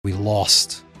We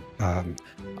lost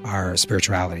our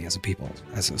spirituality as a people,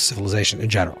 as a civilization in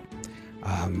general.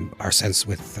 Our sense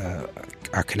with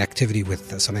our connectivity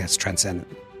with something that's transcendent.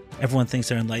 Everyone thinks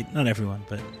they're enlightened. Not everyone,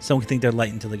 but some think they're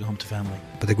enlightened until they go home to family.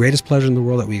 But the greatest pleasure in the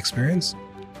world that we experience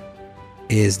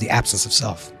is the absence of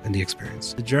self in the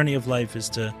experience. The journey of life is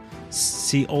to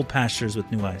see old pastures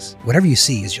with new eyes. Whatever you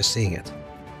see is just seeing it.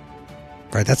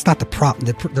 Right? That's not the problem.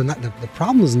 The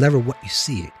problem is never what you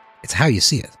see. It's how you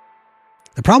see it.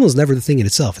 The problem is never the thing in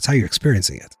itself. It's how you're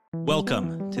experiencing it.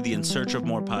 Welcome to the In Search of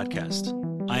More podcast.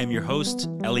 I am your host,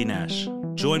 Ellie Nash.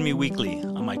 Join me weekly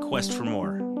on my quest for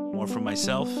more. More from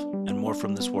myself and more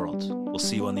from this world. We'll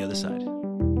see you on the other side.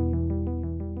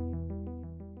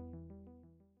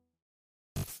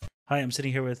 Hi, I'm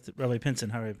sitting here with Rabbi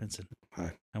Pinson. Hi, Rabbi Pinson.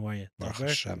 Hi. How are you? Baruch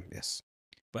Hashem, yes.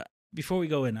 But before we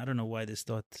go in, I don't know why this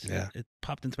thought, Yeah. it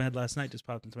popped into my head last night, just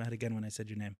popped into my head again when I said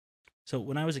your name. So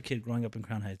when I was a kid growing up in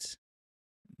Crown Heights,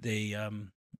 they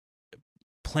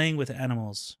playing with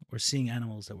animals or seeing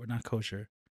animals that were not kosher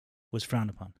was frowned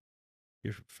upon.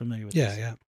 You're familiar with this?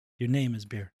 Yeah. Your name is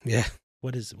Beer. Yeah.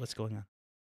 What's going on?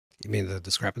 You mean the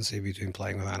discrepancy between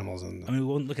playing with animals and... I mean, we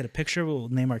won't look at a picture. We'll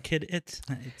name our kid it.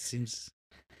 It seems...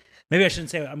 Maybe I shouldn't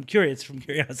say it. I'm curious from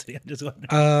curiosity. I'm just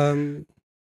wondering.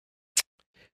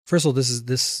 First of all,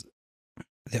 the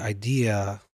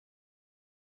idea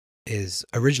is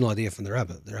original idea from the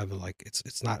Rebbe. The Rebbe, like,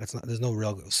 it's not, there's no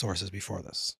real sources before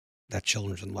this, that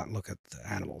children should not look at the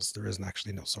animals. There isn't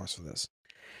actually no source for this.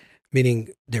 Meaning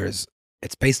it's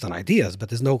based on ideas, but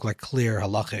there's no like clear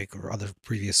halachic or other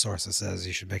previous source that says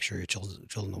you should make sure your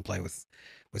children don't play with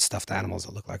stuffed animals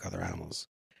that look like other animals.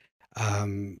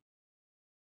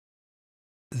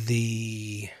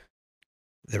 The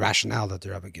rationale that the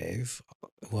Rabbi gave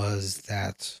was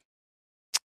that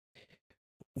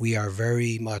we are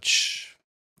very much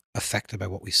affected by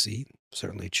what we see,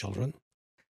 certainly children,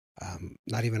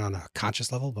 not even on a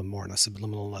conscious level, but more on a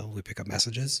subliminal level. We pick up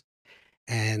messages,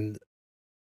 and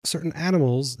certain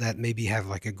animals that maybe have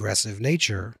like aggressive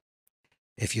nature,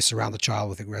 if you surround the child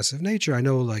with aggressive nature, I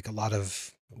know like a lot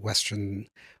of Western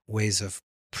ways of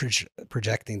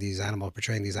portraying these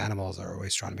animals are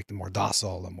always trying to make them more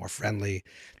docile and more friendly.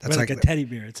 That's like a teddy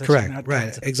bear. It's correct,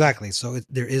 right? Exactly. So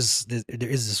there is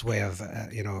this way of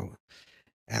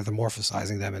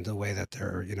anthropomorphizing them into the way that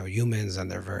they're humans and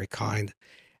they're very kind.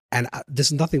 And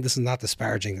this is not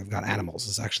disparaging of God animals.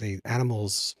 It's actually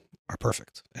animals are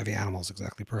perfect. Every animal is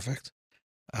exactly perfect.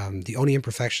 The only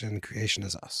imperfection in creation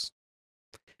is us.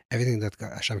 Everything that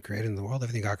Hashem created in the world,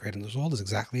 everything God created in this world is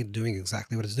doing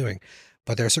exactly what it's doing.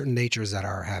 But there are certain natures that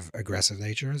have aggressive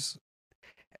natures,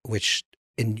 which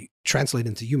translate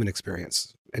into human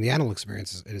experience. And the animal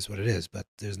experience it is what it is, but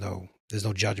there's no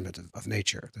judgment of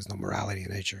nature. There's no morality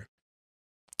in nature.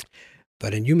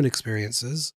 But in human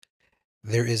experiences,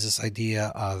 there is this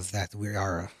idea of that we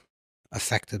are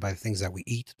affected by the things that we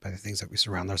eat, by the things that we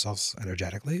surround ourselves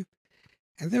energetically.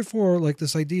 And therefore, like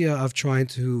this idea of trying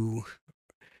to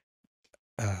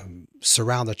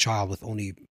surround a child with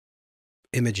only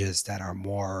images that are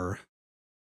more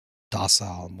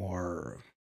docile, more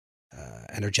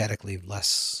energetically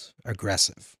less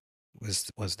aggressive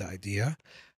was the idea.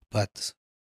 But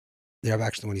the Rabbi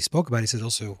actually, when he spoke about it, he said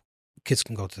also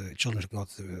children can go to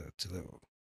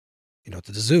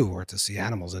the zoo or to see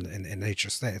animals in nature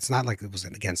state. It's not like it was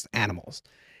against animals.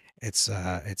 It's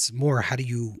more, how do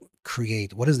you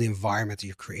create, what is the environment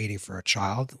you're creating for a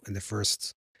child in the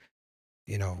first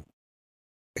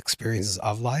experiences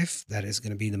of life that is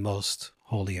going to be the most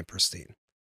holy and pristine,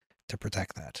 to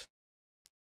protect that.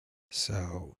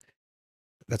 So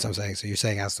that's what I'm saying. So you're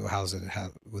saying as to how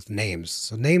with names.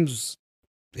 So names,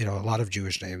 a lot of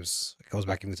Jewish names, it goes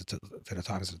back even to the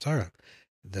times of the Torah.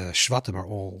 The Shvatim are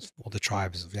all the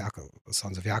tribes of Yaakov, the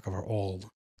sons of Yaakov are all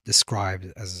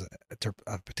described as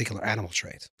a particular animal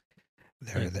trait.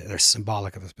 They're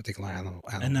symbolic of a particular animal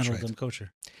and none trait. of them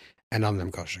kosher. And none of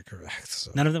them kosher, correct.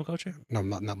 So, none of them kosher? No,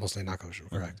 not mostly not kosher,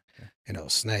 correct. Okay.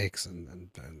 Snakes and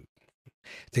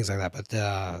things like that. But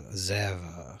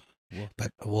zev,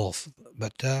 but wolf.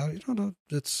 But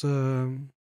it's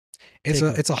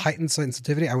a heightened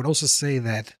sensitivity. I would also say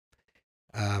that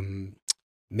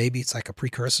maybe it's like a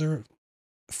precursor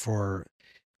for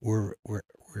we're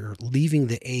leaving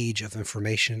the age of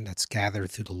information that's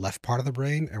gathered through the left part of the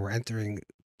brain, and we're entering,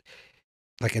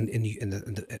 like in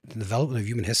the development of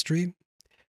human history,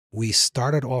 we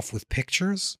started off with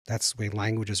pictures. That's the way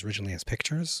language is originally, as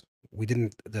pictures.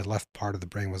 The left part of the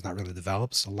brain was not really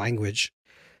developed. So language,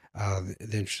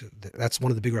 that's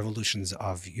one of the big revolutions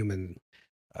of human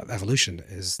evolution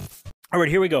is. All right,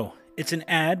 here we go. It's an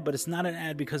ad, but it's not an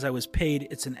ad because I was paid.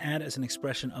 It's an ad as an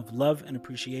expression of love and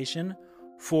appreciation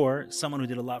for someone who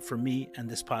did a lot for me and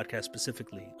this podcast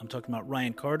specifically. I'm talking about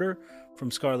Ryan Carter from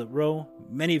Scarlet Row.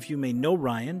 Many of you may know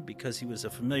Ryan because he was a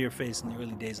familiar face in the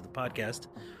early days of the podcast,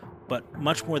 but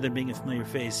much more than being a familiar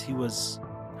face, he was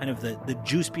kind of the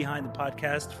juice behind the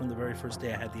podcast from the very first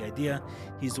day I had the idea.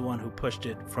 He's the one who pushed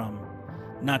it from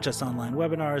not just online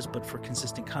webinars, but for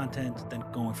consistent content, then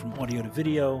going from audio to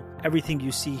video. Everything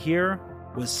you see here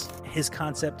was his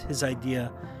concept, his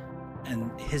idea,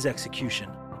 and his execution.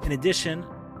 In addition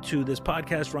to this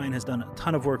podcast, Ryan has done a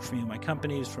ton of work for me in my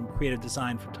companies, from creative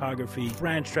design, photography,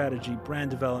 brand strategy,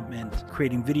 brand development,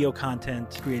 creating video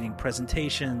content, creating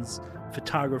presentations,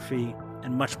 photography,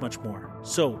 and much, much more.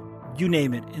 So you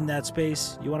name it, in that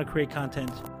space, you want to create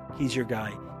content, he's your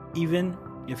guy. Even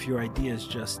if your idea is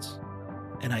just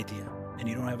an idea and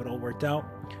you don't have it all worked out,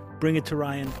 bring it to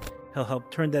Ryan. He'll help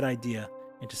turn that idea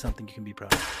into something you can be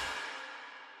proud of.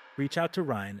 Reach out to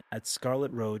Ryan at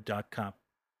scarletrow.com.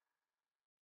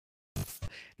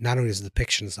 Not only is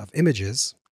depictions of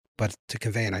images, but to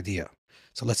convey an idea.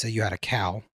 So let's say you had a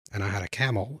cow and I had a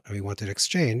camel and we wanted to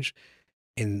exchange.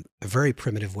 In a very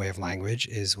primitive way of language,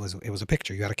 it was a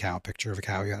picture. You had a cow, picture of a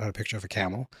cow, you had a picture of a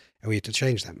camel, and we had to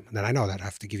change them. And then I know that I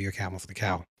have to give you a camel for the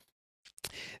cow.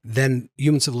 Then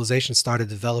human civilization started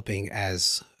developing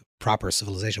as proper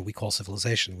civilization, we call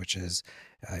civilization, which is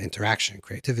interaction,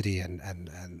 creativity,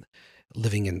 and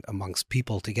living in amongst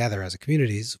people together as a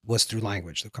communities, was through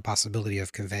language, the possibility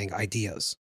of conveying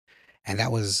ideas. And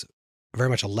that was very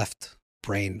much a left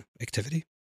brain activity.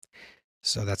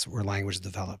 So that's where language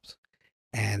developed.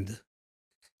 And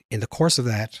in the course of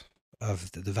that,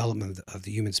 of the development of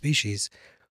the human species,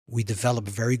 we developed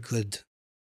very good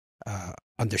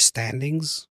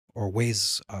understandings or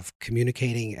ways of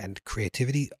communicating and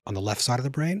creativity on the left side of the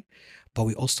brain, but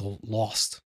we also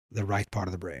lost the right part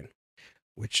of the brain.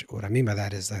 Which, what I mean by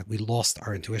that is that we lost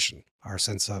our intuition, our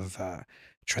sense of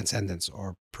transcendence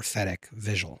or prophetic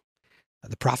visual.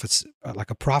 The prophets,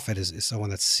 like a prophet, is someone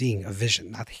that's seeing a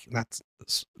vision,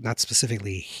 not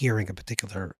specifically hearing a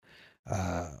particular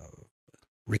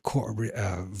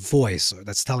voice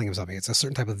that's telling him something. It's a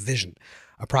certain type of vision.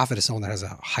 A prophet is someone that has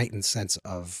a heightened sense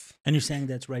of. And you're saying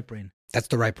that's right brain? That's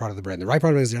the right part of the brain. The right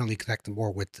part of the brain is generally connected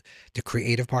more with the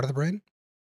creative part of the brain.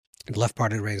 The left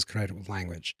part of the brain is connected with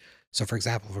language. So, for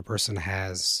example, if a person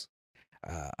has,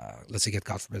 let's say,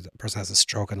 God forbid, a person has a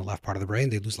stroke in the left part of the brain,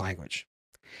 they lose language.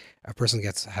 A person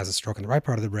has a stroke in the right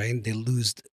part of the brain, they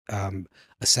lose a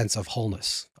sense of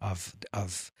wholeness, of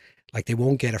like they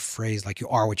won't get a phrase like "you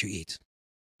are what you eat"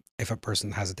 if a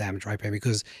person has a damaged right brain,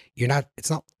 because you're not. It's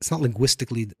not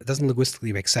linguistically. It doesn't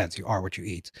linguistically make sense. You are what you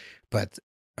eat, but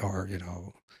or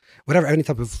whatever, any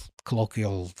type of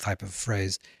colloquial type of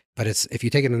phrase. But it's, if you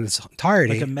take it in its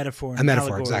entirety, like a metaphor. A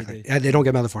metaphor, exactly. They don't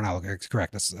get metaphor and allegory. It's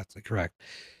correct. That's correct.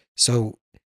 So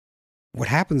what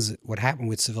happened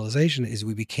with civilization is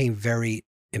we became very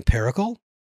empirical,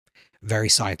 very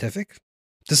scientific.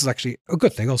 This is actually a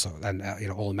good thing also. And,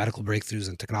 all the medical breakthroughs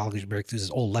and technology breakthroughs is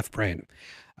all left brain.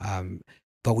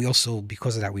 But we also,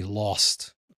 because of that, we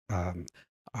lost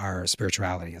our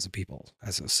spirituality as a people,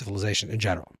 as a civilization in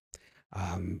general.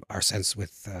 Our sense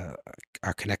with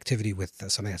our connectivity with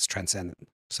something that's transcendent,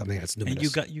 something that's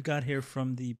numinous. And you got here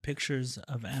from the pictures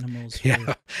of animals.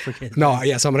 For kids. No,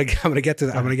 yes, I'm gonna get to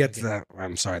that. I'm gonna get to that.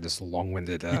 I'm sorry, this is a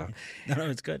long-winded. No,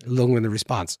 it's good. Long-winded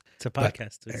response. It's a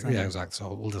podcast. Yeah, exactly.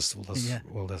 So we'll just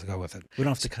go with it. We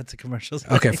don't have to cut to commercials.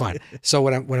 Okay, fine. So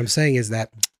what I'm saying is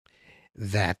that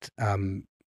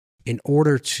in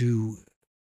order to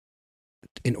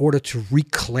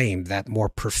reclaim that more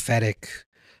prophetic,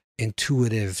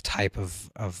 intuitive type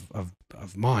of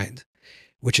mind,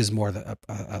 which is more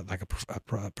like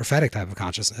a prophetic type of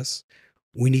consciousness,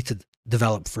 we need to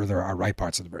develop further our right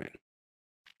parts of the brain.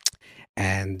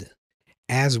 And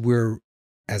as a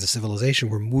civilization,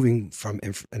 we're moving from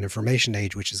an information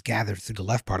age, which is gathered through the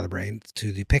left part of the brain,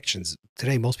 to depictions.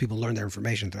 Today, most people learn their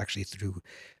information actually through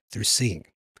seeing.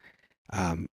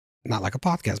 Not like a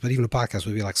podcast, but even a podcast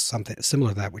would be like something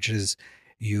similar to that, which is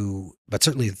but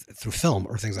certainly through film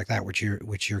or things like that, which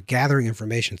you're gathering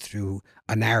information through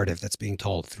a narrative that's being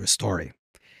told, through a story.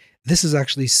 This is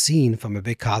actually seen from a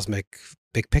big cosmic,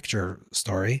 big picture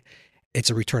story.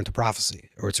 It's a return to prophecy,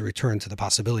 or it's a return to the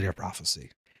possibility of prophecy,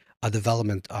 a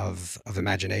development of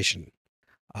imagination,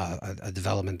 a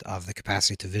development of the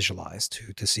capacity to visualize,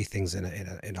 to see things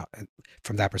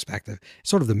from that perspective.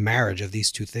 Sort of the marriage of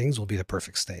these two things will be the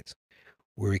perfect state,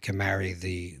 where we can marry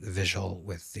the visual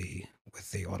with the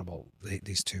audible,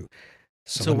 these two.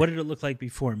 So what did it look like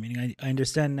before? Meaning, I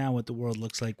understand now what the world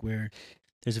looks like, where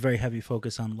there's a very heavy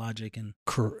focus on logic and.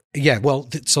 Yeah, well,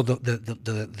 so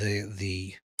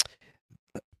the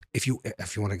if you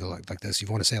want to go like this, if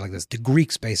you want to say it like this, the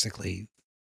Greeks basically,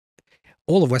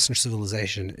 all of Western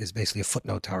civilization is basically a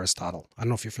footnote to Aristotle. I don't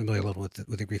know if you're familiar a little with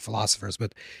the Greek philosophers,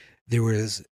 but there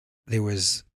was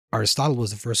Aristotle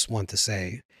was the first one to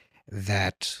say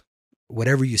that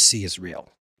whatever you see is real.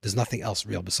 There's nothing else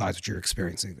real besides what you're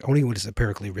experiencing. Only what is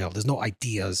empirically real. There's no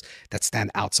ideas that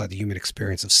stand outside the human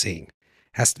experience of seeing.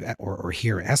 Has to be, or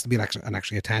hearing. It has to be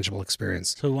actually a tangible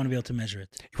experience. So we want to be able to measure it.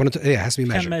 You want it to, yeah, it has to be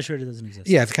measured. If you can't measure it, it doesn't exist.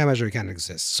 Yeah, if you can't measure it, it can't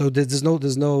exist. So there's no. I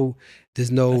thought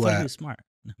he was smart.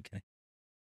 No, okay.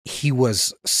 He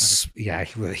was, yeah,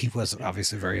 he was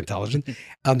obviously very intelligent.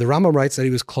 The Rambam writes that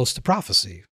he was close to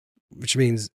prophecy, which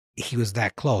means he was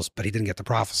that close, but he didn't get the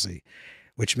prophecy,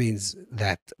 which means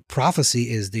that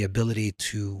prophecy is the ability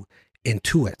to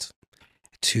intuit,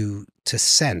 to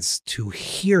sense, to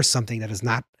hear something that is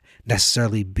not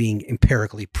necessarily being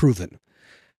empirically proven.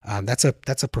 That's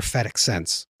a prophetic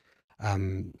sense,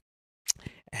 and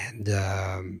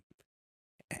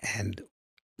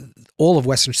all of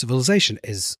Western civilization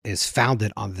is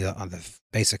founded on the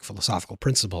basic philosophical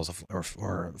principles of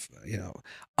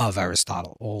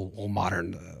Aristotle. All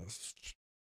modern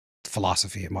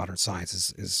philosophy and modern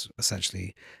science is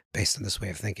essentially based on this way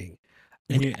of thinking.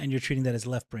 And you're treating that as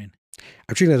left brain.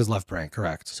 I'm treating that as left brain,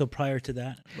 correct. So prior to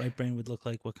that, right brain would look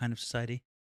like what kind of society?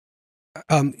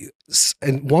 In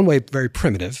one way, very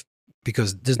primitive,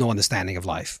 because there's no understanding of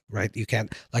life, right? You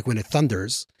can't, like when it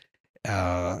thunders,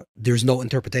 there's no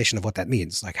interpretation of what that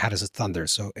means. Like, how does it thunder?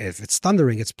 So if it's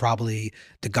thundering, it's probably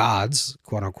the gods,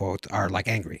 quote unquote, are like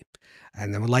angry.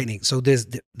 And then with lightning, so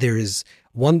there is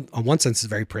one, on one sense, is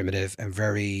very primitive and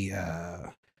very,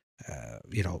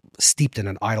 steeped in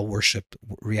an idol worship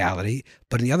reality.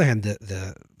 But on the other hand,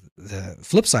 the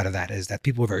flip side of that is that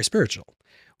people are very spiritual,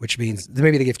 which means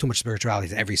maybe they gave too much spirituality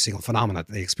to every single phenomenon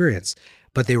that they experience,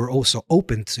 but they were also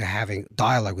open to having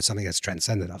dialogue with something that's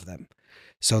transcendent of them.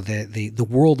 So the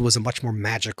world was a much more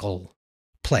magical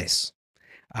place.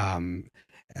 And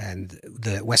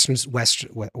the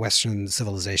Western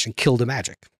civilization killed the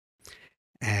magic.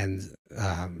 And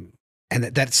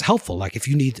that's helpful. Like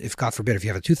if God forbid, if you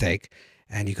have a toothache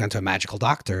and you go to a magical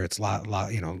doctor, it's a lot,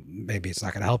 maybe it's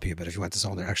not going to help you, but if you went to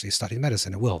someone that actually studied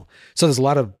medicine, it will. So there's a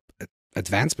lot of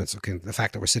advancements. Okay, the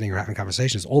fact that we're sitting here having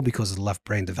conversations, all because of the left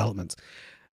brain development.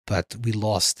 But we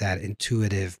lost that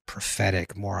intuitive,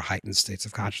 prophetic, more heightened states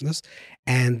of consciousness.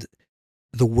 And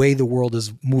the way the world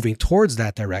is moving towards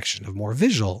that direction of more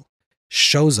visual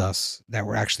shows us that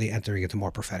we're actually entering into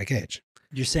more prophetic age.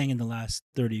 You're saying in the last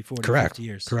 30, 40, correct, 50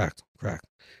 years. Correct.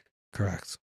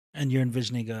 And you're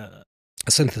envisioning a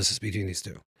synthesis between these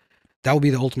two. That would be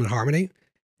the ultimate harmony.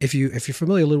 If you're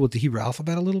familiar a little with the Hebrew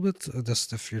alphabet a little bit, go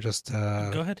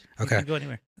ahead. Okay. You can go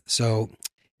anywhere. So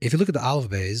if you look at the Aleph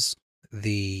Beis,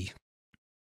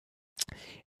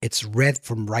 it's read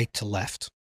from right to left,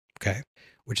 okay,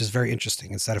 which is very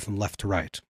interesting instead of from left to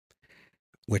right,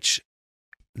 which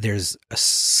there's a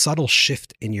subtle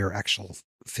shift in your actual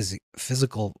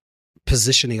physical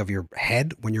positioning of your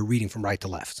head when you're reading from right to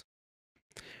left,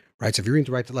 right? So if you're reading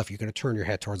from right to left, you're going to turn your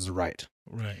head towards the right.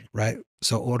 Right.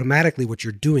 So automatically what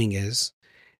you're doing is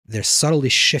they're subtly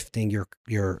shifting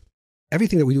your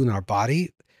everything that we do in our body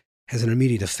has an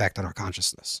immediate effect on our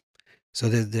consciousness. So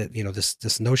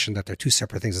this notion that they're two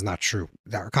separate things is not true.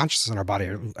 That our consciousness and our body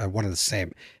are one and the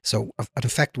same. So an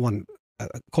effect one,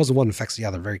 cause of one affects the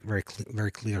other very, very,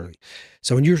 very clearly.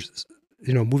 So when you're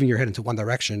moving your head into one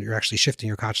direction, you're actually shifting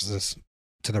your consciousness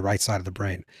to the right side of the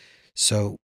brain.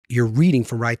 So you're reading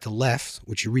from right to left,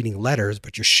 which you're reading letters,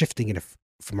 but you're shifting it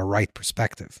from a right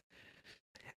perspective.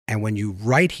 And when you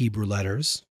write Hebrew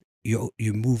letters, you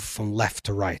move from left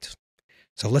to right.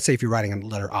 So let's say if you're writing a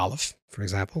letter Aleph, for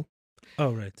example.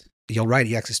 Oh, right.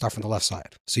 You actually start from the left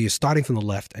side. So you're starting from the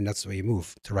left, and that's the way you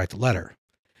move to write the letter.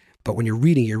 But when you're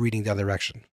reading the other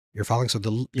direction. You're following? So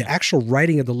the actual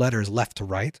writing of the letter is left to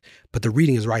right, but the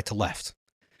reading is right to left.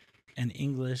 And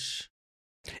English,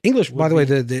 by the way,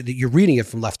 you're reading it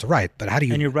from left to right, but how do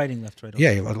you... And you're writing left to right. Okay.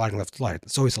 Yeah, you're writing left to right.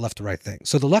 It's always a left to right thing.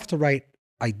 So the left to right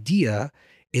idea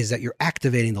is that you're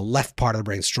activating the left part of the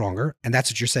brain stronger, and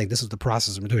that's what you're saying. This is the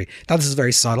process we're doing. Now, this is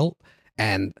very subtle,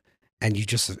 and you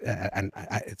just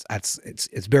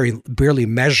it's very barely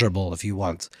measurable if you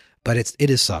want, but it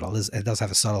is subtle. It does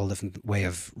have a subtle, different way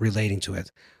of relating to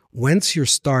it. Once you're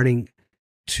starting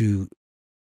to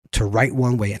write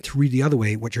one way and to read the other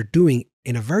way, what you're doing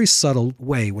in a very subtle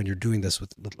way when you're doing this with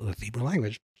the Hebrew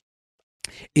language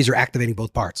is you're activating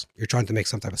both parts. You're trying to make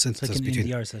some type of synthesis like an between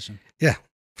NDR session. Yeah,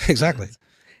 exactly.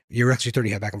 You're actually turning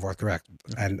your head back and forth, correct,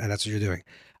 and that's what you're doing.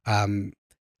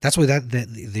 That's why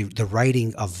the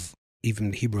writing of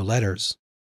even Hebrew letters,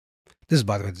 This is,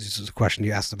 by the way, this is a question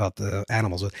you asked about the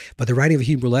animals, but the writing of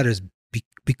Hebrew letters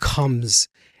becomes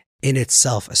in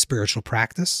itself a spiritual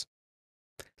practice,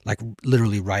 like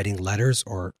literally writing letters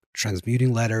or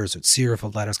transmuting letters or tziruf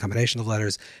of letters, combination of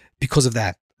letters, because of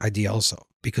that idea also.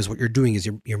 Because what you're doing is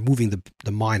you're moving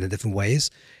the mind in different ways,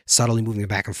 subtly moving it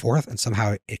back and forth, and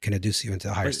somehow it can induce you into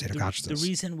a higher state of consciousness. The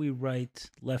reason we write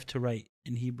left to right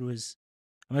in Hebrew is,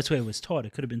 that's the way it was taught.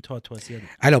 It could have been taught to us the other.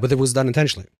 I know, but it was done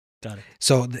intentionally. Got it.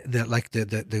 So the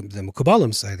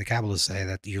Mekubalim say, the Kabbalists say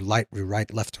that you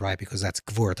write left to right because that's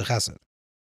Gvur to Chesed.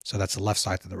 So that's the left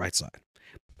side to the right side.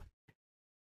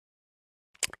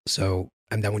 So,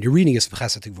 and then when you're reading, it's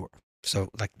Chesed to Gvur. So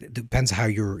like it depends how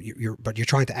but you're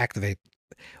trying to activate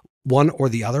one or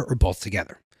the other or both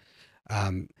together.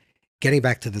 Getting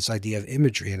back to this idea of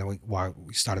imagery and why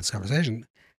we started this conversation,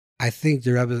 I think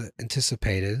the Rebbe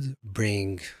anticipated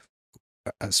bringing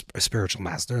a spiritual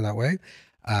master in that way.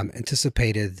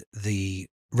 Anticipated the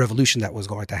revolution that was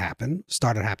going to happen,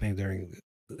 started happening during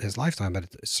his lifetime, but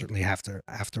certainly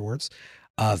afterwards,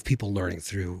 of people learning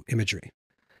through imagery.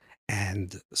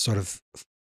 And sort of,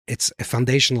 it's a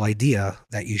foundational idea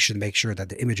that you should make sure that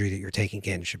the imagery that you're taking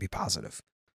in should be positive.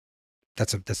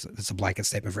 That's a blanket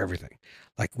statement for everything.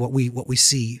 Like what we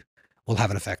see will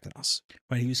have an effect on us.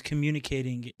 Right. He was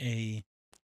communicating a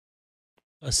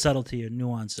subtlety or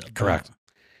nuance. Correct.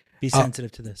 Be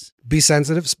sensitive to this. Be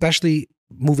sensitive, especially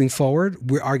moving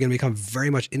forward. We are going to become very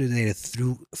much inundated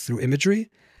through imagery.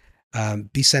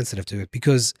 Be sensitive to it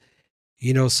because,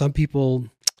 some people,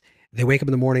 they wake up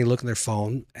in the morning, look at their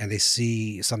phone, and they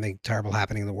see something terrible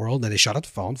happening in the world. Then they shut up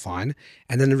the phone, fine.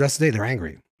 And then the rest of the day, they're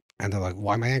angry. And they're like,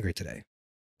 why am I angry today?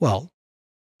 Well,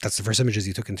 that's the first images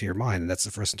you took into your mind. And that's the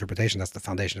first interpretation. That's the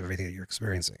foundation of everything that you're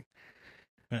experiencing.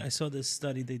 I saw this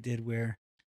study they did where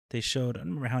they showed, I don't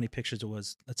remember how many pictures it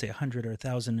was, let's say 100 or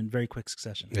 1,000 in very quick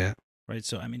succession. Yeah. Right.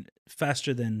 So,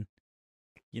 faster than,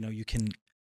 you can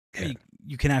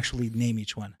actually name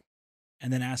each one.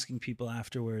 And then asking people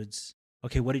afterwards,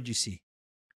 okay, what did you see?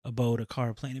 A boat, a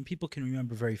car, a plane? And people can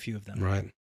remember very few of them. Right.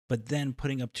 But then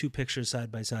putting up two pictures side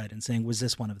by side and saying, was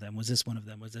this one of them? Was this one of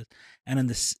them? Was it? And in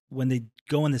this, when they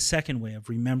go in the second way of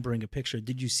remembering a picture,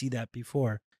 did you see that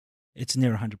before? It's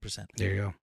near 100%. There you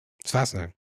go. It's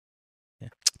fascinating. Yeah.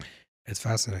 It's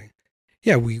fascinating.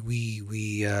 Yeah, we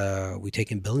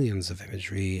take in billions of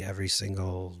imagery every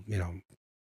single day.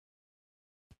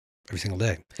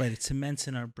 Right. It cements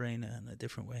in our brain in a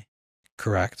different way.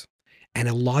 Correct. And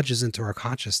it lodges into our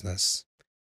consciousness,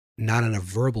 not in a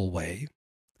verbal way.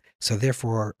 So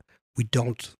therefore, we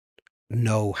don't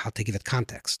know how to give it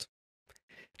context.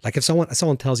 Like if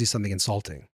someone tells you something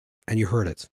insulting and you heard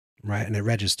it, right, and it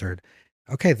registered,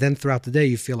 okay, then throughout the day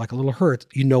you feel like a little hurt,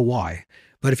 you know why.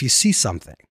 But if you see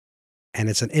something and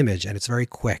it's an image and it's very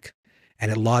quick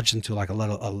and it lodged into like a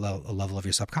level of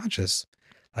your subconscious,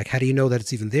 like how do you know that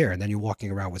it's even there? And then you're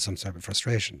walking around with some sort of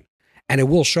frustration. And it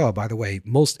will show up, by the way,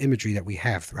 most imagery that we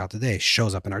have throughout the day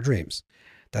shows up in our dreams.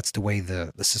 That's the way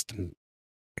the system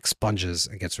expunges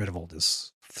and gets rid of all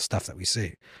this stuff that we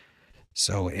see.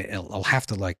 So it'll have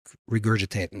to like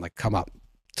regurgitate and like come up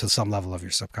to some level of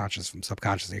your subconscious, from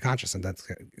subconscious to your conscious. And that's,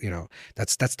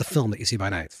 that's the film that you see by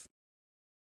night,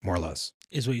 more or less.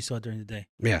 Is what you saw during the day.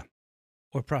 Yeah.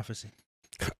 Or prophecy.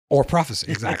 Or prophecy,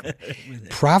 exactly.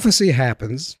 Prophecy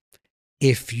happens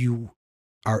if you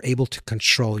are able to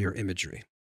control your imagery,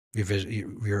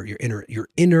 your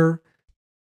inner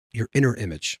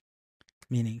image.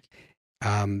 Meaning?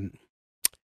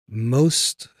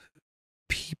 Most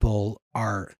people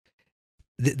are.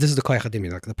 This is the koyach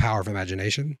hadimi, like the power of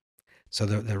imagination. So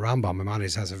the Rambam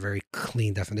Maimonides has a very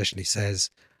clean definition. He says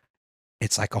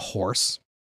it's like a horse,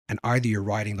 and either you're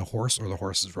riding the horse or the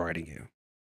horse is riding you,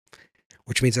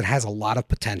 which means it has a lot of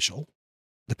potential,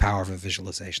 the power of a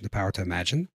visualization, the power to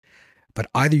imagine. But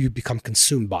either you become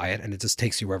consumed by it and it just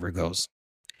takes you wherever it goes.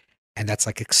 And that's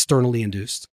like externally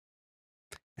induced.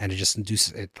 And it just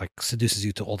seduces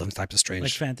you to all different types of strange.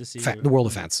 Like fantasy. The world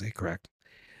of fantasy, correct.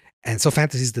 And so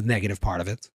fantasy is the negative part of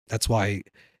it. That's why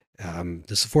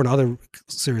the Sephora and other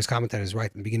serious commentators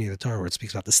write in the beginning of the Torah where it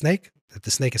speaks about the snake, that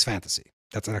the snake is fantasy.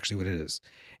 That's not actually what it is.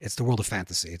 It's the world of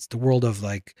fantasy. It's the world of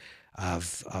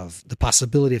of the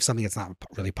possibility of something that's not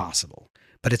really possible.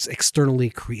 But it's externally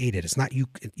created. It's not you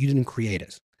didn't create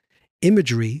it.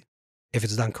 Imagery, if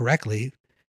it's done correctly,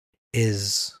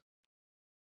 is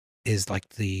like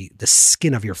the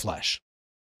skin of your flesh.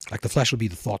 Like the flesh will be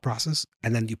the thought process,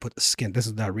 and then you put the skin. This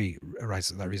is that reason writes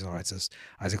this,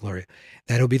 Isaac Luria.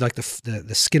 That it'll be like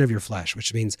the skin of your flesh,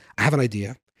 which means I have an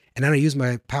idea, and then I use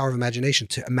my power of imagination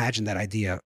to imagine that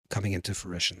idea coming into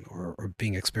fruition or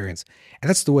being experienced. And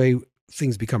that's the way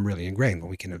things become really ingrained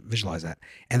when we can visualize that.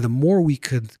 And the more we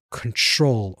could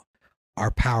control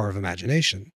our power of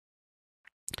imagination,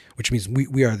 which means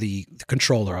we are the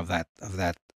controller of that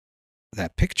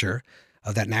picture,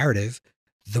 of that narrative,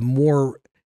 the more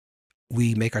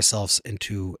we make ourselves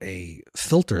into a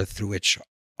filter through which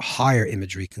higher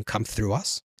imagery can come through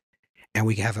us, and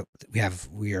we have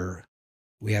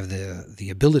the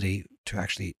ability to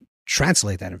actually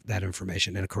translate that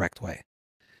information in a correct way.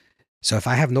 So if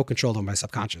I have no control over my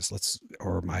subconscious,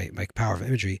 or my power of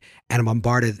imagery, and I'm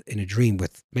bombarded in a dream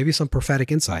with maybe some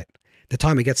prophetic insight, the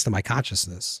time it gets to my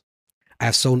consciousness, I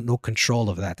have no control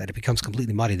of that it becomes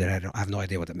completely muddy, that I have no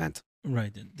idea what it meant.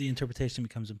 Right. The interpretation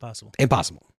becomes impossible.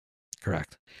 Impossible.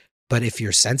 Correct. But if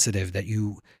you're sensitive, that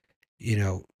you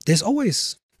know, there's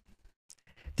always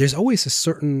a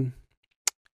certain,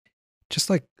 just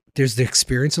like there's the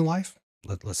experience in life.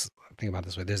 Let's think about it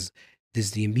this way.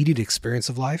 There's the immediate experience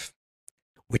of life,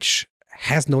 which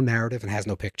has no narrative and has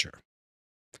no picture.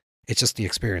 It's just the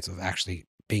experience of actually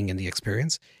being in the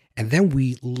experience. And then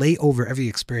we lay over every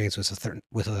experience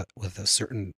with a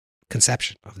certain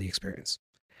conception of the experience,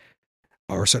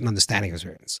 or a certain understanding of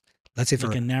experience. Let's say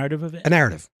like a narrative of it? A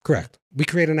narrative, correct. We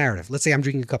create a narrative. Let's say I'm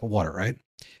drinking a cup of water, right?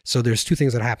 So there's two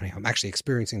things that are happening. I'm actually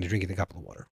experiencing the drinking a cup of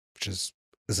water, which is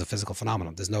a physical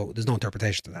phenomenon. There's no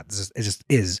interpretation to that. It just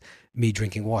is me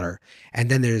drinking water. And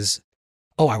then there's,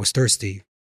 oh, I was thirsty.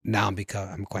 Now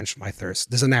I'm quenched my thirst.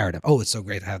 There's a narrative. Oh, it's so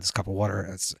great to have this cup of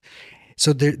water.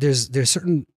 So there's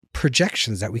certain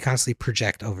projections that we constantly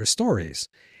project over stories.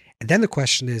 And then the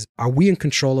question is, are we in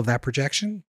control of that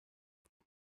projection?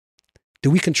 Do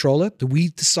we control it? Do we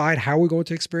decide how we're going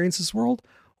to experience this world?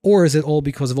 Or is it all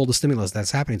because of all the stimulus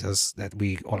that's happening to us that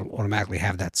we automatically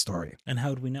have that story? And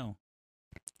how do we know?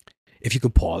 If you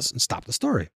could pause and stop the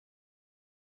story.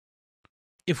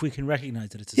 If we can recognize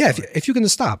that it's a story. If you can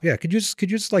stop. Yeah. Could you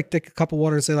just like take a cup of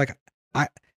water and say like,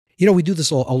 we do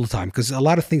this all the time, because a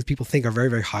lot of things people think are very,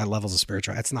 very high levels of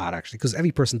spirituality. It's not actually, because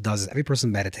every person does it. Every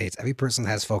person meditates. Every person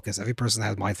has focus. Every person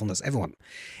has mindfulness. Everyone.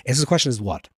 And so the question is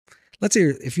what? Let's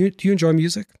say, do you enjoy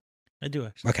music? I do,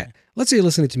 actually. Okay. Let's say you're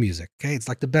listening to music. Okay. It's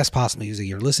like the best possible music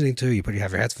you're listening to. You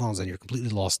have your headphones and you're completely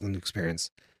lost in the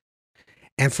experience.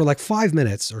 And for like 5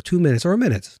 minutes or 2 minutes or a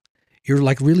minute, you're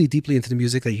like really deeply into the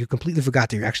music that you completely forgot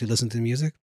that you're actually listening to the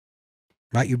music.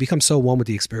 Right? You become so one with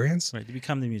the experience. Right. You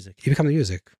become the music. You become the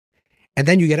music. And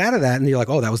then you get out of that and you're like,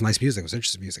 oh, that was nice music. It was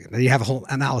interesting music. And then you have a whole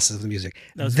analysis of the music.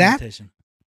 That was meditation.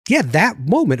 Yeah, that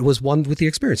moment was one with the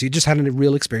experience. You just had a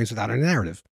real experience without a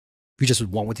narrative. You just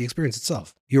one with the experience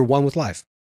itself. You're one with life.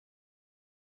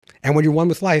 And when you're one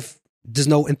with life, there's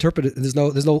no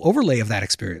overlay of that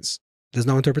experience. There's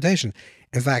no interpretation.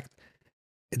 In fact,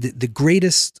 the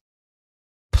greatest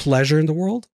pleasure in the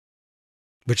world,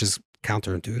 which is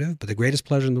counterintuitive, but the greatest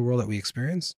pleasure in the world that we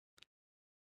experience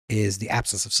is the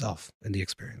absence of self in the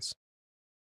experience.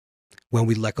 When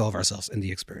we let go of ourselves in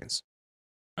the experience.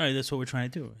 All right, that's what we're trying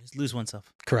to do, is lose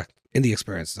oneself. Correct. In the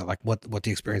experience. So like what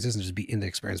the experience is, and just be in the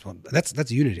experience.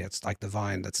 That's unity. That's like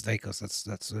divine. That's Veikos.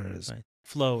 That's what it is. Right.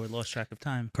 Flow or lost track of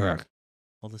time. Correct.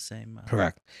 All the same.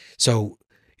 Correct. So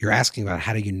you're asking about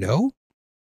how do you know?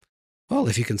 Well,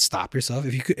 if you can stop yourself,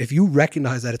 if you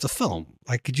recognize that it's a film,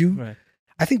 like could you? Right.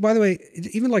 I think, by the way,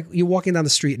 even like you're walking down the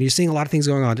street and you're seeing a lot of things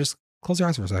going on, just close your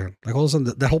eyes for a second. Like all of a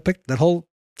sudden, that whole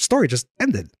story just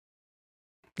ended.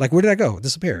 Like where did that go? It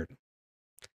disappeared.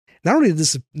 Not only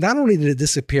did it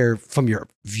disappear from your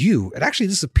view, it actually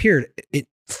disappeared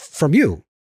from you.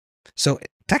 So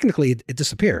technically, it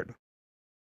disappeared.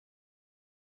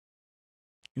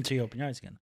 Until you open your eyes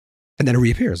again. And then it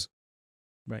reappears.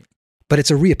 Right. But it's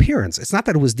a reappearance. It's not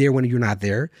that it was there when you're not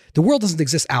there. The world doesn't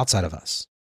exist outside of us.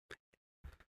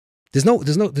 There's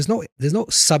no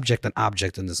subject and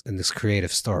object in this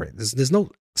creative story. There's no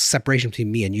separation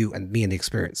between me and you and me and the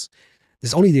experience.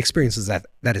 There's only the experiences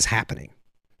that is happening.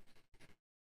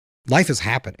 Life is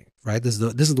happening, right? This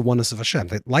is the oneness of Hashem.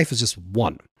 Life is just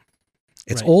one.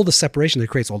 It's right. All the separation that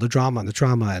creates all the drama and the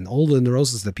trauma and all the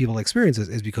neurosis that people experience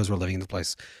is because we're living in the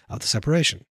place of the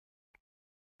separation.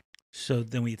 So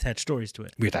then we attach stories to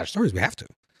it. We attach stories. We have to.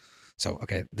 So,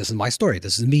 okay, this is my story.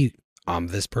 This is me. I'm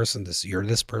this person. You're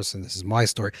this person. This is my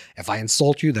story. If I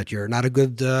insult you that you're not a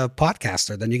good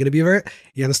podcaster, then you're going to be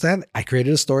you understand? I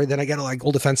created a story. Then I get like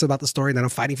all defensive about the story. Then I'm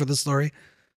fighting for the story.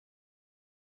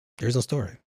 There's no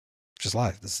story. Just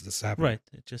life. This is happening. Right.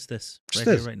 Just this. Just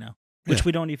right this. Here, right now. Which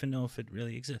we don't even know if it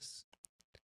really exists.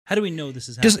 How do we know this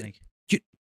is happening?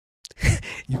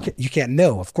 You can't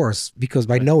know, of course, because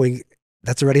by knowing,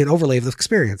 that's already an overlay of the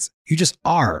experience. You just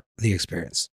are the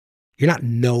experience. You're not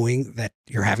knowing that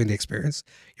you're having the experience.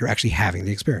 You're actually having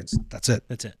the experience. That's it.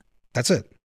 That's it. That's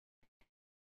it.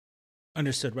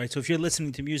 Understood, right? So if you're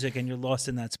listening to music and you're lost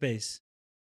in that space,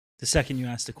 the second you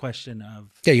ask the question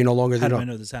of Yeah, you no longer how do I don't.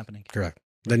 know this is happening, Correct.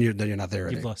 Then you're not there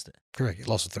you've already. lost Correct. You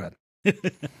lost the thread.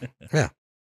 it. Yeah.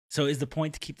 So is the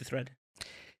point to keep the thread?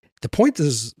 The point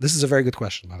is, this is a very good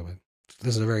question, by the way.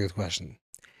 This is a very good question.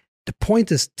 The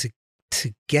point is to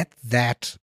get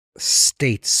that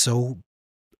state so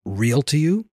real to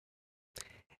you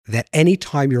that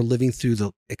anytime you're living through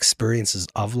the experiences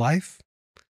of life,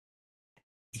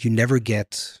 you never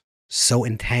get so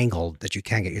entangled that you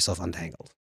can't get yourself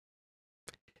untangled.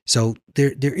 So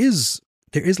there is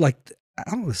like,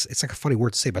 I don't know, it's like a funny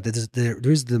word to say, but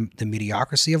there is the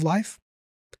mediocrity of life.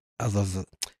 Of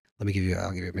I'll give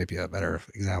you maybe a better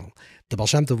example. The Baal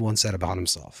Shem Tov once said about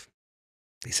himself.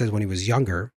 He said when he was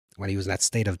younger, when he was in that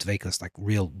state of dveikus, like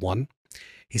real one,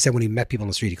 he said when he met people on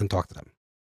the street, he couldn't talk to them.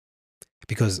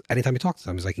 Because anytime he talked to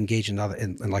them, he was like engaged in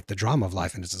like the drama of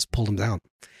life, and it just pulled him down.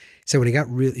 So when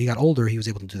he got older, he was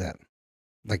able to do that.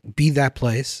 Like be that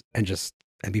place and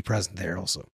be present there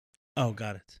also. Oh,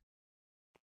 got it.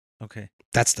 Okay.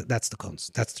 That's the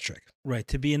kunst. That's the trick. Right.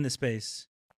 To be in the space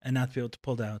and not be able to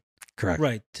pull out. Correct.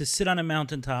 Right. To sit on a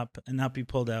mountaintop and not be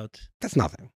pulled out. That's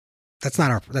nothing. That's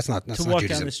not to not walk Judaism.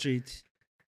 down the street.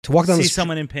 To walk down see the street.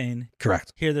 someone in pain.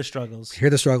 Correct. Hear their struggles. Hear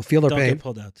the struggle. Feel their Don't pain. get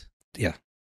pulled out. Yeah.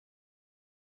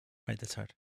 Right. That's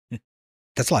hard.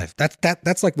 That's life.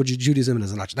 That's like what Judaism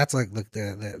is in action. That's like what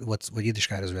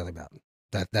Yiddishkeit is really about.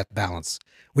 That balance,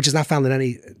 which is not found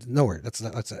in nowhere. It's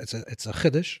a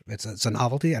chiddush. It's a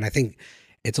novelty, and I think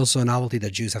it's also a novelty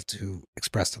that Jews have to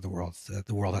express to the world. That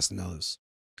the world has to know this.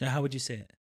 How would you say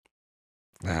it?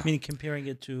 Yeah. Meaning comparing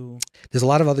it to. There's a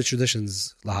lot of other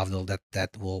traditions, lahavdil,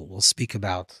 that will speak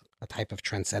about a type of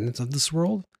transcendence of this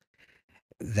world.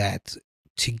 That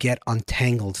to get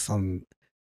untangled from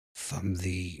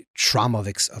the trauma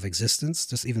of existence,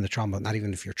 just even the trauma, not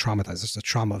even if you're traumatized, just the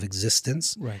trauma of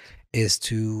existence, right, is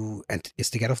to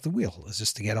get off the wheel. Is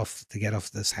just to get off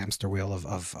this hamster wheel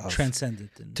of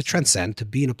transcendent, to transcend, to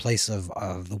be in a place of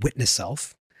the witness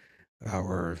self,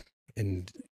 or in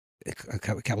a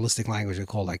Kabbalistic language we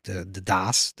call like the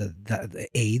das, the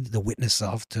aid, the witness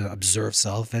self, to observe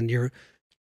self, and you're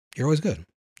always good.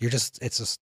 You're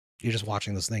just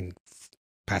watching this thing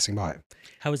passing by.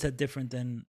 How is that different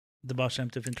than the Baal Shem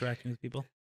Tov interacting with people?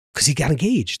 Because he got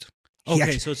engaged.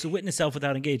 Okay, so it's the witness self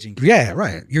without engaging. Yeah,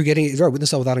 right. You're witness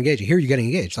self without engaging. Here you're getting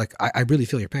engaged. Like, I really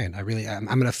feel your pain. I'm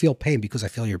going to feel pain because I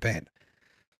feel your pain.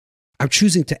 I'm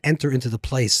choosing to enter into the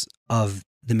place of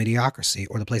the mediocrity,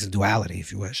 or the place of duality,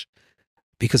 if you wish,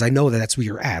 because I know that that's where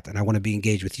you're at, and I want to be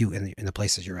engaged with you in the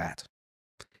place that you're at.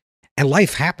 And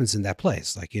life happens in that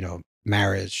place, like,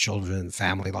 marriage, children,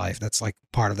 family life. That's like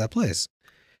part of that place.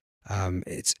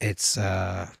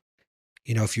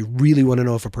 If you really want to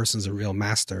know if a person's a real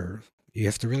master, you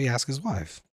have to really ask his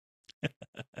wife.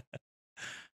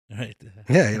 Right.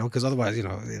 Yeah, because otherwise,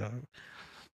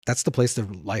 that's the place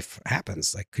that life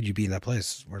happens. Like, could you be in that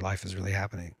place where life is really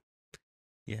happening?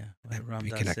 Yeah. Ram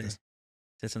Dass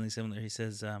said something similar. He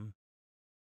says,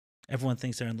 everyone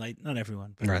thinks they're enlightened. Not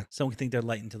everyone, but right. Someone can think they're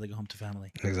enlightened until they go home to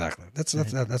family. Exactly. That's not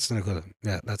good.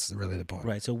 Yeah, that's really the point.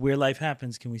 Right. So where life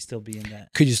happens, can we still be in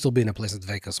that? Could you still be in a place of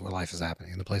dveikus where life is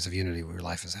happening, in the place of unity where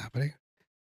life is happening?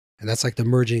 And that's like the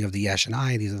merging of the yesh and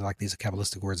I. These are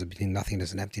Kabbalistic words between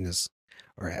nothingness and emptiness,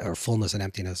 or fullness and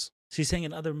emptiness. So you're saying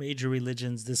in other major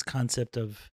religions, this concept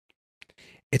of,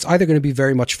 it's either going to be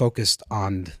very much focused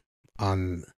on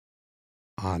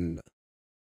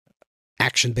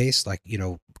action based, like,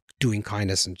 doing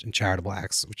kindness and charitable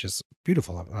acts, which is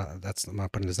beautiful. I'm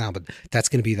not putting this down, but that's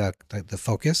going to be the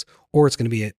focus, or it's going to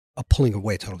be a pulling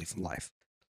away totally from life,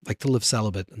 like to live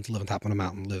celibate and to live on top of a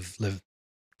mountain, live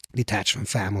detached from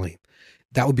family.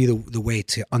 That would be the way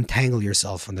to untangle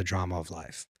yourself from the drama of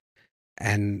life.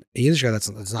 And in Yiddishkeit,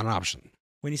 that's not an option.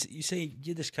 When you say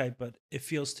Yiddishkeit, but it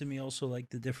feels to me also like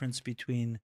the difference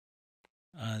between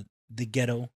the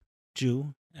ghetto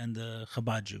Jew and the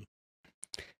Chabad Jew.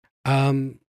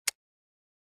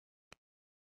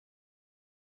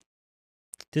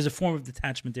 There's a form of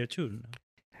detachment there too. No?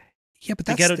 Yeah, but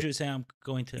the ghetto Jew say I'm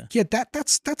going to. Yeah,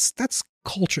 that's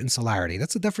culture insularity.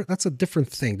 That's a different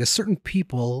thing. There's certain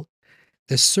people,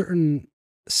 there's certain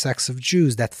sects of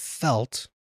Jews that felt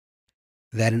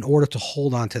that in order to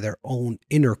hold on to their own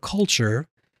inner culture,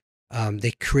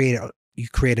 you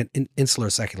create an insular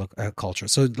secular culture.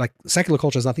 So like secular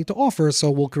culture has nothing to offer,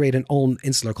 so we'll create an own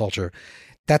insular culture.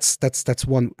 That's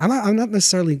one. I'm not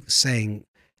necessarily saying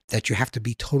that you have to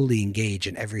be totally engaged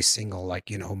in every single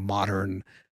modern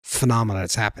phenomena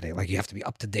that's happening. Like you have to be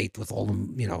up to date with all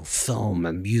the film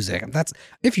and music. And that's,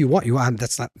 if you want.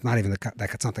 That's not even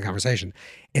that's not the conversation.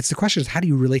 It's the question is, how do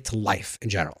you relate to life in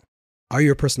general? Are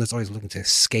you a person that's always looking to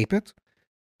escape it,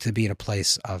 to be in a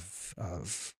place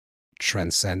of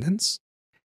transcendence,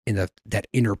 in that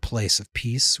inner place of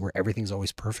peace where everything's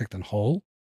always perfect and whole?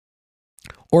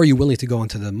 Or are you willing to go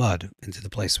into the mud, into the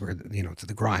place where, to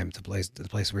the grime, to the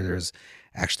place where there's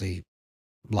actually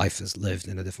life is lived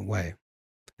in a different way,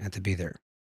 and to be there?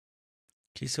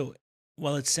 Okay, so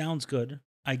while it sounds good,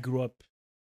 I grew up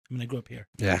here.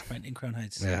 Yeah. Right, in Crown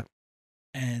Heights. Yeah.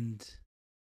 And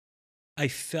I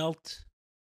feel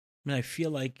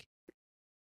like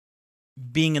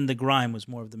being in the grime was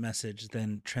more of the message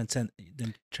than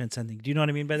transcending. Do you know what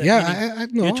I mean by that? Yeah, I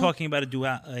know. You're talking about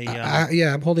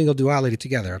I'm holding a duality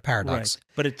together, a paradox. Right.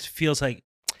 But it feels like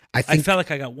I felt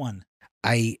like I got one.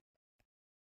 I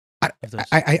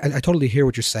totally hear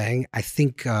what you're saying. I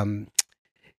think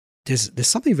there's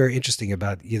something very interesting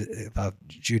about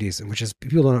Judaism, which is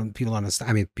people don't understand.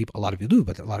 I mean, a lot of people do,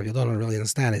 but a lot of people don't really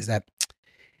understand. Is that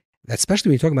especially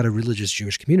when you're talking about a religious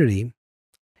Jewish community,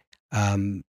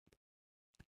 99%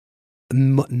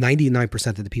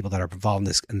 of the people that are involved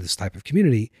in this type of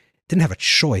community didn't have a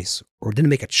choice or didn't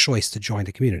make a choice to join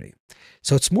the community.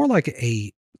 So it's more like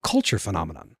a culture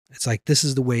phenomenon. It's like, this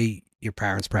is the way your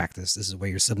parents practice. This is the way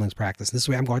your siblings practice. And this is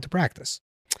the way I'm going to practice.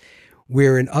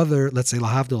 Where in other, let's say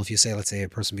lahavdil, let's say a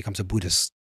person becomes a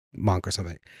Buddhist monk or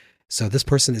something. So this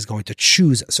person is going to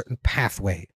choose a certain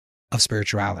pathway of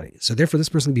spirituality. So therefore, this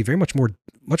person will be much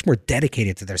more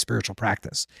dedicated to their spiritual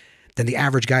practice than the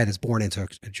average guy that's born into a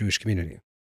Jewish community.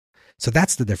 So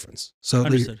that's the difference. So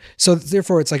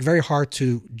therefore, it's like very hard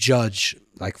to judge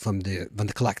like from the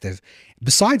collective.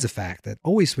 Besides the fact that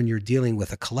always when you're dealing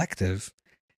with a collective,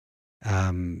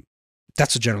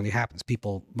 that's what generally happens.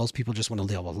 Most people just want to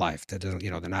deal with life. They're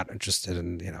not interested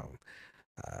in,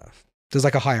 there's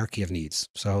like a hierarchy of needs.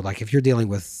 So like if you're dealing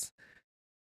with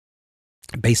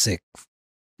basic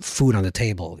food on the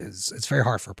table, it's very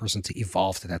hard for a person to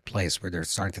evolve to that place where they're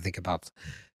starting to think about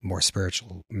more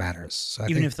spiritual matters. So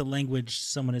even if the language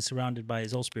someone is surrounded by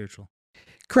is all spiritual.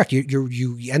 Correct.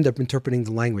 You end up interpreting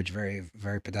the language very,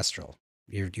 very pedestral.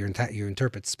 You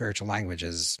interpret spiritual language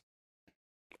as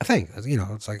a thing.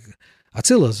 It's like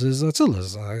Atzilus is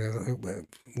Atzilus.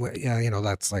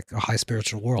 That's like a high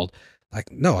spiritual world. Like,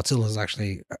 no, Atzilus is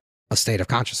actually a state of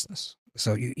consciousness.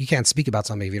 So you can't speak about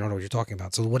something if you don't know what you're talking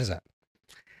about. So what is that?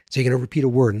 So you're going to repeat a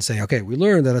word and say, okay, we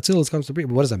learned that Atzilus comes to be,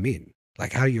 but what does that mean?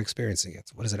 Like, how are you experiencing it?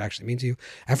 What does it actually mean to you?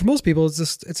 And for most people, it's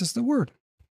just a word.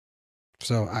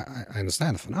 So I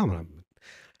understand the phenomenon,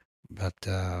 but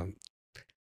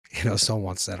someone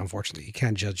once said, unfortunately, you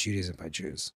can't judge Judaism by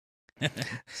Jews.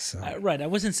 So right, I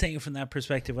wasn't saying it from that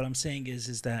perspective. What I'm saying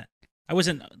is that it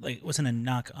wasn't a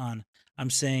knock on. I'm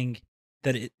saying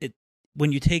that it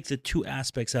when you take the two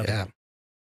aspects of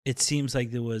it seems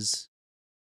like there was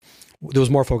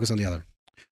more focus on the other.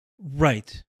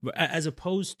 Right. As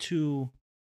opposed to,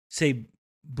 say,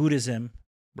 Buddhism,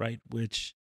 right,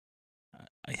 which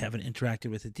I haven't interacted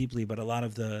with it deeply, but a lot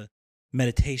of the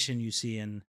meditation you see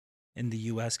in the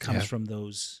U.S. comes from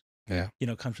those,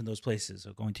 comes from those places,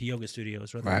 or going to yoga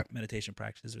studios or other meditation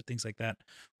practices or things like that,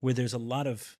 where there's a lot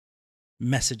of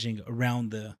messaging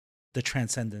around the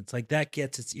transcendence. Like that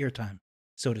gets its eartime,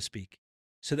 so to speak.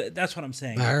 So that's what I'm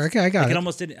saying. Okay, I got it. It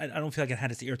almost didn't. I don't feel like it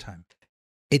had its eartime.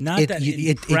 It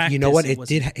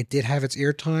did have its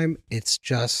eartime. It's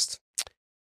just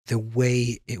the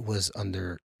way it was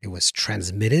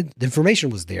transmitted. The information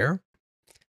was there.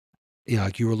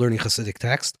 Like you were learning Hasidic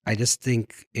text. I just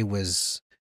think it was,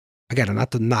 again, not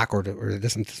the knock or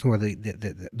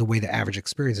the way the average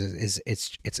experience is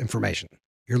it's information.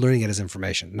 You're learning it as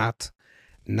information, not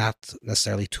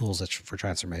necessarily tools for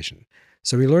transformation.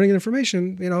 So when you're learning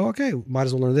information, okay, might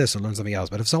as well learn this or learn something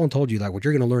else. But if someone told you like what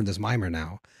you're going to learn this mimer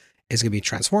now is going to be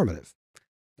transformative,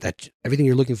 that everything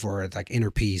you're looking for is like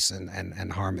inner peace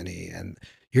and harmony, and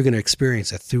you're going to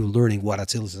experience it through learning what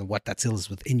Atzilus is and what Atzilus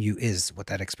within you is, what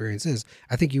that experience is,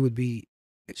 I think you would be.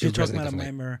 So you're talking about a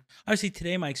mimer. Obviously,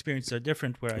 today my experiences are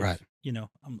different where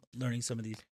I'm learning some of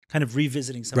these, kind of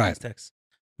revisiting some of these texts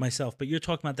myself. But you're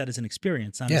talking about that as an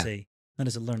experience, not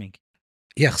as a learning.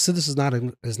 Yeah, so this is not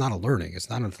a learning. It's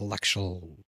not an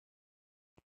intellectual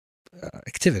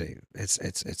activity. It's a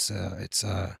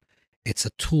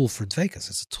tool for dvekas.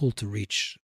 It's a tool to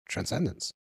reach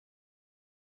transcendence.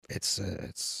 It's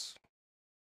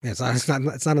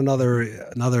not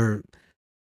another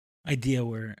idea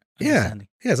we're understanding.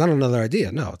 Yeah, it's not another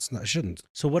idea. No, it's not. It shouldn't.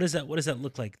 So what does that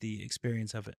look like? The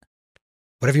experience of it.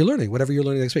 Whatever you're learning, you're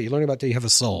learning about that you have a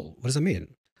soul. What does it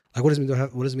mean? Like, what does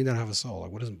it mean to have a soul?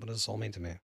 Like, what does soul mean to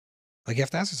me? Like, you have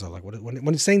to ask yourself, like,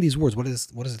 when it's saying these words, what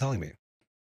is it telling me?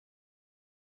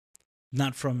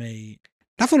 Not from a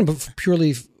Not from a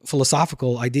purely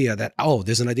philosophical idea that, oh,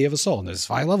 there's an idea of a soul and there's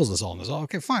 5 levels of soul and there's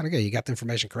okay, fine, okay, you got the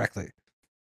information correctly.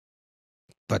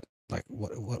 But like,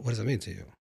 what does it mean to you?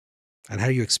 And how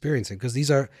do you experience it? Because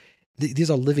these are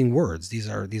living words. These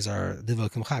are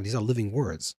living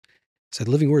words. So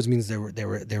living words means they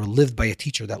were lived by a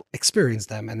teacher that experienced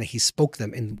them and he spoke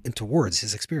them into words,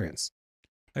 his experience.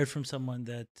 I heard from someone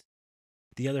that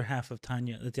the other half of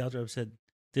Tanya, that the Alter Rebbe said,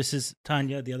 this is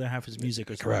Tanya, the other half is music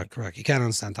or something. Correct. You can't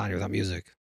understand Tanya without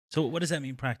music. So what does that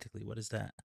mean practically? What is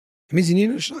that? It means you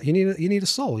need a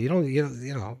soul. You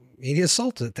need a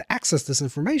soul to access this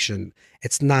information.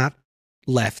 It's not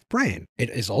left brain. It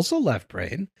is also left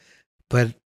brain,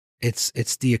 but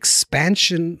it's the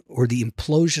expansion or the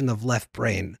implosion of left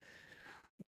brain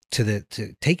to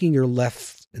taking your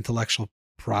left intellectual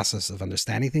process of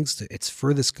understanding things to its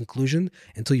furthest conclusion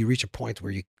until you reach a point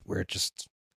where it just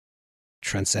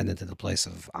transcends into the place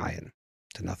of ayin,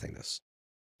 to nothingness.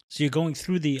 So you're going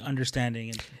through the understanding.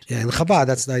 In Chabad,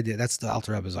 that's the idea. That's the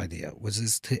Alter Rebbe's idea.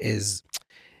 The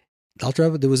Alter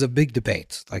Rebbe, there was a big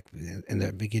debate, like in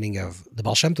the beginning of the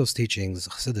Baal Shem Tov's teachings.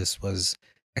 Chassidus was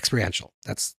experiential.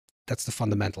 That's the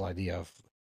fundamental idea of,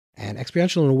 and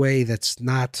experiential in a way that's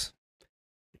not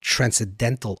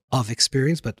transcendental of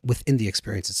experience, but within the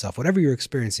experience itself. Whatever you're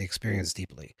experiencing, experience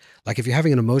deeply. Like if you're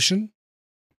having an emotion,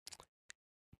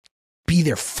 be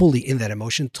there fully in that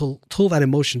emotion till that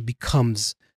emotion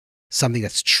becomes something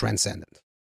that's transcendent.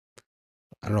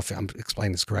 I don't know if I'm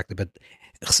explaining this correctly, but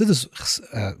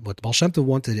what Baal Shem Tov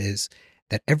wanted is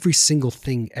that every single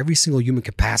thing, every single human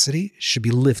capacity should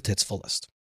be lived to its fullest.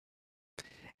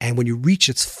 And when you reach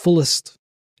its fullest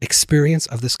experience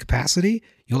of this capacity,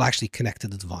 you'll actually connect to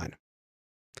the divine.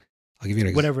 I'll give you an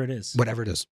example. Whatever it is. Whatever it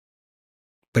is.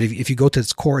 But if you go to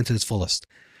its core and to its fullest,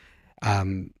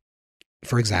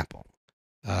 for example,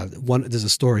 there's a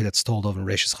story that's told over in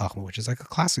Reishis Chachma, which is like a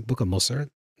classic book of Musar,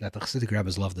 that the Chassidic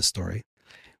rabbis love this story,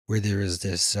 where there is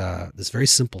this very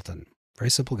simple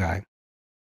guy.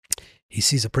 He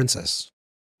sees a princess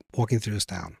walking through his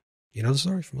town. You know the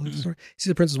story? Familiar with the story? He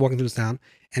sees a princess walking through his town,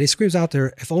 and he screams out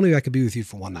there, "If only I could be with you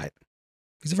for one night."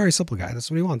 He's a very simple guy.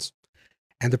 That's what he wants.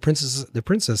 And the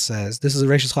princess says, this is a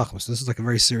Reishis Chachma, so this is like a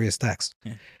very serious text.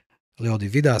 Leo de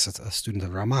Vidas, a student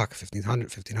of Ramak,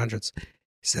 1500s,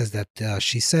 says that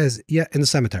she says, yeah, in the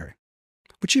cemetery,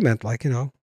 which she meant like,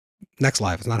 next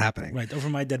life. It's not happening. Right, over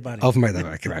my dead body. Over my dead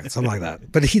body, correct. Something like that.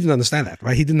 But he didn't understand that,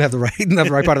 right? He didn't have the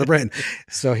right part of the brain.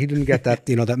 So he didn't get that,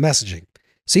 that messaging.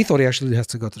 So he thought he actually has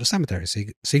to go to the cemetery. So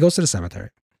he goes to the cemetery.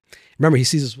 Remember, he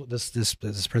sees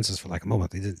this princess for like a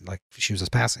moment. He did, like she was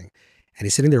just passing. And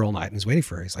he's sitting there all night and he's waiting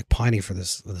for her. He's like pining for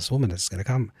this woman that's going to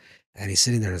come. And he's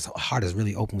sitting there, his heart is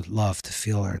really open with love to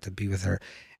feel her, to be with her.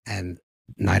 And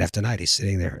night after night, he's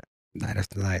sitting there, night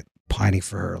after night, pining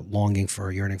for her, longing for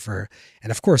her, yearning for her.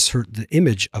 And of course, the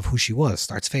image of who she was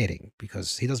starts fading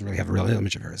because he doesn't really have a real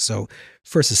image of her. So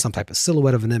first is some type of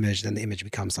silhouette of an image, then the image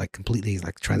becomes like completely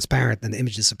like transparent, then the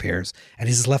image disappears. And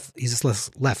he's just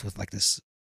left with like this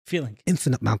feeling,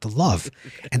 infinite amount of love.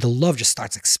 And the love just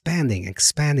starts expanding.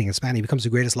 He becomes the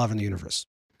greatest love in the universe.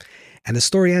 And the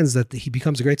story ends that he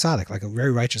becomes a great tzaddik, like a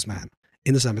very righteous man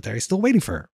in the cemetery, still waiting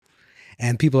for her.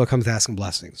 And people are coming to ask him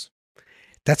blessings.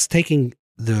 That's taking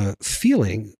the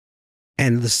feeling,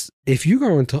 and if you're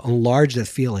going to enlarge that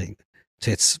feeling to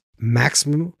its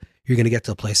maximum, you're going to get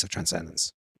to a place of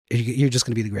transcendence. You're just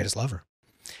going to be the greatest lover.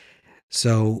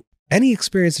 So any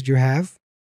experience that you have,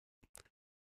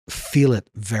 feel it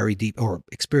very deep, or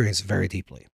experience it very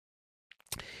deeply.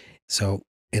 So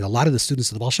in a lot of the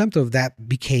students of the Baal Shem Tov, that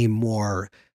became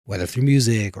more, whether through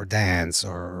music or dance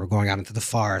or going out into the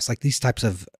forest, like these types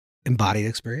of embodied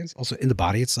experience, also in the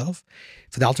body itself.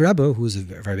 For the Alter Rebbe, who is a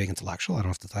very big intellectual, I don't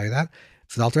have to tell you that.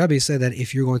 For the Alter Rebbe, he said that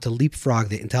if you're going to leapfrog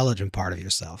the intelligent part of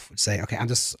yourself, would say, okay,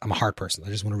 I'm a heart person. I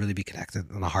just want to really be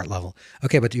connected on a heart level.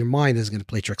 Okay, but your mind is going to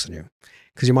play tricks on you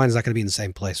because your mind is not going to be in the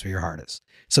same place where your heart is.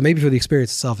 So maybe for the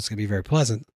experience itself, it's going to be very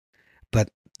pleasant, but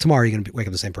tomorrow you're going to wake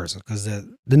up the same person because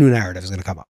the new narrative is going to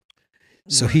come up.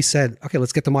 So he said, okay,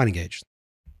 let's get the mind engaged.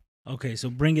 Okay, so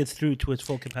bring it through to its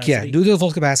full capacity. Yeah, do it to the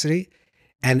full capacity.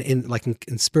 And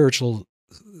in spiritual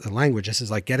language, this is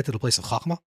like get it to the place of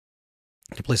chachma,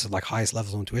 the place of like highest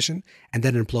levels of intuition, and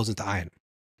then it implodes into ayin,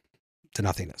 to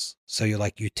nothingness. So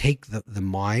you take the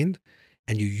mind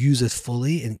and you use it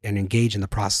fully and engage in the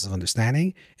process of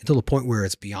understanding until the point where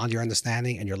it's beyond your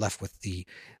understanding and you're left with the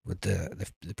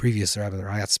previous Rabbi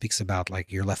Rayat speaks about,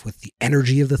 like you're left with the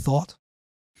energy of the thought,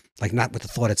 like not with the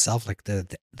thought itself, like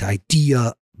the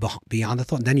idea beyond the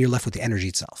thought, and then you're left with the energy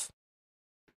itself.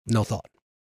 No thought.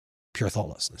 Pure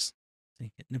thoughtlessness.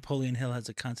 Napoleon Hill has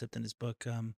a concept in his book,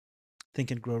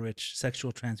 Think and Grow Rich,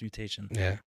 Sexual Transmutation,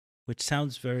 Yeah. which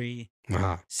sounds very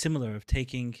Uh-huh. similar of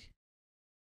taking,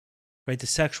 right, the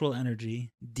sexual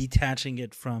energy, detaching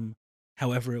it from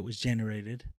however it was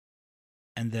generated,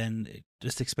 and then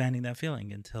just expanding that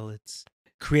feeling until it's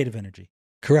creative energy.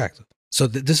 Correct. So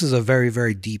this is a very,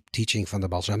 very deep teaching from the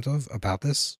Baal Shem Tov about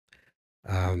this.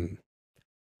 I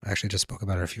actually just spoke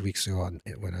about it a few weeks ago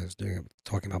when I was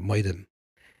talking about Moedim.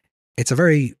 It's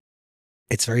very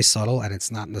subtle, and it's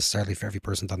not necessarily for every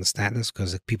person to understand this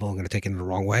because people are going to take it in the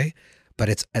wrong way. But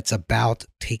it's about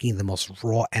taking the most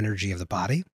raw energy of the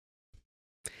body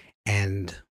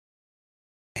and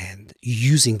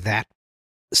using that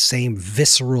same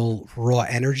visceral raw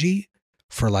energy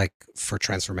for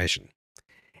transformation.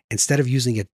 Instead of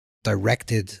using it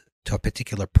directed to a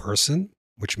particular person,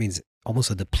 which means almost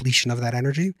a depletion of that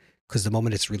energy, because the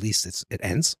moment it's released, it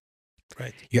ends.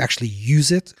 Right. You actually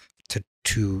use it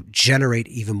to generate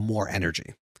even more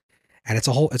energy, and it's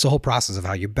a whole process of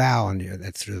how you bow, and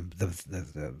it's through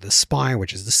the spine,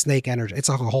 which is the snake energy. It's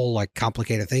a whole like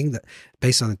complicated thing that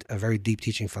based on a very deep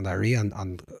teaching from the Ari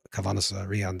on Kavanas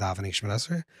Ari on davening Shemona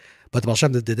Esrei. But the Baal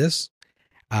Shem Tov did this.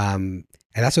 And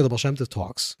that's where the Baal Shem Tov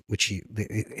talks, which I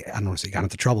don't want to say he got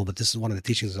into trouble, but this is one of the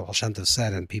teachings the Baal Shem Tov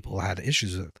said, and people had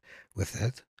issues with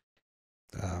it.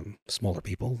 Smaller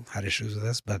people had issues with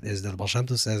this, but is that the Baal Shem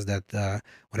Tov says that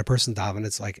when a person daven,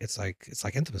 it's like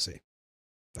intimacy.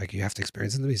 Like you have to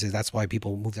experience intimacy. He says that's why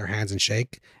people move their hands and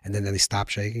shake, and then they stop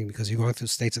shaking because you're going through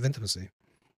states of intimacy.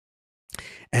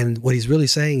 And what he's really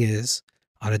saying is,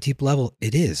 on a deep level,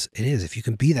 it is. If you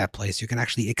can be that place, you can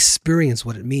actually experience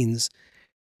what it means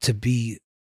to be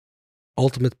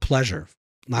ultimate pleasure,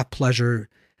 not pleasure,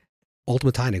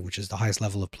 ultimate tainig, which is the highest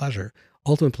level of pleasure.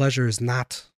 Ultimate pleasure is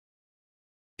not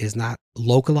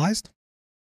localized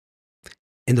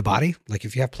in the body. Like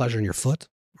if you have pleasure in your foot,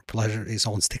 or pleasure is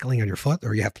someone's tickling on your foot,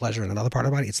 or you have pleasure in another part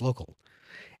of the body, it's local.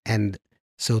 And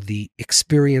so the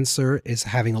experiencer is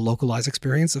having a localized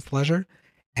experience of pleasure,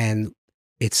 and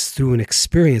it's through an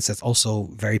experience that's also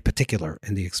very particular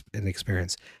in the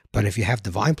experience. But if you have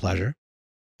divine pleasure,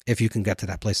 if you can get to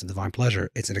that place of divine pleasure,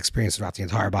 it's an experience throughout the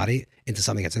entire body into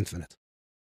something that's infinite.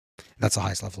 That's the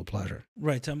highest level of pleasure.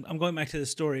 Right. So I'm going back to the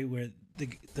story where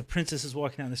the princess is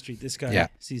walking down the street. This guy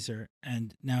sees her,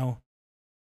 and now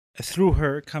through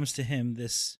her comes to him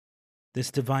this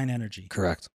divine energy.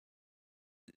 Correct.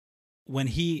 When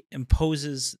he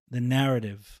imposes the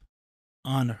narrative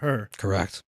on her,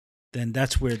 correct, then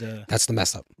that's the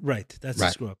mess up. Right. That's the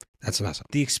screw up. That's the mess up.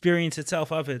 The experience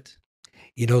itself of it.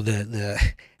 You know, there's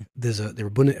the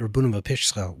Rabbunim of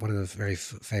Pishcha, one of the very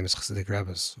famous Chassidic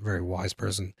rabbis, a very wise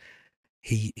person.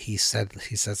 He said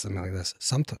something like this.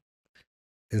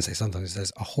 Didn't say sometimes. He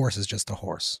says a horse is just a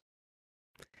horse.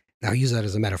 Now use that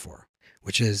as a metaphor,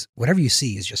 which is whatever you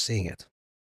see is just seeing it.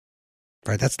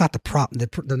 Right? That's not the problem.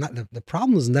 The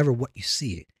problem is never what you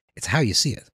see; it's how you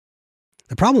see it.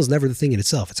 The problem is never the thing in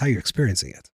itself; it's how you're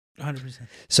experiencing it. 100%.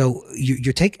 So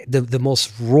you take the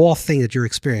most raw thing that you're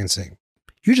experiencing.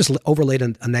 You just overlaid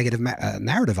a negative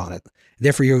narrative on it.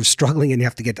 Therefore, you're struggling and you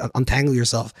have to untangle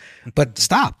yourself. But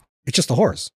stop. It's just a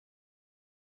horse.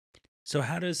 So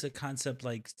how does a concept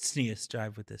like tznius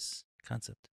jive with this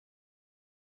concept?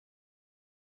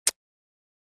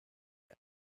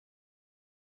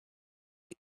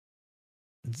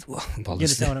 Well, you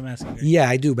understand what I'm asking? Right? Yeah,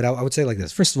 I do. But I would say like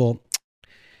this. First of all,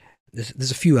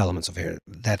 there's a few elements of here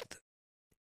that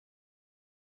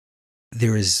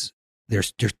there's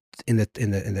in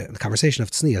the conversation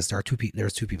of tznius,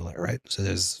 there's two people there, right? So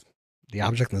there's the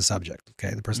object and the subject,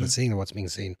 okay? The person that's seeing and what's being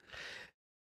seen.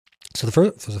 So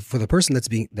for the person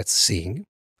that's seeing,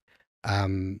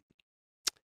 the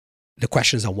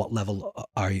question is on what level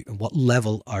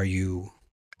are you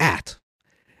at,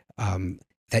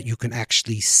 that you can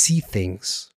actually see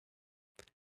things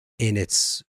in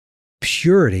its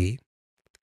purity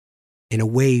in a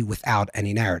way without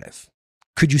any narrative.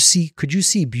 Could you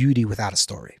see beauty without a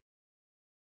story?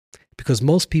 Because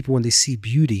most people, when they see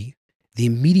beauty, the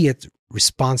immediate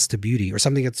response to beauty or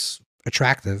something that's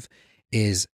attractive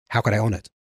is, how could I own it?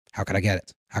 How could I get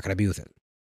it? How could I be with it?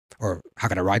 Or how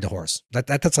could I ride the horse?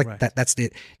 That's like right. That's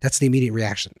the immediate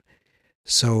reaction.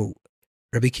 So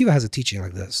Rabbi Kiva has a teaching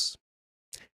like this.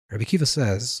 Rabbi Kiva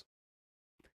says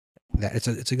that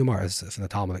it's a Gemara, it's from the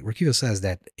Talmud. Rabbi Kiva says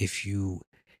that if you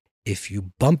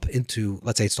bump into,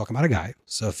 let's say it's talking about a guy.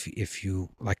 So if you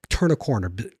like turn a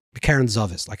corner, Karen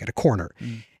Zavis, like at a corner,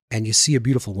 and you see a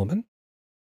beautiful woman,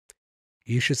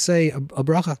 you should say a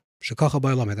bracha, shekacha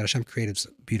ba'olam, that Hashem created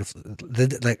beautiful,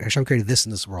 like Hashem created this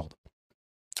in this world.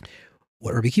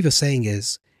 What Rabbi Kiva is saying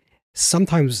is,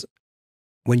 sometimes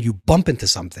when you bump into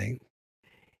something,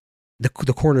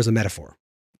 the corner is a metaphor.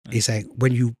 He's saying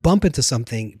when you bump into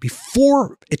something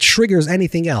before it triggers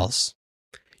anything else,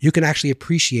 you can actually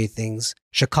appreciate things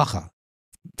shakacha,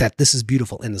 that this is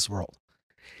beautiful in this world.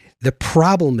 The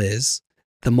problem is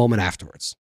the moment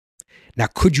afterwards. Now,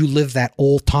 could you live that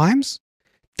all times?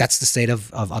 That's the state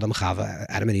of Adam Chava,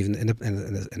 Adam and Eve in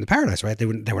the paradise, right? They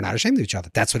were not ashamed of each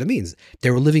other. That's what it means. They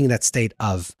were living in that state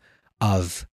of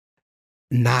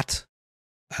not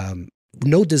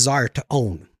no desire to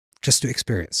own, just to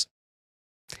experience.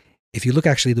 If you look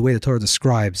actually the way the Torah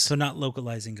describes, So not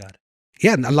localizing God.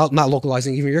 yeah, not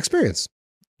localizing even your experience,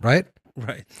 right?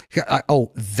 Right.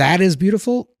 Oh, that is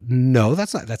beautiful. No,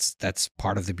 that's not. That's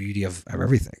part of the beauty of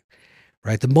everything,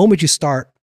 right? The moment you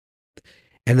start,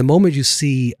 and the moment you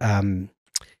see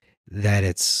that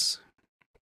it's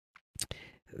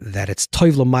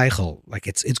toiv l'meichel, like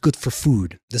it's good for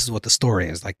food. This is what the story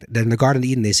is. Like then in the Garden of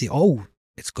Eden, they see, oh,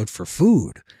 it's good for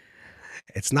food.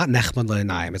 It's not nechman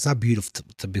l'einayim. It's not beautiful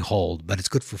to behold, but it's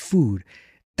good for food.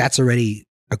 That's already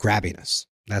a grabbiness.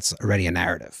 That's already a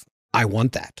narrative. I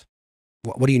want that.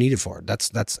 What do you need it for?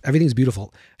 That's everything's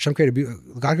beautiful. God created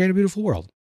a beautiful world,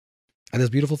 and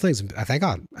there's beautiful things. I thank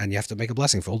God, and you have to make a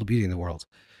blessing for all the beauty in the world.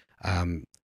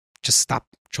 Just stop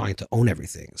trying to own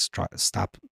everything.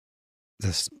 Stop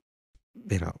this.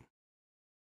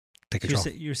 Take control.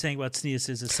 You're saying about tznius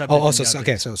is a subject. Oh, also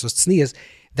okay. So tznius,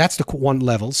 that's the one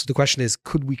level. So the question is,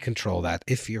 could we control that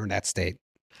if you're in that state?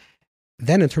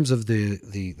 Then, in terms of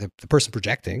the person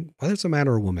projecting, whether it's a man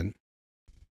or a woman,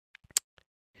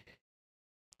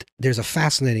 there's a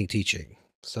fascinating teaching.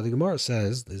 So the Gemara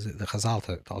says, the Chazal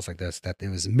tells us like this, that it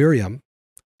was Miriam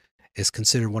is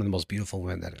considered one of the most beautiful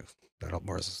women that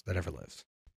ever lived.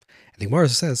 And the Gemara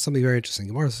says something very interesting.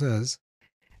 The Gemara says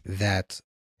that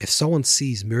if someone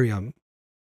sees Miriam,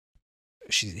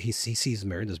 he sees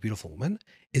Miriam, this beautiful woman,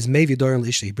 is Mevi Doron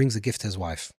L'Isha, he brings a gift to his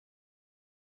wife.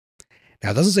 Now,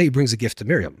 it doesn't say he brings a gift to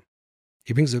Miriam.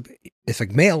 If a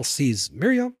male sees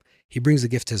Miriam, he brings a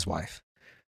gift to his wife.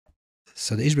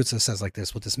 So the Ishbitzer says like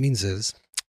this, what this means is,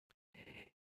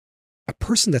 a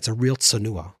person that's a real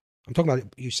tsanua, I'm talking about,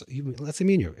 let's say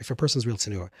me and you, if a person's real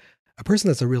tsanua, a person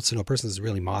that's a real tsanua, a person that's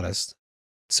really modest,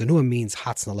 tsanua means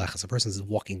hatzna lechas, a person is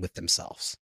walking with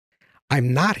themselves.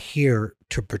 I'm not here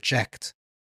to project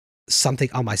something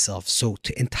on myself, so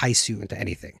to entice you into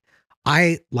anything.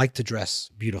 I like to dress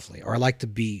beautifully, or I like to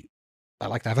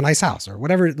have a nice house, or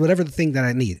whatever the thing that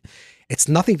I need. It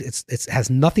has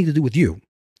nothing to do with you.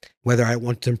 Whether I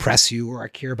want to impress you or I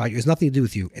care about you, it has nothing to do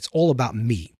with you. It's all about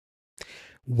me.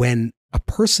 When a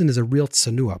person is a real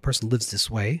tsanua, a person lives this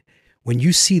way, when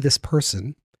you see this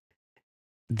person,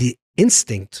 the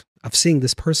instinct of seeing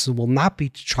this person will not be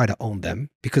to try to own them,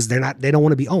 because they don't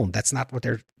want to be owned. That's not what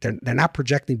they're not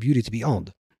projecting beauty to be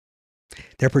owned.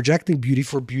 They're projecting beauty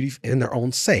for beauty in their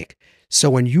own sake. So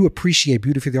when you appreciate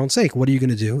beauty for their own sake, what are you going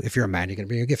to do? If you're a man, you're going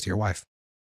to bring a gift to your wife.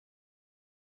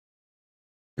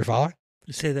 Your father?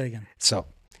 Say that again. So,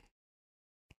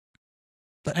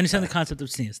 I understand the concept of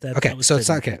tznius. Okay, so it's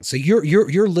okay. So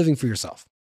you're living for yourself.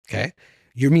 Okay,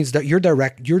 means that you're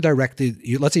directed.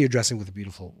 Let's say you're dressing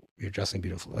beautiful.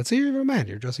 Let's say you're a man.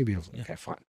 You're dressing beautifully. Yeah. Okay,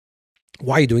 fine.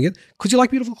 Why are you doing it? Because you like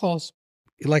beautiful clothes.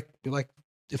 You like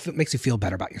if it makes you feel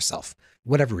better about yourself,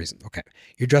 whatever reason. Okay,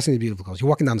 you're dressing in beautiful clothes. You're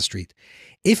walking down the street.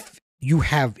 If you're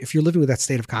living with that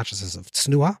state of consciousness of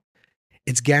tznuah,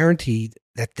 it's guaranteed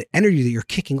that the energy that you're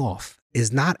kicking off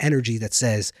is not energy that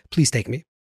says, please take me,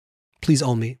 please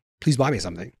own me, please buy me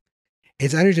something.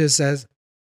 It's energy that says,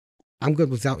 I'm good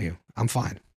without you. I'm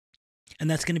fine.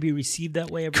 And that's going to be received that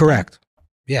way every Correct. time?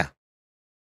 Yeah.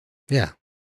 Yeah.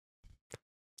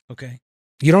 Okay.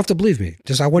 You don't have to believe me.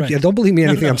 Just don't believe me in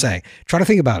anything I'm saying. Try to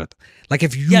think about it. Like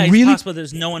if you it's really possible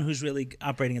there's no one who's really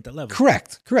operating at that level.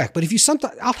 Correct. But if you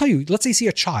I'll tell you, let's say you see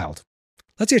a child.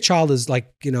 Let's say a child is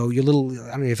like, your little,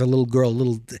 I don't know, if a little girl,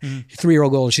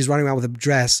 3-year-old girl, and she's running around with a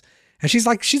dress, and she's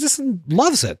like, she just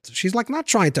loves it. She's like not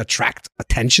trying to attract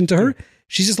attention to her.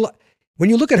 She's just, when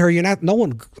you look at her, no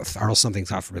one, or something's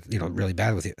not really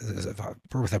bad with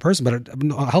that person, but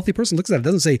a healthy person looks at it,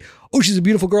 doesn't say, oh, she's a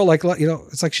beautiful girl. Like,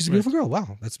 it's like, she's a beautiful girl.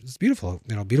 Wow, it's beautiful.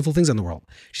 Beautiful things in the world.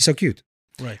 She's so cute.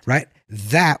 Right.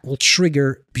 That will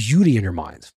trigger beauty in your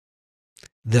mind.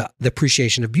 The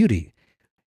appreciation of beauty.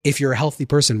 If you're a healthy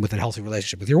person with a healthy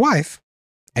relationship with your wife,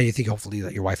 and you think hopefully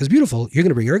that your wife is beautiful, you're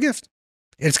going to bring her a gift.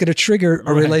 It's going to trigger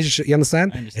a relationship. You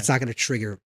understand? It's not going to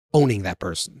trigger owning that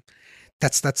person.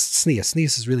 That's tznius.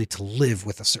 Tznius is really to live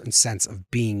with a certain sense of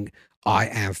being, I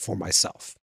am for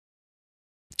myself.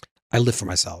 I live for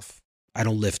myself. I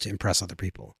don't live to impress other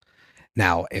people.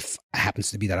 Now, if it happens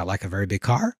to be that I like a very big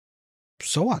car,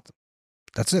 so what?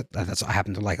 That's it. That's I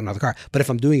happen to like another car. But if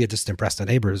I'm doing it just to impress the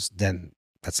neighbors, then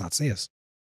that's not sneeze.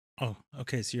 Oh,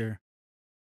 okay. So you're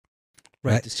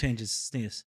right. This changes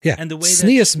sneeze. Yeah. And the way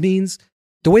sneeze means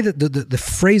the way that the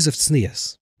phrase of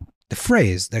sneeze, the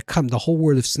phrase that the whole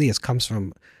word of sneeze comes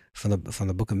from the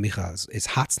book of Micha is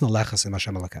Hatznalechas im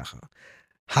Hashem Elokecha.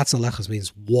 Hatznalechas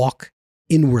means walk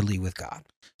inwardly with God.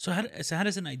 So how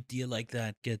does an idea like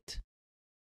that get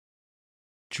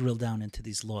drilled down into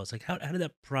these laws? Like how did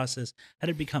that process? How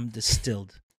did it become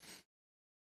distilled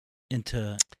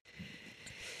into?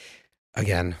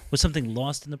 Again, was something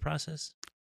lost in the process?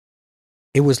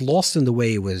 It was lost in the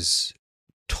way it was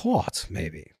taught.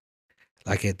 Maybe,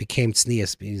 like it became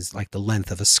tznius means like the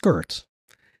length of a skirt,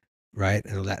 right?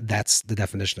 And that's the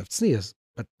definition of tznius.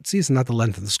 But tznius is not the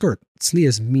length of the skirt.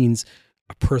 Tznius means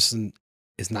a person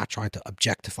is not trying to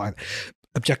objectify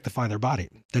their body.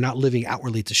 They're not living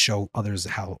outwardly to show others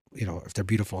how, if they're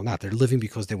beautiful or not. They're living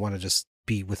because they want to just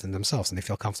be within themselves and they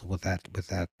feel comfortable with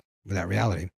that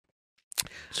reality.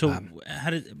 So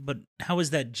how was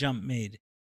that jump made?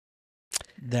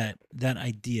 That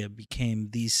idea became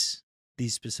these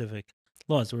specific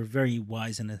laws. There were very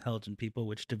wise and intelligent people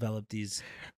which developed these.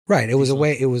 Right. It was a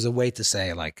way to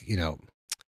say, like,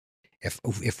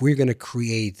 if we're going to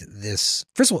create this,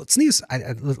 first of all, tznius,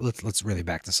 let's really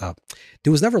back this up.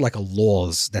 There was never like a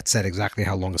laws that said exactly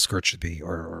how long a skirt should be,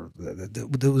 or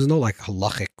there was no like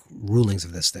halachic rulings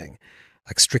of this thing,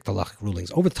 like strict halachic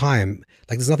rulings. Over time,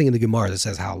 like there's nothing in the Gemara that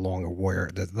says how long or where.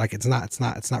 Like it's not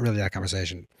really that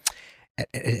conversation.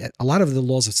 A lot of the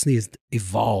laws of tznius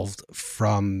evolved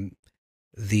from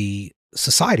the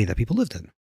society that people lived in,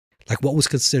 like what was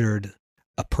considered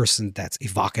a person that's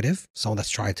evocative, someone that's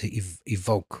trying to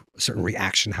evoke a certain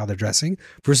reaction, how they're dressing,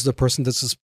 versus a person that's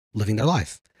just living their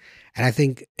life. And I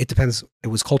think it depends. It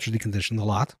was culturally conditioned a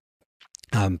lot.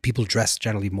 People dressed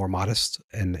generally more modest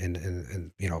and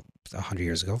 100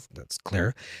 years ago. That's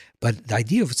clear. But the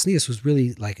idea of tznius was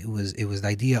really like it was the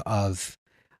idea of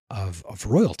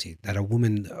royalty, that a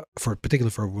woman, particularly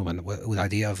for a woman, with the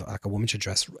idea of like a woman should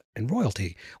dress in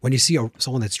royalty. When you see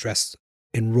someone that's dressed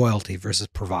in royalty versus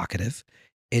provocative,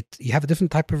 you have a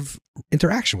different type of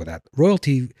interaction with that.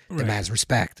 Royalty demands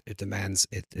respect. It demands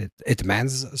it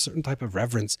demands a certain type of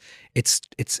reverence. It's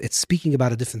speaking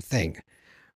about a different thing,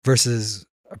 versus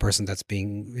a person that's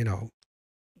being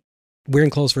wearing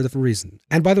clothes for a different reason.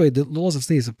 And by the way, the laws of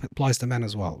tznius applies to men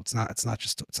as well. It's not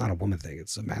a woman thing.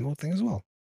 It's a man thing as well.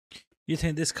 You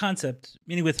think this concept,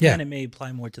 meaning with men, it may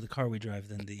apply more to the car we drive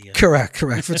than the... Correct. For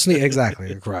tznius,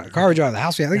 exactly. Correct. Car we drive, the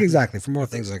house we have, exactly. For more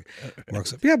things like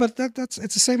works. Yeah, but it's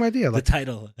the same idea. Like, the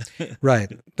title.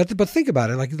 Right. But think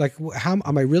about it. Like how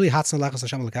am I really Hatznalechas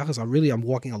Hashem Elokecha? I'm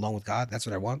walking alone with God. That's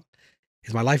what I want.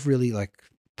 Is my life really like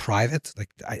private? Like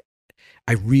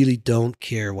I really don't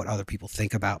care what other people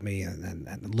think about me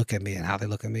and look at me and how they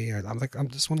look at me. I'm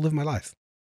just want to live my life.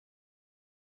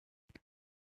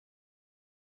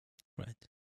 Right.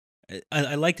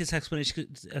 I like this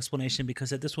explanation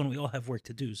because at this one we all have work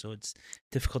to do, so it's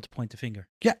difficult to point the finger.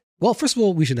 Yeah. Well, first of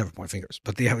all, we should never point fingers,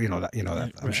 but you know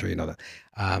that. I'm sure you know that.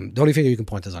 The only finger you can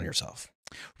point is on yourself.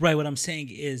 Right. What I'm saying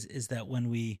is that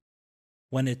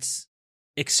when it's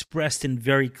expressed in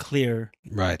very clear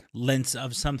lengths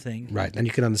of something, right, then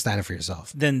you can understand it for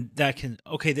yourself. Then that can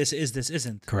this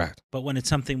isn't correct. But when it's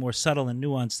something more subtle and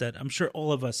nuanced, that I'm sure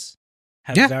all of us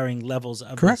have varying levels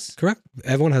of correct.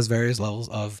 Everyone has various levels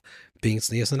of being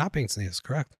tznius and not being tznius.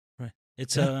 Correct. Right.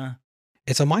 It's a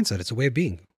mindset. It's a way of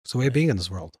being. It's a way of being in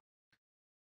this world.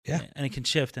 Yeah. And it can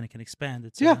shift and it can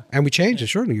expand. And we change.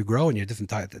 Sure, you grow in your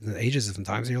different ages, different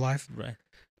times in your life. Right.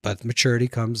 But maturity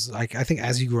comes, like, I think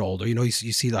as you grow older, you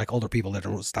see like older people that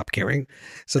don't stop caring.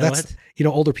 So that's,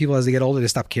 older people as they get older, they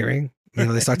stop caring.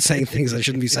 They start saying things they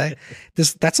shouldn't be saying.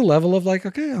 That's a level of like,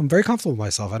 okay, I'm very comfortable with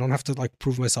myself. I don't have to like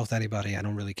prove myself to anybody. I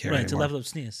don't really care anymore. It's a level of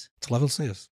tznius. It's a level of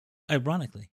tznius.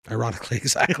 Ironically,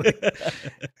 exactly.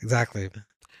 Exactly.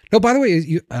 No, by the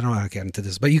way, I don't want to get into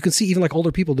this, but you can see even like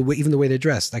older people, even the way they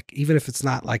dress, like even if it's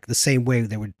not like the same way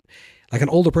they would, like an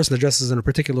older person that dresses in a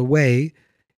particular way,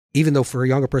 even though for a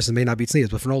younger person it may not be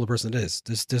tznius, but for an older person it is.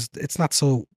 It's not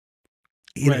so.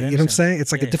 You know what I'm saying?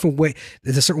 It's like a different way.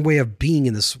 There's a certain way of being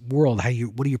in this world.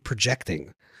 What are you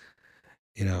projecting?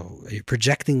 Are you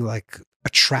projecting like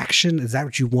attraction? Is that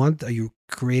what you want? Are you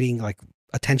creating like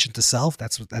attention to self?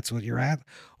 That's what you're at,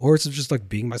 or is it just like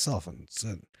being myself? And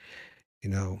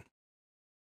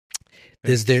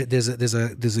there's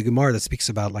a Gemara that speaks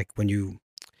about like when you.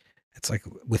 It's like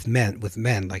with men,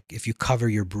 like if you cover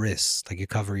your bris, like you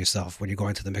cover yourself when you're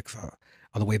going to the mikvah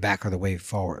on the way back or the way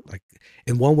forward. Like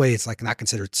in one way, it's like not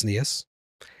considered tznius,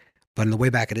 But in the way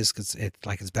back, it is because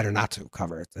it's better not to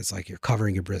cover it. It's like you're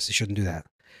covering your bris. You shouldn't do that.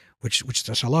 Which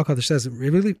the Shalom Kaddish says, it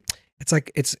really,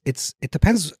 it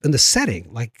depends on the setting.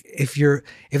 Like if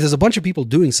there's a bunch of people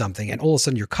doing something and all of a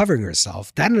sudden you're covering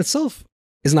yourself, that in itself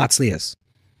is not tznius,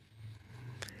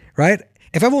 right?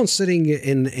 If everyone's sitting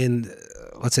in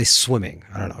let's say swimming,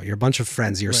 I don't know, you're a bunch of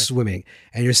friends, you're swimming,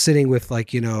 and you're sitting with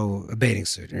like, a bathing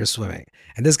suit and you're swimming,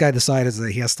 and this guy decided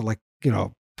that he has to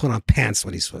put on pants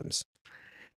when he swims.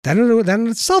 That in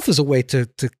itself is a way to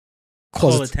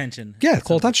call attention. Yeah,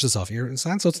 call attention to yourself. You're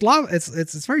insane. So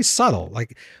it's very subtle.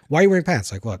 Like, why are you wearing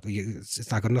pants? Like, what?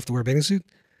 It's not good enough to wear a bathing suit?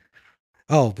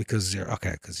 Oh, because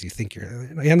because you think you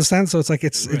understand? So it's like,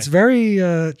 it's very,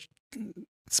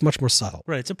 it's much more subtle.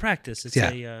 Right. It's a practice. It's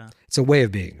it's a way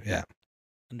of being. Yeah.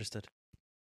 Understood.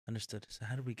 So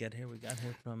how did we get here? We got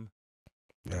here from...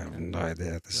 I have no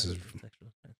idea. This is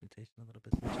sexual transmutation a little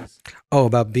bit, which is...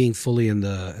 about being fully in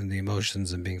the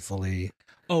emotions and being fully...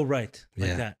 Oh, right.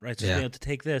 Like that. Right. So to be able to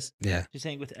take this. Yeah. You're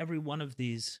saying with every one of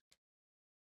these...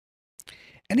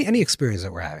 Any experience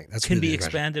that we're having, that's can be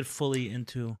expanded fully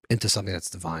into something that's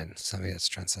divine, something that's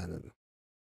transcendent.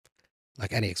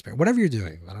 Like any experience, whatever you're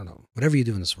doing, I don't know, whatever you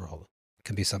do in this world,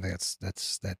 can be something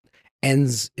that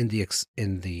ends in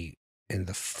the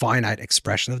finite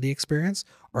expression of the experience,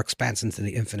 or expands into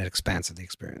the infinite expanse of the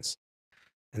experience,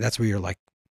 and that's where you're like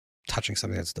touching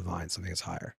something that's divine, something that's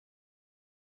higher.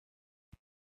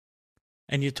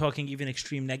 And you're talking even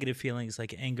extreme negative feelings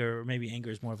like anger, or maybe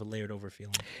anger is more of a layered over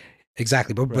feeling.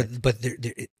 Exactly, but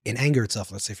in anger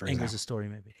itself, let's say for example, anger is a story,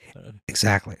 maybe.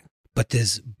 Exactly, but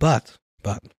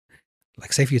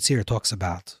like Sefer Yetzirah talks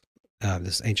about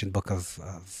this ancient book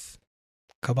of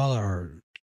Kabbalah or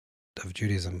of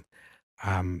Judaism,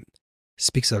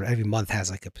 speaks of every month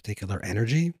has like a particular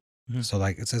energy. Mm-hmm. So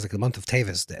like it says like the month of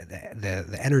Tevis,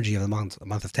 the energy of the month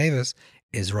of Tevis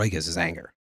is roigas, is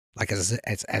anger. Like as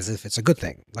if it's a good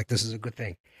thing. Like this is a good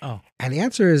thing. Oh. And the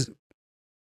answer is,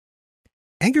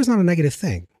 anger is not a negative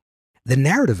thing. The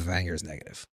narrative of anger is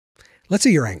negative. Let's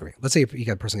say you're angry. Let's say you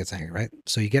got a person gets angry, right?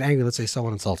 So you get angry. Let's say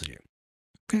someone insulted you.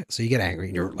 Okay. So you get angry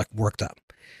and you're like worked up.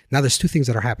 Now there's two things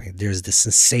that are happening. There's the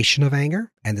sensation of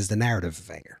anger and there's the narrative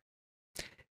of anger.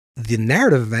 The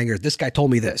narrative of anger, this guy told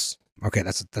me this. Okay.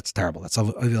 That's terrible. That's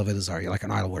you're like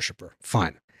an idol worshiper.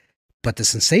 Fine. But the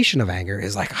sensation of anger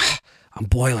is like, I'm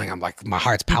boiling. I'm like, my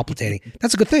heart's palpitating.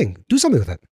 That's a good thing. Do something with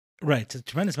it. Right. It's a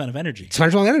tremendous amount of energy.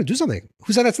 Do something.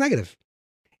 Who said that's negative?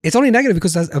 It's only negative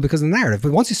because of the narrative.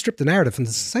 But once you strip the narrative from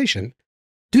the sensation,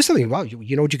 do something. Well,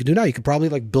 you know what you could do now? You could probably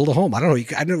like build a home. I don't know. You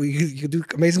could do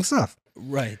amazing stuff.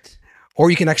 Right. Or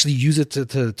you can actually use it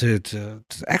to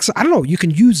I don't know. You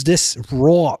can use this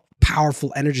raw,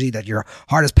 powerful energy that your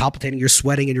heart is palpitating, you're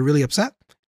sweating, and you're really upset.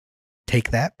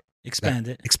 Take that. Expand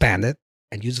it,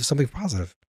 and use it for something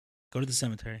positive. Go to the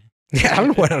cemetery. Yeah, I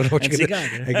don't know what you can do.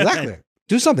 Exactly.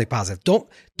 Do something positive.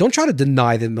 Don't try to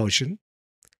deny the emotion.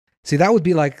 See, that would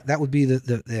be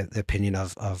the opinion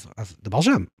of the Baal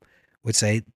Shem would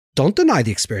say, don't deny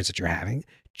the experience that you're having.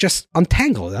 Just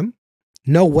untangle them.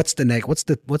 Know what's the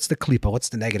klipa, what's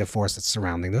the negative force that's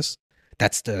surrounding this.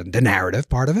 That's the narrative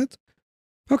part of it.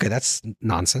 Okay, that's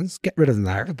nonsense. Get rid of the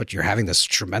narrative, but you're having this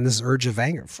tremendous urge of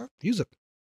anger. Use it.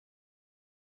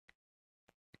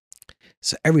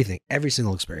 So every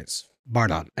single experience, bar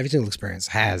none, every single experience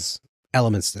has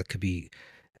elements that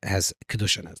has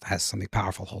kedusha in it, has something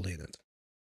powerful, holy in it.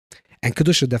 And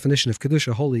kedusha, definition of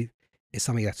kedusha, holy, is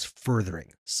something that's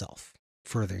furthering self,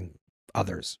 furthering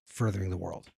others, furthering the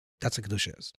world. That's what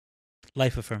kedusha is.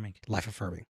 Life affirming. Life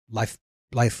affirming. Life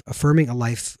affirming, a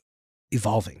life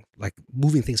evolving, like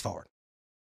moving things forward.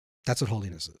 That's what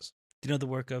holiness is. Do you know the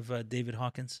work of David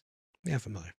Hawkins? Yeah,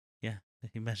 familiar. Yeah,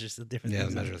 he measures the different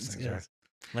things. Yeah, measures things, right.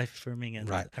 Life affirming, and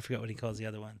right. I forgot what he calls the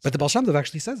other ones. But the Baal Shem Tov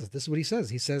actually says it. This is what he says.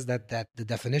 He says that the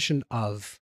definition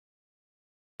of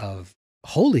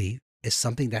holy is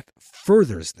something that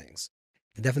furthers things.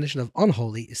 The definition of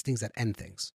unholy is things that end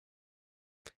things.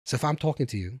 So if I'm talking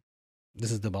to you,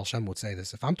 this is the Baal Shem would say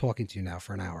this. If I'm talking to you now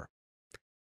for an hour,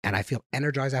 and I feel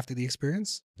energized after the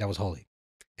experience, that was holy.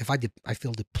 If I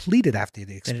feel depleted after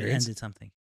the experience, then it ended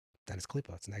something. Then it's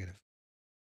klipa. It's negative.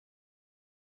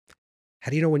 How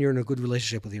do you know when you're in a good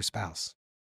relationship with your spouse?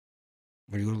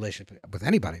 When you're in a relationship with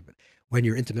anybody, but when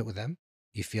you're intimate with them,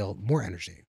 you feel more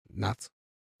energy, not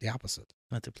the opposite.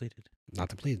 Not depleted. Not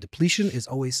depleted. Depletion is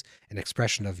always an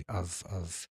expression of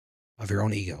your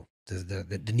own ego.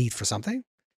 The need for something.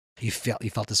 You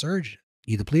felt this urge.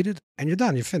 You depleted, and you're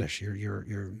done. You're finished.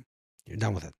 You're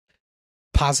done with it.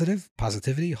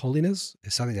 Positivity, holiness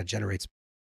is something that generates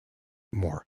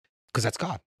more, because that's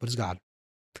God. What is God?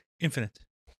 Infinite.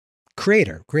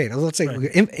 Creator. Let's say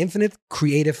Right. infinite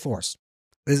creative force.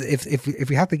 If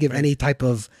we have to give Right. any type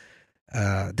of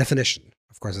definition,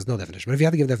 of course, there's no definition. But if you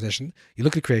have to give a definition, you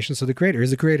look at creation. So the creator is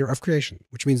the creator of creation,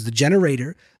 which means the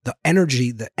generator, the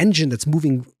energy, the engine that's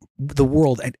moving the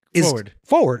world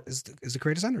forward is the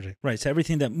creator's energy. Right. So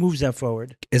everything that moves that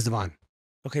forward Is divine.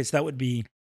 Okay, so that would be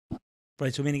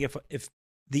right. So meaning if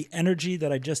the energy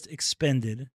that I just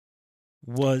expended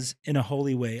was in a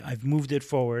holy way, I've moved it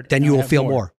forward. Then and you I will have feel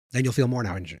more. Then you'll feel more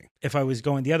now energy. If I was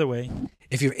going the other way,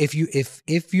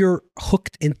 If you're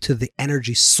hooked into the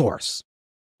energy source,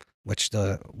 which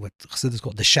what Chassidus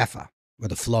called the shefa, or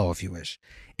the flow, if you wish.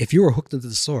 If you are hooked into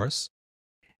the source,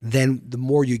 then the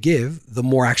more you give, the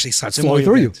more actually starts The more flowing you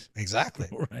through you. get. Exactly.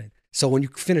 right? So when you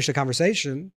finish a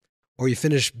conversation, or you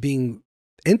finish being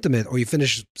intimate, or you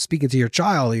finish speaking to your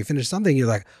child, or you finish something, you're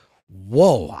like,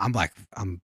 whoa, I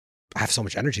have so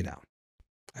much energy now.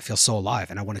 I feel so alive,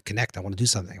 and I want to connect. I want to do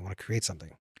something. I want to create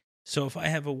something. So if I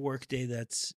have a work day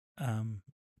that's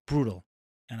brutal,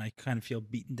 and I kind of feel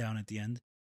beaten down at the end,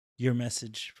 your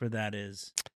message for that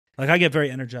is, like, I get very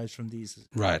energized from these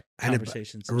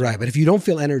conversations. Right. But if you don't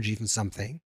feel energy from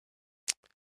something,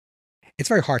 it's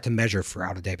very hard to measure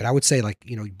throughout a day. But I would say, like,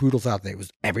 brutal throughout the day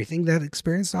was everything that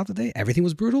experienced throughout the day. Everything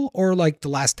was brutal, or like the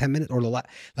last 10 minutes, or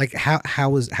how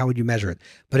would you measure it?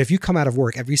 But if you come out of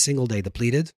work every single day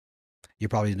depleted, you're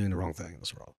probably doing the wrong thing in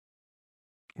this world.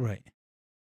 Right.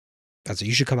 That's it.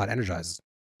 You should come out energized.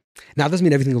 Now, it doesn't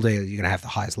mean every single day you're going to have the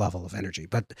highest level of energy,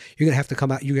 but you're going to have to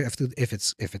come out. You have to, if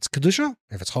it's kedusha,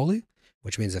 if it's holy,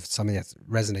 which means if it's something that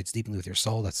resonates deeply with your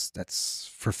soul,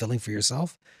 that's fulfilling for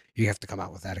yourself, you have to come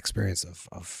out with that experience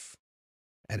of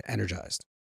energized,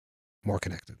 more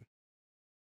connected.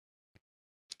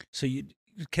 So you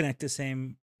connect the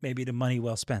same maybe to money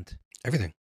well spent.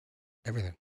 Everything.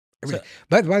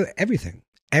 But everything.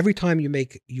 Every time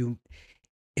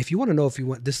if you want to know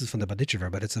this is from the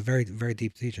Baditchever, but it's a very, very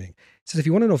deep teaching. It says if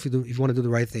you want to know if you want to do the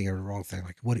right thing or the wrong thing,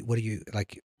 like what do you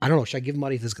like? I don't know. Should I give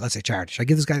money to this? Let's say charity. Should I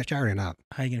give this guy a charity or not?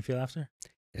 How are you going to feel after?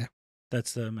 Yeah,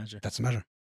 that's the measure. That's the measure.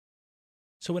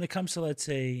 So when it comes to, let's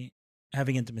say,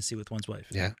 having intimacy with one's wife,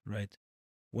 yeah, right?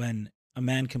 When a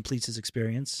man completes his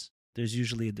experience, there's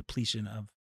usually a depletion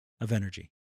of energy.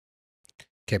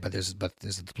 Okay, but there's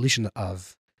a depletion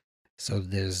of. So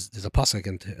there's a pasuk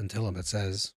in Tehillim that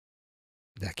says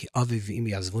that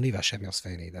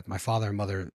my father and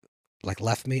mother like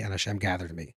left me and Hashem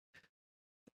gathered me.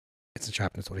 It's in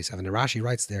chapter 27. And Rashi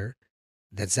writes there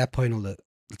that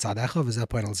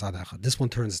this one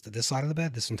turns to this side of the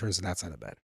bed, this one turns to that side of the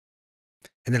bed.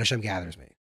 And then Hashem gathers me,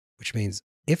 which means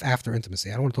if after intimacy,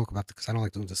 I don't want to talk about this because I don't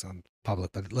like doing this on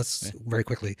public, but let's very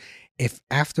quickly, if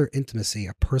after intimacy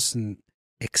a person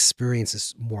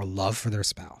experiences more love for their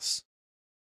spouse,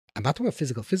 I'm not talking about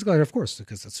physical, of course,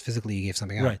 because it's physically you gave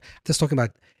something out. Right. I'm just talking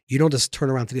about you don't just turn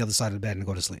around to the other side of the bed and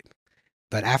go to sleep.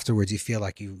 But afterwards, you feel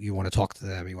like you want to talk to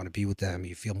them, you want to be with them,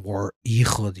 you feel more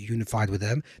yichud, unified with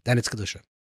them, then it's kedusha.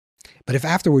 But if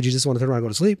afterwards you just want to turn around and go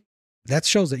to sleep, that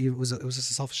shows that it was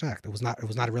just a selfish act. It was not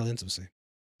a real intimacy.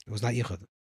 It was not yichud. It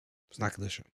was not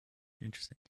kedusha.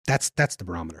 Interesting. That's the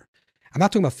barometer. I'm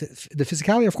not talking about the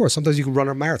physicality. Of course, sometimes you can run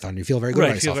a marathon. You feel very good. Right,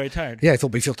 about you feel yourself. very tired. Yeah,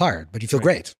 you feel tired, but you feel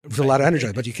great. You feel a lot of energy,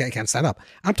 but you can't stand up.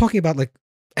 I'm talking about like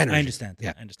energy. I understand.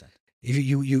 Yeah, I understand. If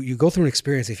you go through an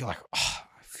experience, you feel like, oh,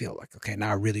 I feel like, okay, now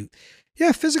I really,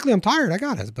 physically I'm tired. I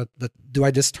got it. But do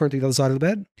I just turn to the other side of the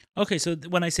bed? Okay, so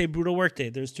when I say brutal work day,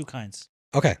 there's two kinds.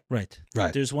 Okay. Right.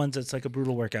 There's ones that's like a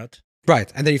brutal workout.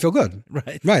 Right, and then you feel good.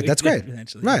 Right. That's great.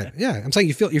 Right. Yeah. I'm saying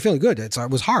you're feeling good. It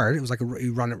was hard. It was like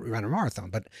you ran a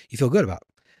marathon, but you feel good about it.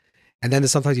 And then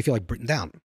sometimes you feel like written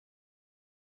down.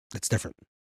 It's different.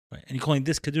 Right. And you're calling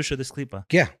this kedusha, this klipa.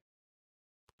 Yeah.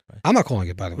 Right. I'm not calling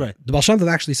it, by the way. Right. The Baal Shem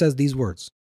Tov actually says these words.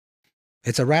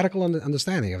 It's a radical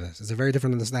understanding of this. It's a very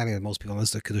different understanding than most people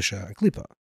understand kedusha and klipa.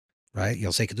 Right?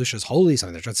 You'll say kedusha is holy,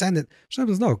 something that's transcendent. Shem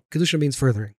says no. Kedusha means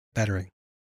furthering, bettering.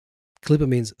 Klipa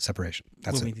means separation.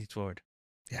 That's moving things forward.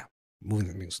 Yeah.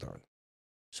 Moving things forward.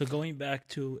 So going back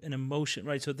to an emotion,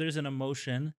 right? So there's an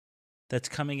emotion that's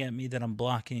coming at me that I'm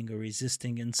blocking or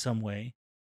resisting in some way,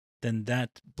 then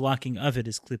that blocking of it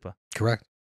is klipa. Correct.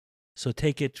 So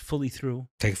take it fully through.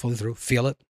 Feel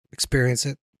it, experience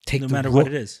it. No matter what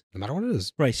it is. No matter what it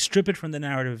is. Right. Strip it from the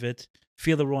narrative of it.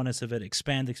 Feel the rawness of it.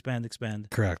 Expand.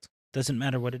 Correct. Doesn't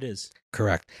matter what it is.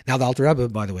 Correct. Now the Alter Rebbe,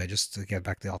 by the way, just to get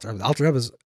back to the Alter Rebbe. The Alter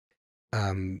Rebbe's,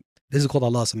 this is called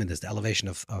Allah Samindas, the elevation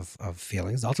of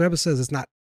feelings. The Alter Rebbe says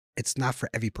it's not for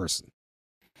every person.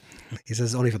 He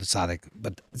says only for the tzaddik.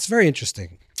 But it's very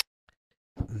interesting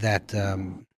that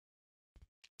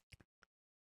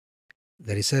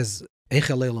that he says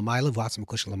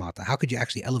How could you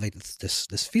actually elevate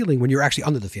this feeling when you're actually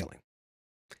under the feeling?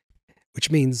 Which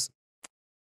means,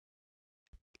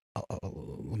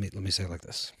 let me say it like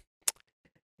this: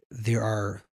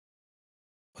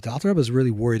 what the Alter Rebbe is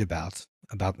really worried about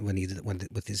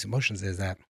with these emotions is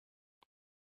that,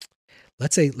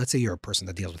 let's say you're a person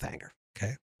that deals with anger.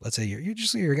 Okay, let's say you're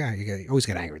a guy. You always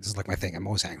get angry. This is like my thing. I'm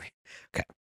always angry. Okay.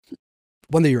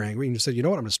 One day you're angry and you said, you know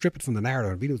what? I'm going to strip it from the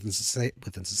narrative and beat it with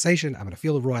sensation. I'm going to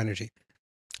feel the raw energy.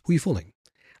 Who are you fooling?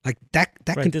 Like that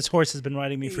right, this horse has been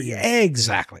riding me for years.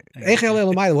 Exactly.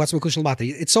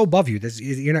 It's so above you.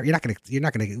 You're not going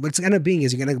to. What's going to be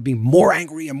is you're going to be more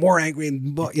angry and more angry,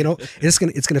 and it's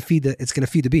going to feed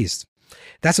the beast.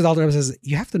 That's what Alter Rebbe says.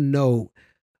 You have to know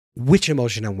which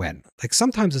emotion and when. Like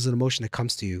sometimes there's an emotion that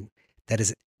comes to you that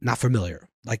is not familiar.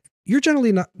 Like you're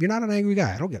not an angry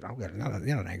guy. I don't get it. You're not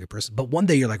an angry person. But one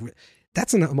day you're like,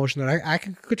 that's an emotion that I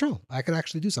can control. I can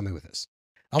actually do something with this.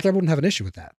 Alter Rebbe wouldn't have an issue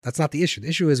with that. That's not the issue. The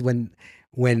issue is when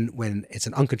it's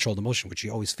an uncontrolled emotion, which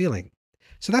you're always feeling.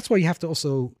 So that's why you have to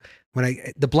also,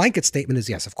 the blanket statement is,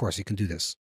 yes, of course you can do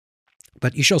this,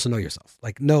 but you should also know yourself.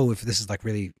 Like know if this is like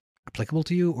really applicable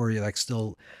to you, or you're like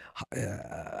still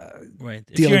right.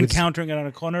 If you're encountering it on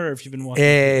a corner, or if you've been walking.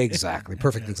 Exactly.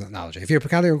 Perfect analogy. If you're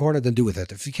encountering a corner, then do with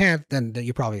it. If you can't, then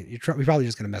you're probably just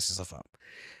going to mess yourself up.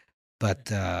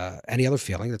 But any other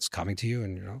feeling that's coming to you,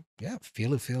 and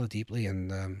feel it deeply.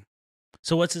 And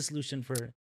so, what's the solution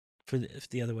for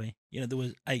the other way? There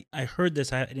was I heard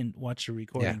this. I didn't watch the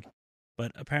recording,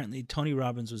 but apparently Tony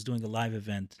Robbins was doing a live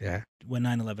event. When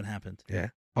 9/11 happened. Yeah.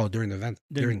 Oh, during the event.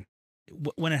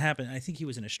 When it happened, I think he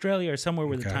was in Australia or somewhere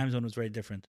where the time zone was very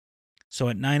different. So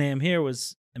at 9 a.m. here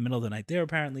was the middle of the night there.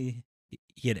 Apparently,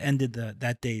 he had ended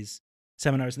that day's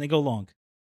seminars, and they go long.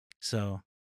 So.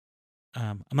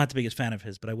 I'm not the biggest fan of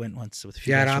his, but I went once with a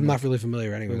few. Yeah, I'm not really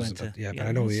familiar anyways. But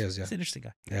I know who he is. Yeah, he's an interesting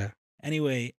guy. Yeah.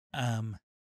 Anyway,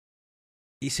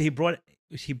 he brought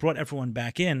everyone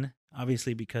back in,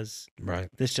 obviously because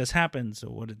this just happened. So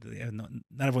not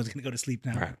everyone's going to go to sleep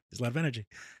now. Right. There's a lot of energy,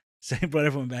 so he brought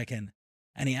everyone back in,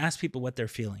 and he asked people what they're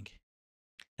feeling,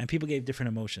 and people gave different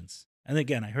emotions. And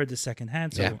again, I heard this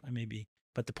secondhand, so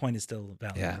but the point is still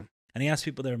valid. Yeah. And he asked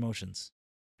people their emotions.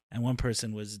 And one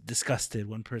person was disgusted.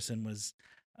 One person was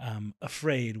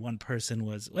afraid. One person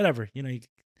was whatever,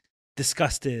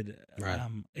 disgusted,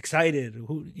 excited,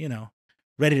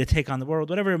 ready to take on the world,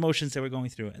 whatever emotions they were going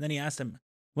through. And then he asked them,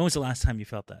 when was the last time you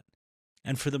felt that?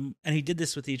 And and he did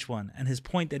this with each one. And his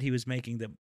point that he was making, that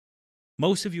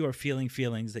most of you are feeling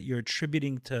feelings that you're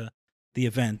attributing to the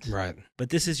event. Right. But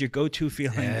this is your go-to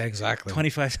feeling. Yeah, exactly.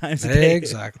 25 times a day.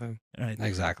 Exactly. Right.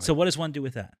 Exactly. So what does one do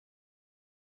with that?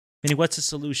 Meaning, what's the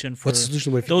solution for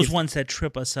those ones that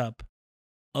trip us up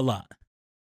a lot?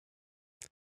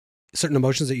 Certain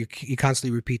emotions that you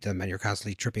constantly repeat them, and you're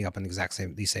constantly tripping up on these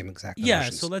same exact emotions. Yeah,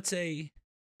 so let's say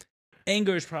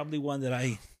anger is probably one that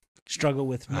I struggle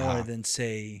with more than,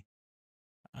 say,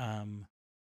 I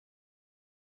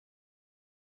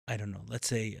don't know. Let's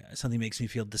say something makes me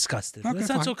feel disgusted. Okay, that's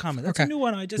not so common. That's a new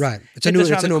one. It's a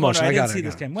new emotion. I didn't see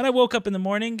this game. When I woke up in the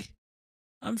morning,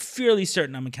 I'm fairly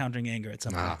certain I'm encountering anger at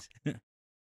some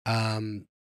point.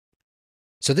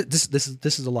 So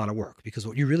this is a lot of work, because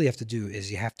what you really have to do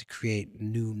is you have to create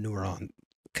new neuron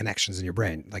connections in your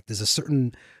brain. Like there's a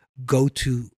certain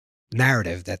go-to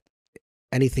narrative that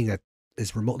anything that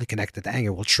is remotely connected to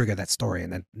anger will trigger that story,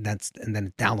 and then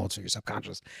it downloads from your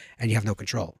subconscious, and you have no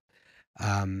control.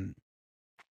 So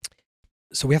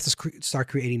we have to start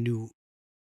creating new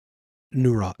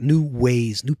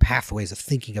ways, new pathways of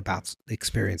thinking about the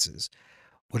experiences.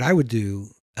 What I would do,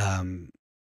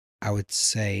 I would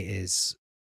say, is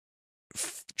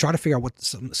try to figure out what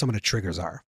some of the triggers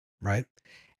are, right?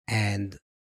 And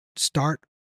start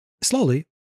slowly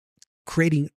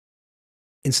creating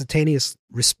instantaneous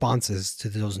responses to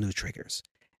those new triggers.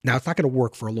 Now, it's not going to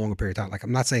work for a longer period of time. Like,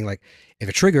 I'm not saying like if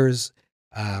it triggers,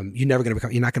 you're not going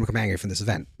to become angry from this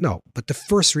event. No, but the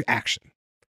first reaction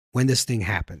when this thing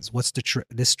happens,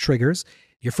 this triggers,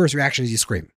 your first reaction is you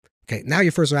scream. Okay, now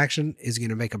your first reaction is you're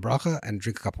going to make a bracha and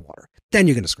drink a cup of water. Then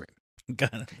you're going to scream.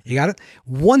 Got it. You got it?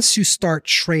 Once you start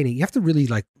training, you have to really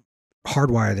like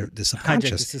hardwire the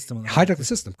subconscious. Hijack the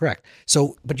system, correct.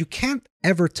 So, but you can't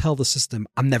ever tell the system,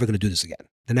 I'm never going to do this again.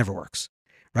 That never works.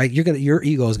 Right? Your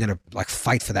ego is going to like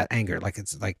fight for that anger. Like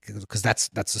it's like, because that's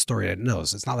the story that it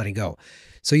knows. It's not letting go.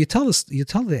 So you tell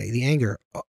the anger,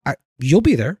 you'll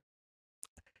be there.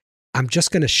 I'm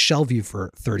just going to shelve you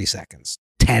for 30 seconds,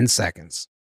 10 seconds.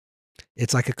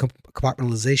 It's like a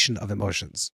compartmentalization of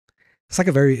emotions. It's like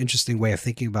a very interesting way of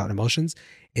thinking about emotions,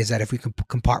 is that if we can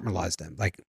compartmentalize them,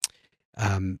 like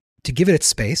to give it its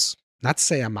space, Not to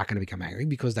say I'm not going to become angry,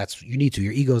 because you need to.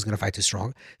 Your ego is going to fight too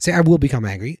strong. Say I will become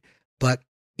angry, but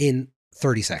in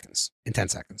 30 seconds, in 10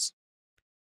 seconds.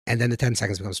 And then the 10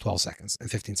 seconds becomes 12 seconds and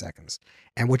 15 seconds.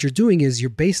 And what you're doing is you're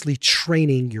basically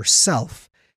training yourself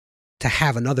to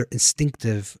have another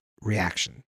instinctive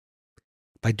reaction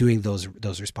by doing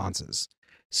those responses.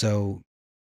 So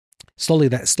slowly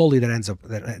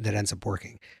that ends up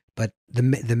working. But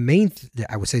the main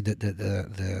I would say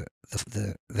the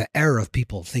error of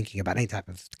people thinking about any type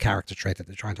of character trait that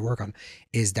they're trying to work on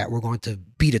is that we're going to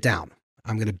beat it down.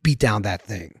 I'm going to beat down that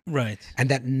thing, right? And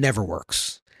that never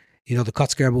works. You know, the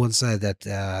Kotzker once said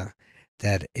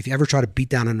that if you ever try to beat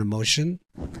down an emotion,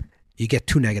 you get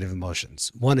two negative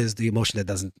emotions. One is the emotion that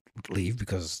doesn't leave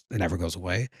because it never goes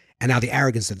away, and now the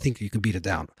arrogance that think you can beat it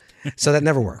down. So that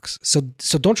never works. So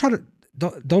don't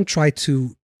try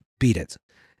to beat it.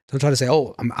 Don't try to say,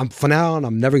 "Oh, I'm for now and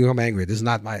I'm never going to become angry." This is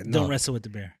not my. No. Don't wrestle with the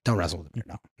bear. Don't wrestle with the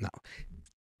bear. No.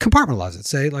 Compartmentalize it.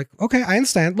 Say like, okay, I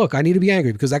understand. Look, I need to be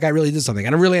angry because that guy really did something,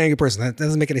 and I'm a really angry person. That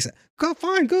doesn't make any sense. Go,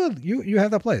 fine, good. You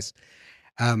have that place.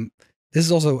 This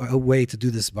is also a way to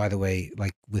do this, by the way,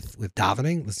 like with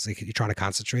davening. Let's say you're trying to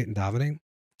concentrate in davening,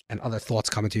 and other thoughts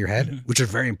come into your head, which are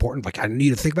very important. Like I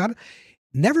need to think about it.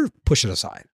 Never push it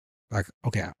aside. Like,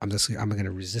 okay, I'm going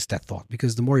to resist that thought,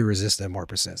 because the more you resist it, the more it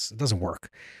persists. It doesn't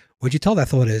work. What you tell that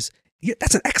thought is, yeah,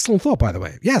 that's an excellent thought, by the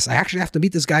way. Yes, I actually have to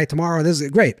meet this guy tomorrow. This is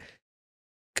great.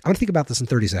 I'm going to think about this in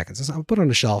 30 seconds. I'll put it on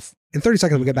the shelf. In 30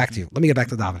 seconds, we'll get back to you. Let me get back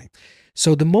to davening.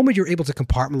 So the moment you're able to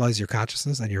compartmentalize your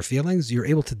consciousness and your feelings, you're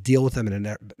able to deal with them in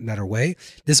a better way.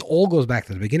 This all goes back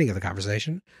to the beginning of the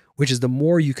conversation, which is the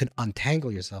more you can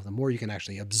untangle yourself, the more you can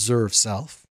actually observe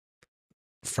self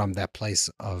from that place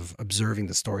of observing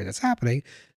the story that's happening,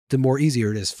 the more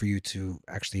easier it is for you to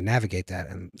actually navigate that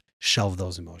and shelve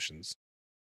those emotions.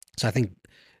 So I think,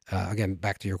 again,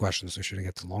 back to your question, so we shouldn't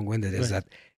get too long-winded, is that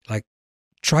like,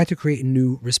 try to create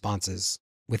new responses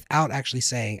without actually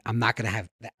saying, I'm not going to have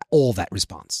all that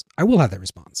response. I will have that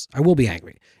response. I will be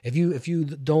angry. If you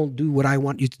don't do what I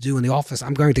want you to do in the office,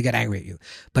 I'm going to get angry at you.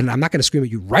 But I'm not going to scream at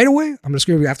you right away. I'm going to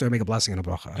scream at you after I make a blessing and a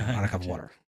bracha on a cup of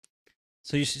water.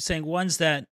 So you're saying ones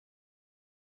that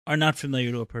are not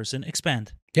familiar to a person,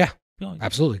 expand. Yeah,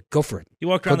 absolutely. Go for it. You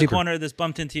walked around the corner, this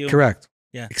bumped into you. Correct.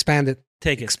 Yeah. Expand it.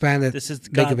 Take it. Expand it. This is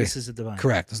God. This is the divine.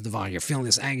 Correct. This is divine. You're feeling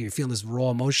this anger. You're feeling this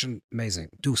raw emotion. Amazing.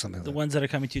 Do something. The ones that are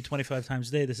coming to you 25 times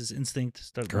a day. This is instinct.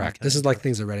 Start. Correct. This is like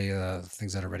things that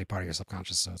are already part of your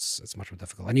subconscious. So it's much more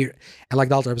difficult. And like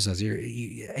the Alter Rebbe says, yeah.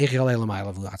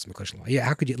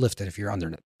 How could you lift it if you're under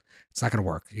it? It's not going to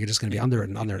work. You're just going to be under it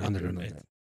and under it, under it, under it.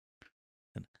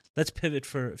 Let's pivot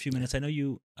for a few minutes. I know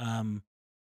you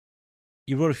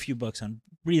wrote a few books on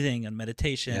breathing and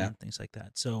meditation and things like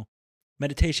that. So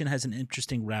meditation has an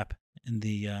interesting rap in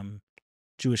the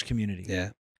Jewish community. Yeah.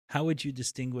 How would you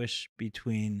distinguish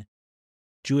between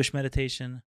Jewish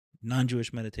meditation,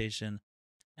 non-Jewish meditation,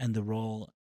 and the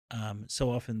role?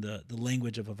 So often the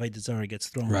language of Avodah Zarah gets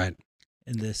thrown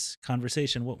in this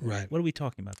conversation. What are we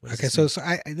talking about? Okay, so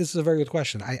this is a very good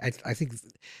question. I think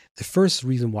the first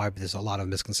reason why there's a lot of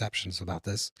misconceptions about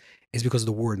this is because of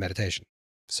the word meditation.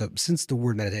 So since the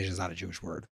word meditation is not a Jewish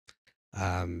word,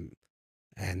 and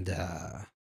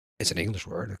it's an English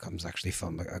word, it comes actually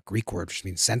from a Greek word which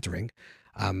means centering.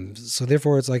 So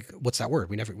therefore, it's like, what's that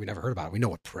word? We never heard about it. We know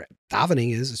what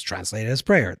davening is. It's translated as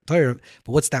prayer. But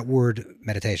what's that word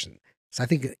meditation? So I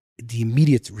think the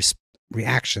immediate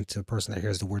reaction to a person that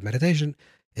hears the word meditation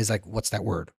is like, what's that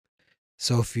word?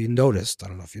 So if you noticed, I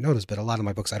don't know if you noticed, but a lot of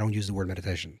my books, I don't use the word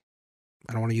meditation.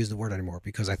 I don't want to use the word anymore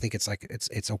because I think it's like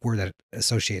it's a word that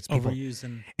associates people.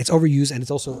 It's overused, and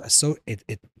it's also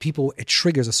it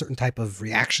triggers a certain type of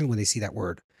reaction when they see that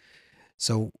word.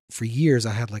 So for years,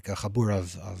 I had like a chabur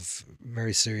of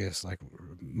very serious like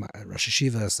Rosh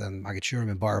Hashivas and Maggid Shiurim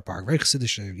in Borough Park, very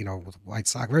Chassidish, with white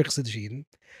sock, very Chassidish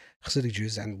Hasidic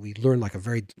Jews, and we learned like a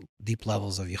very deep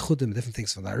levels of Yechudim, different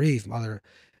things from the Arif, from other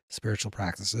spiritual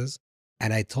practices.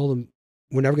 And I told them,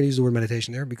 we're never going to use the word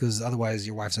meditation there because otherwise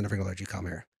your wife's never going to let you come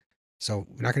here. So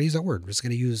we're not going to use that word. We're just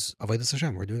going to use Avodas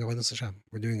Hashem. We're doing Avodas Hashem.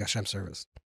 We're doing Hashem service.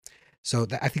 So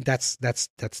I think that's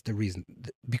the reason,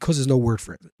 because there's no word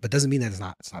for it, but doesn't mean that it's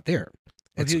not there.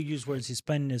 If you use words,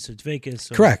 hispaninus or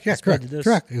dveikus. Correct. Yeah, correct.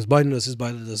 Hispaninus,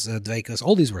 dveikus,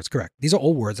 all these words. Correct. These are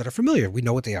all words that are familiar. We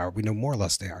know what they are. We know more or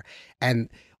less they are. And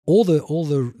all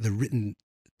the written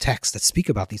texts that speak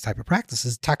about these type of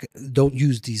practices don't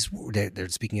use these. They're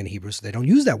speaking in Hebrew, so they don't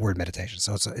use that word meditation.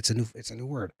 So it's a new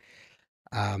word.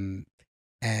 And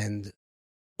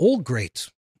all great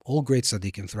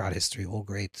tzaddikim throughout history, all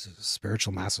great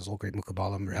spiritual masters, all great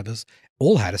mukabalim, rebbes,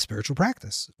 all had a spiritual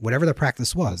practice. Whatever the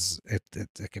practice was, it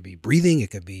could be breathing, it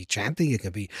could be chanting, it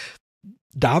could be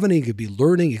davening, it could be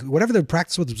learning, whatever the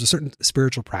practice was. There was a certain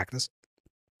spiritual practice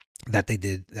that they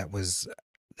did that was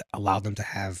allowed them to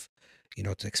have,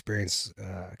 to experience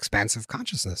expansive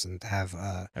consciousness and to have.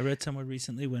 I read somewhere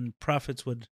recently when prophets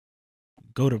would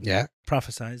go to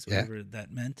prophesize, whatever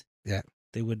that meant. Yeah.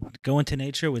 They would go into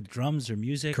nature with drums or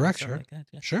music. Correct, sure. Like that,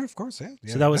 yeah. Sure, of course, yeah.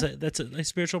 So that's a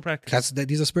spiritual practice.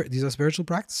 These are spiritual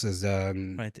practices.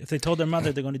 Right. If they told their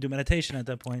mother they're going to do meditation at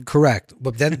that point. Correct.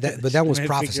 But that was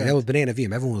prophecy. That was B'nai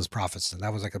Nevi'im. Everyone was prophets. And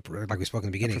that was like we spoke in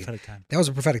the beginning. Prophetic time. That was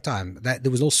a prophetic time. There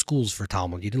was no schools for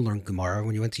Talmud. You didn't learn Gemara.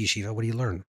 When you went to yeshiva, what do you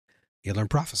learn? You learn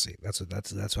prophecy. That's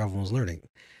what everyone was learning.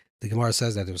 The Gemara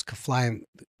says that there was Kaflaim,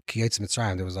 Kiyetz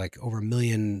Mitzrayim. There was like over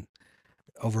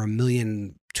a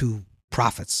million two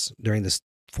prophets during this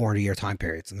 400-year time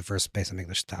period in the first Beis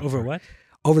HaMikdash time. Over what?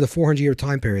 Over the 400-year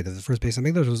time period of the first Beis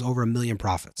HaMikdash was over 1 million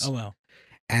prophets. Oh, wow.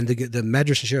 And the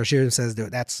Medrash Shir Hashirim says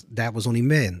that was only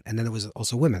men, and then it was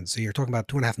also women. So you're talking about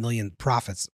 2.5 million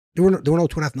prophets. There were no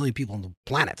 2.5 million people on the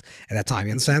planet at that time.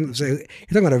 You understand? So you're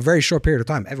talking about a very short period of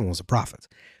time. Everyone was a prophet,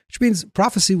 which means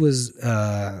prophecy was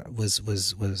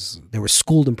they were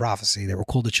schooled in prophecy. They were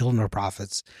called the children of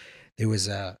prophets. There was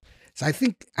So I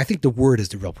think the word is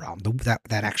the real problem. That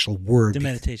actual word. The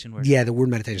meditation word. Yeah, the word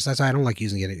meditation. So that's why I don't like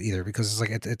using it either, because it's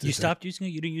like you stopped using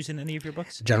it. You didn't use it in any of your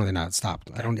books. Generally not. Stopped.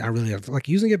 Okay. I really like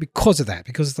using it because of that.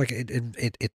 Because it's like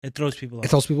it throws people off. It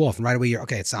throws people off, and right away you're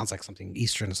okay. It sounds like something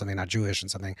Eastern, something not Jewish,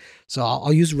 and something. So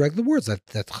I'll use regular words that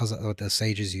what the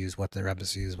sages use, what the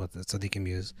rabbis use, what the tzaddikim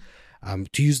use.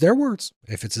 To use their words.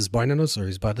 If it's Isbainanus or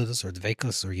Isbadadus or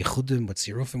Dveikus or Yechudim, what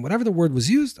Sirufim, whatever the word was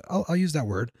used, I'll use that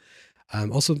word.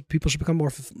 Also, people should become more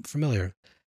familiar.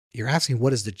 You're asking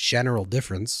what is the general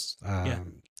difference?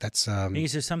 That's.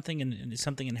 Is there something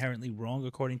inherently wrong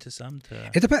according to some?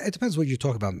 It depends what you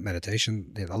talk about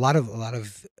meditation. A lot of.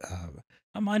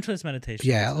 A mindfulness meditation.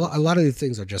 Yeah, a lot of the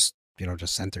things are just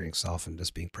just centering self and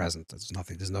just being present. There's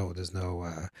nothing. There's no.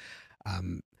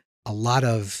 A lot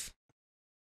of.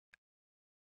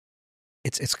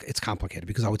 It's complicated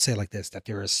because I would say like this, that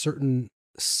there are certain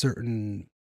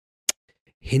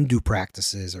Hindu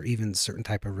practices or even certain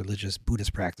type of religious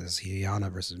Buddhist practice,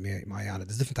 Hinayana versus Mahayana.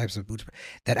 There's different types of Buddhist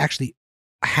that actually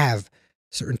have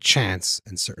certain chants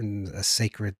and certain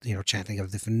sacred, chanting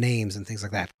of different names and things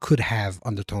like that could have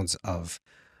undertones of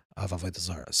Avodah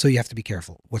Zarah. So you have to be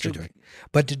careful what you're doing.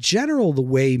 But the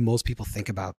way most people think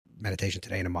about meditation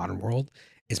today in a modern world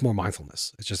is more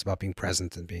mindfulness. It's just about being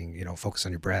present and being, focus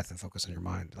on your breath and focus on your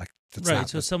mind. Like that's right. Not,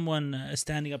 so someone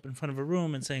standing up in front of a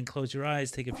room and saying, "Close your eyes,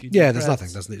 take a few." Yeah, deep there's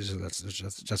breaths. nothing.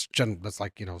 That's general. That's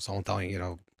like someone telling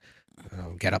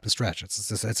get up and stretch.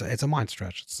 It's a mind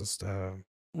stretch. It's just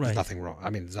there's nothing wrong. I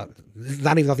mean, there's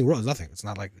not even nothing wrong. There's nothing. It's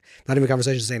not even a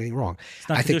conversation saying anything wrong. It's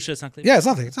not kedusha, it's not clear. Yeah, it's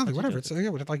nothing. It's nothing. Whatever. It's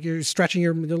like you're stretching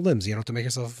your limbs. To make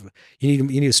yourself. You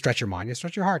need to stretch your mind. You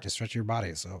stretch your heart. You stretch your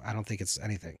body. So I don't think it's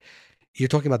anything. You're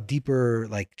talking about deeper,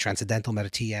 like transcendental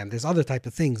meditation. There's other type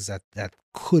of things that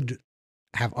could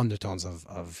have undertones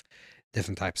of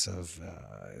different types of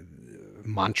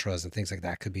mantras and things like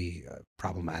that could be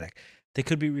problematic. They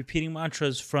could be repeating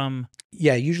mantras from.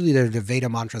 Yeah, usually they're the Veda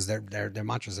mantras. They're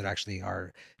mantras that actually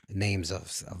are names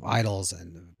of idols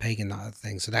and pagan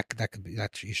things. So that could be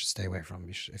that you should stay away from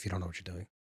if you don't know what you're doing.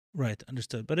 Right,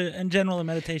 understood. But in general, in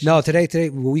meditation. No, today,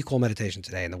 what we call meditation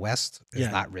today in the West is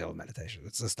not real meditation.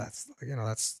 It's just that's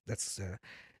it's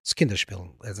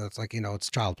Kinderspielen. It's like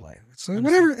it's child play. It's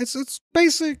whatever. It's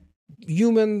basic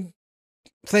human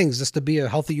things just to be a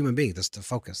healthy human being, just to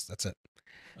focus. That's it.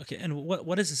 Okay, and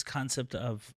what is this concept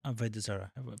of Avodah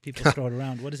Zarah? People throw it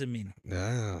around. What does it mean?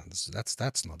 Yeah, that's the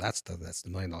 $1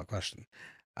 million question.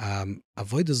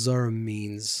 Avodah Zarah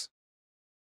means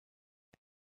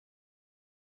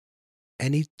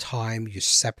any time you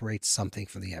separate something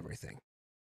from the everything.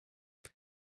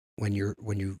 When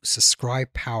you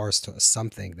subscribe powers to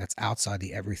something that's outside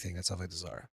the everything, that's Avodah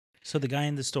Zarah. So the guy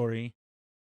in the story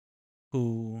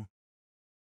who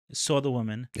saw the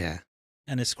woman,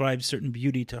 and ascribed certain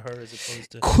beauty to her as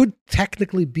opposed to could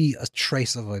technically be a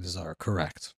trace of Avodah Zarah,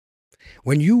 correct?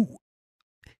 Obviously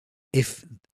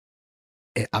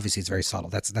it's very subtle.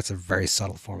 That's a very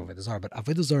subtle form of Avodah Zarah, but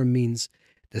Avodah Zarah means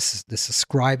this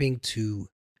ascribing to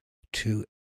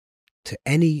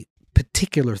any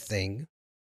particular thing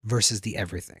versus the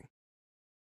everything.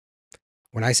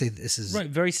 When I say this is right,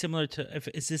 very similar to.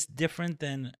 Is this different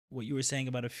than what you were saying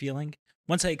about a feeling?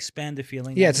 Once I expand the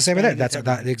feeling, it's the same idea. That's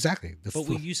exactly. But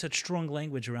we use such strong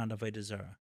language around Avodah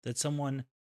Zarah that someone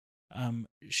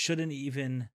shouldn't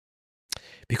even.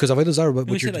 Because Avodah Zarah,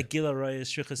 we say like Gila Raya,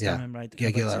 Shrichas Damim, right?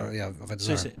 Yeah, Gila, Avodah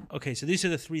Zarah. Okay, so these are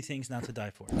the three things not to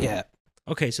die for. Yeah.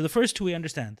 Okay, so the first two we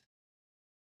understand.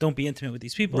 don't be intimate with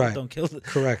these people. Right. Don't kill.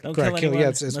 Correct. Don't Correct. kill anyone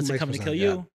It's unless they're coming to kill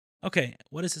yeah. you. Okay,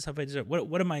 what is this Avodah Zarah?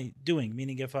 What am I doing?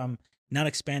 Meaning, if I'm not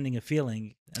expanding a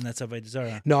feeling, and that's Avodah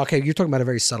Zarah. No, okay, you're talking about a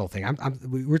very subtle thing.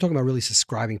 We're talking about really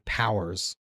ascribing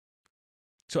powers.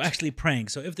 So actually praying.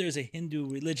 So if there's a Hindu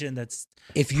religion that's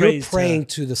if you're praying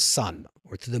to the sun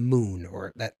or to the moon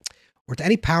or to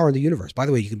any power in the universe. By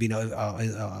the way, you can be an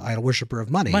idol worshiper of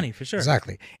money. Money, for sure.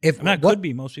 Exactly. Could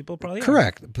be. Most people probably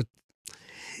correct, but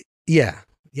yeah,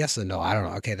 yes and no. I don't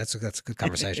know. Okay, that's a good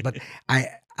conversation. But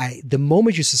the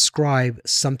moment you subscribe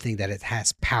something that it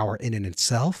has power in and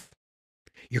itself,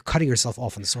 you're cutting yourself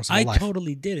off from the source of life. I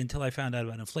totally did until I found out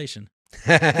about inflation.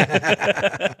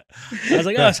 I was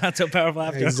like, oh, it's not so powerful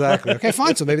after all. Exactly. Okay,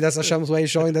 fine. So maybe that's Hashem's way of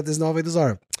showing that there's no Avodah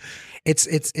Zarah. It's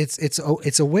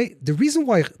a way. The reason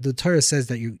why the Torah says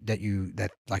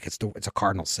that like it's a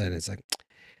cardinal sin. It's like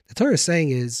the Torah is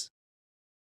saying is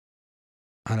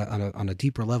on a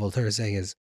deeper level. The Torah is saying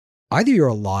is either you're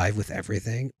alive with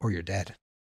everything or you're dead.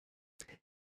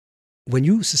 When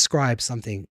you subscribe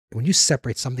something, when you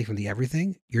separate something from the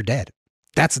everything, you're dead.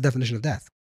 That's the definition of death.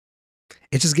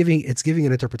 It's giving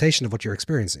an interpretation of what you're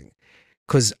experiencing,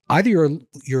 because either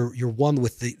you're one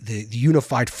with the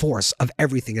unified force of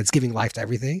everything that's giving life to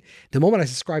everything. The moment I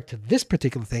subscribe to this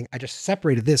particular thing, I just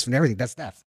separated this from everything. That's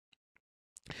death.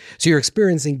 So you're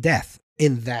experiencing death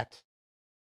in that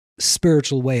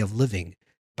spiritual way of living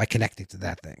by connecting to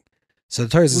that thing. So the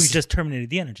Torah is we just terminated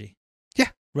the energy.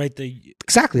 Yeah, right.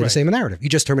 Exactly the same narrative. You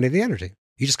just terminated the energy.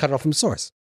 You just cut it off from the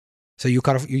source. So you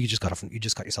cut yourself off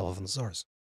from the source.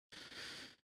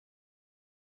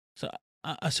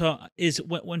 So is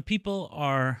when people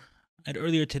are, and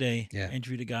earlier today, I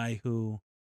interviewed a guy who,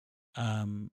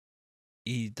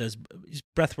 he's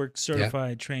breathwork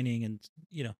certified training and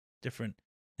different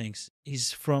things.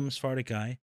 He's from Sephardic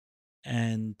guy,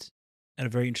 and had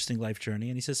a very interesting life journey.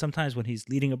 And he says sometimes when he's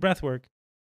leading a breathwork,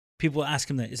 people ask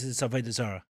him that, is it Avodah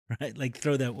Zarah, right? Like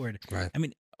throw that word. Right. I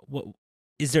mean, what?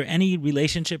 Is there any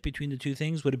relationship between the two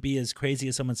things? Would it be as crazy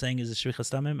as someone saying is a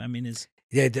shvichas damim? I mean,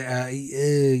 that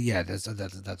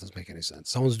doesn't make any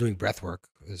sense. Someone's doing breath work.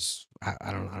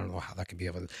 I don't know how that could be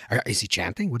able to. Is he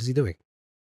chanting? What is he doing?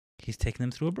 He's taking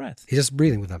them through a breath. He's just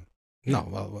breathing with them. No,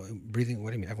 well, breathing. What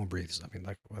do you mean? Everyone breathes. I mean,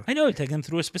 like. Well, I know you're taking them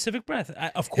through a specific breath.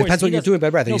 Of course, it depends what you're doing by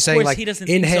breath. Are you saying like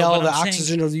inhale the oxygen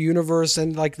saying, of the universe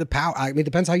and like the power? I mean, it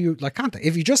depends how you like contact.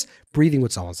 If you're just breathing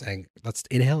with someone, saying let's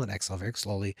inhale and exhale very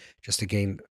slowly, just to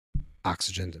gain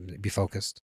oxygen and be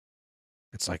focused.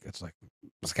 It's like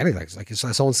anything. It's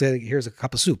like someone saying, "Here's a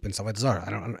cup of soup," and somebody's I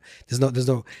don't. There's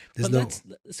no.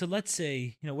 So let's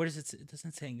say where does it? It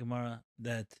doesn't say in Gemara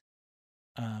that.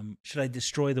 Should I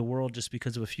destroy the world just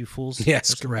because of a few fools?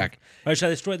 Yes, correct. Or should I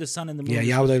destroy the sun and the moon?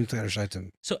 Yeah,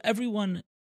 so everyone,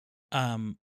 I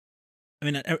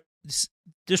mean,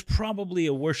 there's probably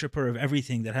a worshiper of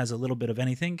everything that has a little bit of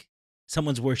anything.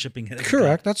 Someone's worshiping it.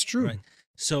 Correct, that's true. Right.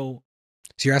 So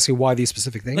you're asking why these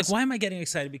specific things? Like, why am I getting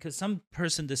excited? Because some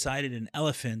person decided an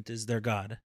elephant is their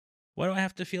god. Why do I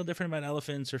have to feel different about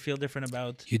elephants or feel different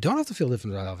about? You don't have to feel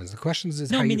different about elephants. The question is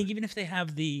no, meaning even if they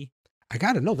have the. I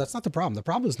got to know that's not the problem. The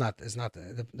problem is not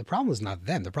the problem is not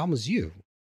them. The problem is you.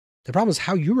 The problem is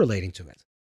how you're relating to it.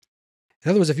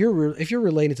 In other words, if you're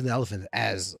relating to the elephant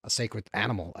as a sacred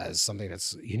animal, as something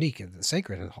that's unique and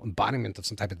sacred, an embodiment of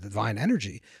some type of divine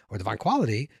energy or divine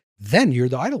quality, then you're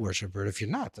the idol worshiper. If you're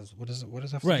not, what does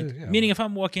that have to do? Right. Meaning, if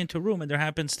I'm walking into a room and there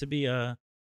happens to be a.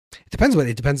 It depends.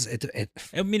 It depends.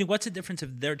 Meaning, what's the difference if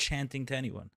they're chanting to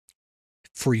anyone?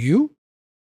 For you.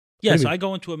 Yeah, so I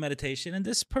go into a meditation, and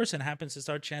this person happens to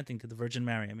start chanting to the Virgin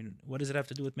Mary. I mean, what does it have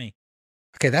to do with me?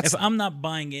 Okay, if I'm not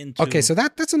buying into. Okay, so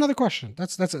that's another question.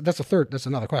 That's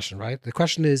another question, right? The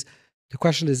question is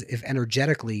if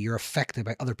energetically you're affected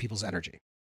by other people's energy.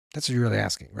 That's what you're really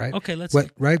asking, right? Okay, let's see.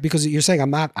 Right? Because you're saying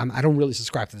I don't really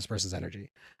subscribe to this person's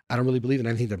energy. I don't really believe in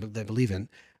anything that they believe in.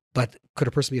 But could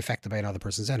a person be affected by another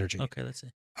person's energy? Okay, let's see.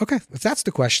 Okay, if that's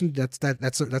the question,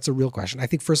 that's a real question. I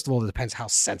think first of all, it depends how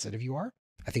sensitive you are.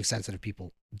 I think sensitive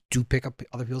people do pick up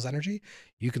other people's energy.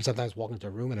 You can sometimes walk into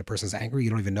a room and a person's angry. You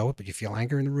don't even know it, but you feel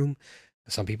anger in the room.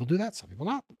 Some people do that. Some people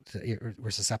not. We're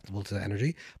susceptible to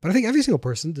energy. But I think every single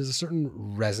person, there's a certain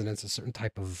resonance, a certain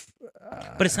type of...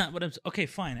 but it's not what I'm... Okay,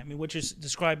 fine. I mean, what you're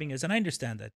describing is, and I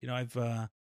understand that, I've...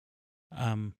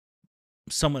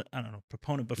 somewhat, I don't know,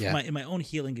 proponent, but in my own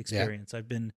healing experience, I've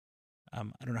been... I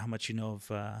don't know how much you know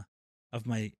of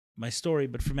my story,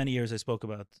 but for many years I spoke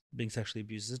about being sexually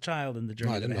abused as a child and the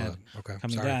journey that I had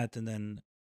coming to that. And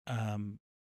then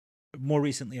more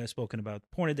recently I've spoken about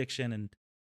porn addiction and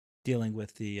dealing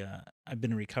with I've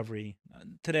been in recovery.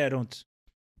 Today I don't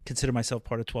consider myself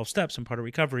part of 12 steps. I'm part of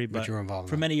recovery, but you're involved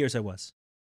for many years I was.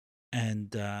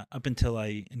 And up until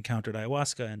I encountered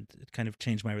ayahuasca, and it kind of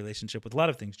changed my relationship with a lot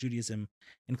of things, Judaism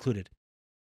included.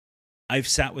 I've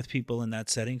sat with people in that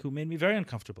setting who made me very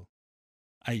uncomfortable.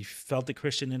 I felt the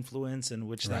Christian influence, in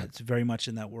which that's very much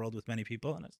in that world with many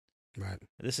people. And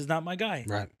this is not my guy.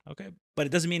 Right. Okay. But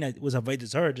it doesn't mean it was avodah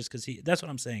zarah just because that's what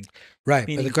I'm saying. Right.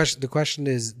 Meaning, but the question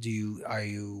is, are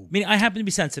you? Meaning, I happen to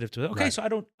be sensitive to it. Okay. So I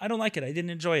don't like it. I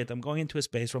didn't enjoy it. I'm going into a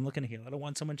space where I'm looking to heal. I don't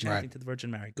want someone chanting to the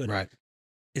Virgin Mary. Good. Right.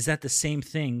 Is that the same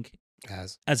thing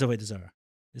as avodah zarah?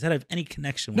 Does that have any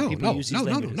connection when people use these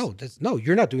languages? No,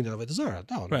 you're not doing the avodah zarah.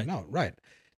 No, right.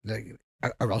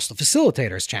 Or else the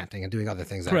facilitator is chanting and doing other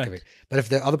things. Correct. But if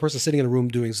the other person's sitting in a room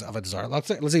doing avodah zarah, let's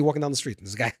say you're walking down the street and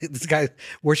this guy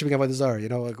worshiping avodah zarah,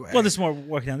 well, this is more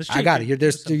walking down the street. I got it.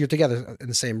 You're together in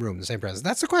the same room, the same presence.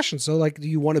 That's the question. So, like, do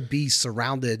you want to be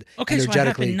surrounded energetically? So I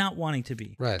happen not wanting to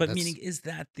be. Right. But meaning, is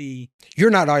that the... You're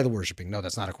not either worshiping. No,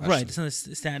 that's not a question. Right. It's not a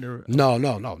standard... No.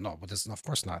 But this is, of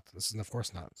course not. It's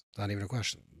not even a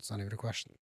question. It's not even a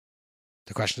question.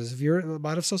 The question is if you're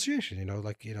about association, by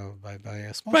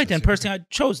osmosis. Right, and personally, I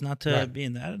chose not to be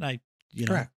in that, and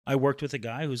Correct. I worked with a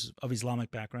guy who's of Islamic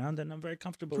background, and I'm very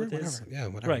comfortable with his.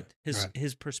 Whatever. Right,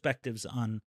 his perspectives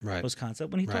on those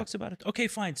concepts when he talks about it. Okay,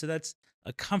 fine. So that's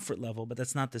a comfort level, but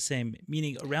that's not the same.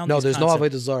 Meaning around. No, there's no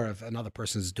avodah zarah if another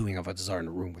person is doing avodah zarah in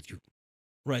a room with you.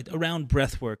 Right, around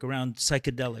breath work, around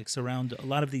psychedelics, around a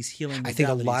lot of these healing modalities. I think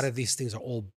a lot of these things are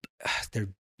all they're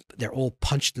all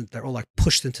they're all like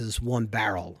pushed into this one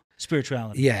barrel.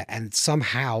 Spirituality. Yeah, and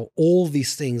somehow all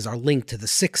these things are linked to the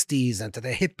 60s and to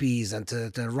the hippies and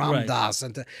to Ram Dass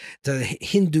and to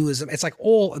Hinduism. It's like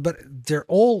but they're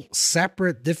all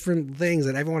separate, different things,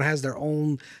 and everyone has their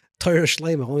own Torah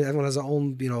Shlema. Everyone has their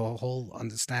own, whole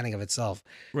understanding of itself.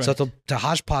 Right. So to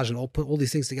hodgepodge and put all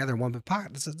these things together in one big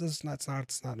pot, it's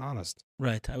not honest.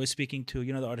 Right. I was speaking to,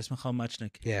 the artist Michal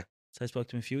Muchnik. Yeah. So I spoke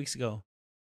to him a few weeks ago,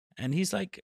 and he's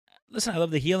like, listen, I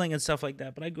love the healing and stuff like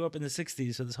that, but I grew up in the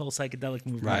 60s, so this whole psychedelic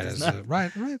movement is not,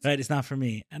 right, it's not for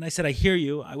me. And I said, I hear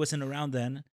you. I wasn't around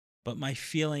then, but my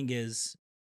feeling is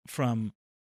from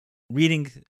reading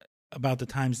about the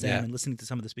times then and listening to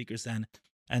some of the speakers then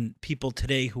and people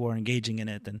today who are engaging in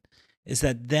it, and is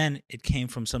that then it came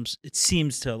from it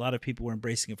seems to a lot of people were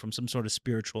embracing it from some sort of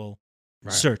spiritual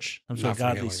search, some sort of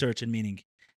godly search and meaning.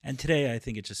 And today I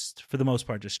think it's just, for the most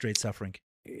part, just straight suffering.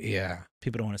 Yeah.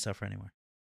 People don't want to suffer anymore.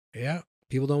 Yeah,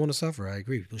 people don't want to suffer. I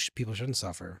agree. People shouldn't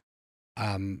suffer.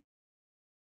 I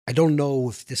don't know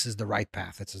if this is the right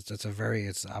path.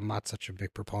 I'm not such a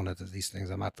big proponent of these things.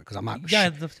 I'm not.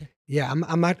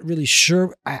 I'm not really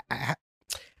sure. First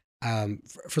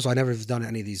of all, I never have done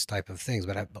any of these type of things,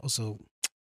 but I also,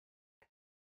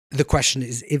 the question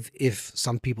is if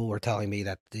some people were telling me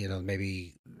that,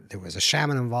 maybe there was a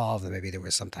shaman involved and maybe there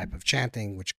was some type of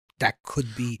chanting, which that could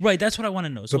be. Right. That's what I want to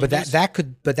know. So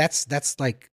that's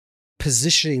like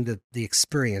positioning the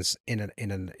experience in a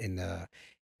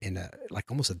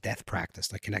like almost a death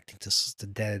practice, like connecting to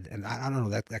dead, and I don't know,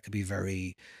 that could be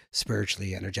very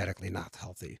spiritually, energetically not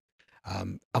healthy.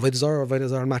 Avodah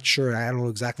zarah, I'm not sure. I don't know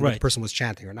exactly what the person was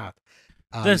chanting or not.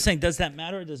 I'm saying, does that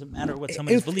matter? Or does it matter what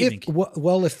someone is believing?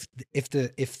 If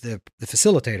the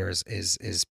facilitator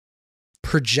is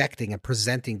projecting and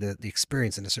presenting the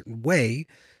experience in a certain way.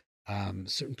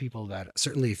 Certain people that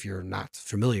certainly, if you're not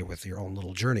familiar with your own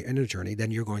little inner journey,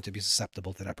 then you're going to be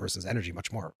susceptible to that person's energy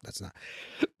much more. So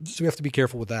we have to be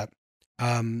careful with that.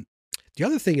 The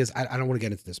other thing is, I don't want to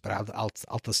get into this, but I'll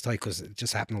just tell you, because it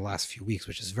just happened the last few weeks,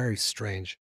 which is very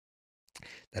strange,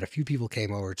 that a few people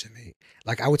came over to me.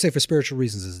 Like, I would say for spiritual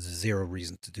reasons, there's zero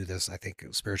reason to do this. I think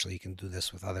spiritually you can do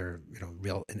this with other,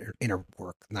 real inner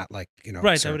work, not like,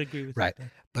 Right, I would agree with that.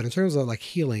 But in terms of like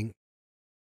healing,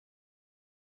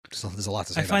 there's a lot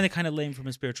to say. I find it kind of lame from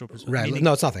a spiritual perspective. Right.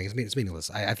 No, it's nothing. It's meaningless.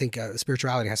 I think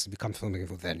spirituality has to become something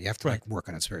within. You have to like work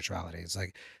on it, spirituality. It's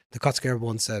like the Kotzker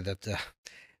one said that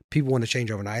people want to change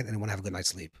overnight and they want to have a good night's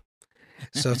sleep.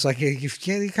 So it's like,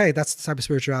 that's the type of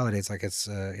spirituality. It's like, it's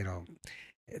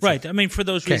right. I mean, for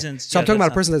those reasons. So I'm talking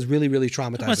about a person that's really, really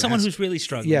traumatized. Someone who's really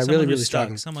struggling. Yeah, really, really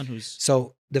struggling. Someone who's.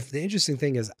 So the interesting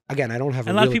thing is, again, I don't have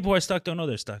a lot of people who are stuck don't know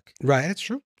they're stuck. Right. It's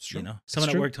true. It's true. Someone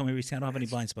at work told me recently, I don't have any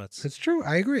blind spots. It's true.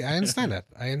 I agree. I understand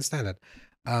that.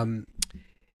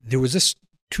 There was this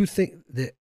two thing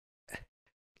that,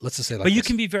 let's just say like but you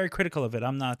can be very critical of it.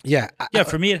 I'm not. Yeah.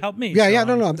 For me, it helped me. Yeah,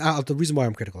 no. The reason why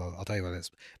I'm critical, I'll tell you what it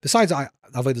is. Besides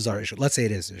avodah zarah issue, let's say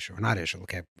it is an issue or not issue.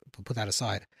 Okay, put that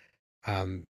aside.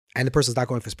 And the person's not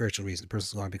going for spiritual reasons. The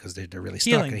person's going because they're really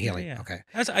stuck and healing. Yeah. Okay.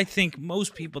 As I think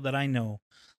most people that I know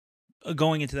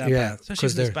going into that Yeah, path, especially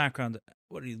 'cause from this they're- background.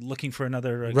 What are you looking for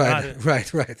another Right, God?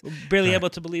 right, right. Barely Right. able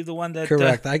to believe the one that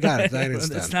Correct. I got it. I It's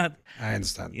understand. not. I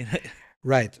understand. You know,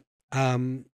 Right.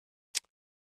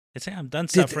 it's I'm done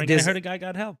Did- suffering. And I there's- heard a guy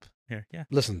got help here. Yeah.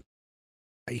 Listen,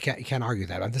 you can't argue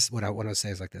that. And this is what I want to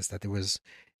say is like this: that there was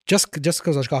just because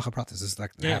Hashgacha Pratis, this is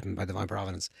like Yeah. happened by divine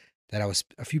providence. That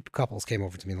a few couples came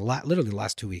over to me in literally the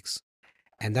last 2 weeks,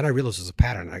 and then I realized it was a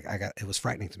pattern. It was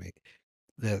frightening to me.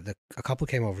 A couple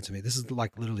came over to me. This is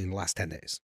like literally in the last 10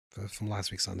 days from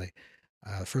last week Sunday.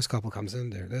 First couple comes in,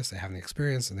 they have an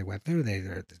experience, and they went through.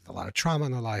 There's a lot of trauma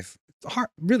in their life,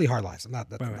 really hard lives. I'm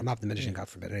not diminishing, God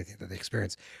forbid, anything that they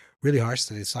experience. Really harsh.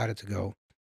 So they decided to go.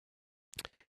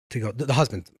 The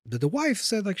husband, the wife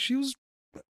said like she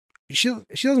doesn't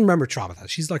remember traumatized.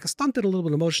 She's like stunted a little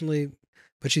bit emotionally,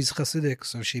 but she's Hasidic,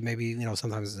 so she maybe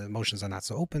sometimes the emotions are not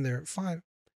so open. They're fine.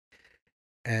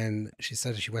 And she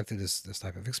said she went through this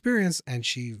type of experience, and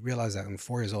she realized that when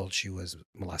 4 years old she was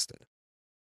molested.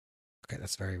 Okay,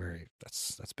 that's very, very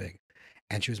that's big,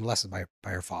 and she was molested by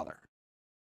her father,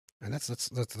 and that's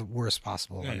the worst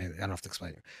possible. Yeah. I mean, I don't have to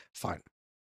explain it. Fine,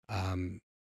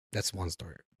 that's one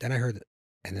story. Then I heard,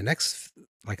 in the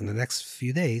next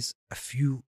few days, a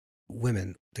few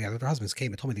women together with their husbands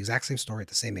came and told me the exact same story at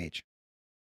the same age.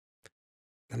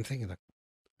 I'm thinking like,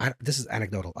 this is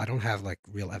anecdotal. I don't have like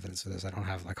real evidence for this. I don't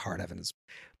have like hard evidence,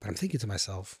 but I'm thinking to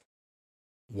myself,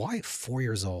 why 4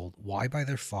 years old? Why by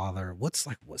their father? What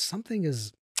something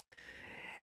is,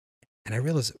 and I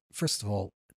realized, first of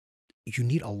all, you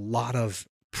need a lot of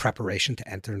preparation to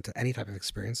enter into any type of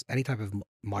experience, any type of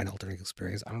mind altering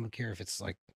experience. I don't care if it's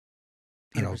like,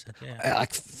 100%, yeah.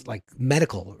 like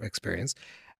medical experience,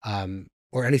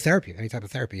 or any therapy, any type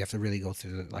of therapy. You have to really go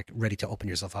through like ready to open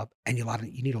yourself up, and you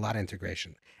need a lot of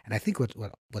integration. And I think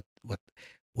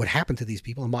what happened to these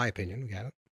people, in my opinion, got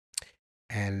it,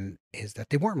 and is that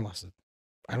they weren't molested.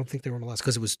 I don't think they were molested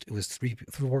because it was three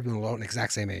people alone, the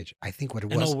exact same age. I think what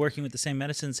it And was, all working with the same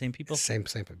medicine, same people. same,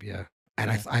 yeah.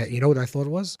 And Yeah. I you know what I thought it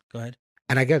was? Go ahead.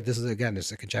 And I get this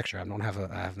is a conjecture. I have no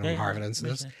Yeah, hard evidence in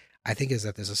this. yeah. I think is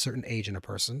that there's a certain age in a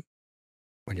person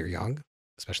when you're young,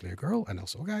 especially a girl and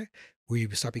also a guy, where you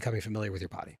start becoming familiar with your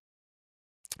body.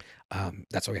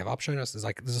 That's why we have options.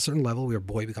 There's a certain level where a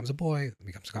boy becomes a boy, it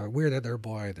becomes kind of weird that they're a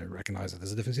boy. They recognize that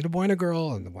there's a difference between a boy and a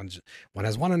girl, and one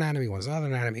has one anatomy, one has another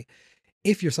anatomy.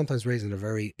 If you're sometimes raised in a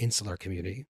very insular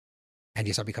community and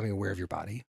you start becoming aware of your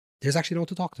body, there's actually no one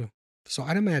to talk to. So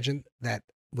I'd imagine that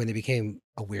when they became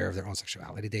aware of their own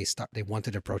sexuality, they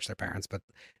wanted to approach their parents, but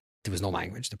there was no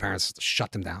language. The parents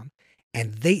shut them down,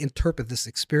 and they interpret this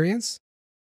experience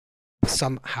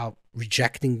somehow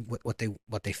rejecting what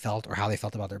they felt or how they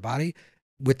felt about their body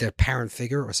with their parent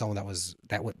figure or someone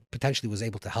that potentially was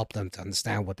able to help them to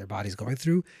understand what their body's going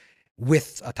through,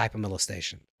 with a type of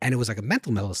molestation. And it was like a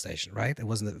mental molestation, right? It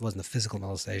wasn't a physical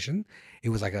molestation. It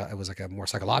was like a more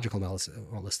psychological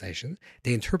molestation.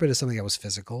 They interpreted something that was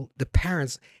physical. The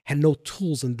parents had no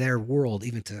tools in their world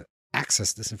even to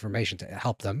access this information to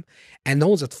help them, and no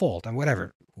one's at fault. And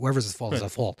whoever's at fault is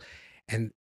at fault.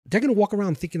 And they're going to walk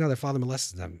around thinking that their father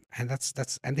molested them, and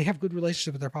and they have good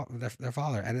relationship with their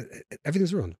father, and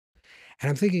everything's ruined. And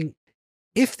I'm thinking,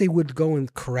 if they would go in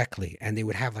correctly and they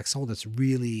would have like someone that's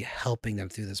really helping them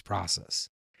through this process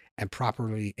and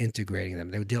properly integrating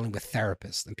them, they were dealing with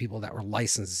therapists and people that were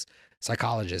licensed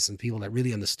psychologists and people that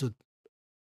really understood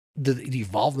the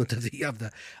involvement of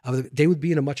the they would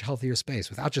be in a much healthier space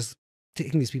without just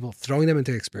taking these people, throwing them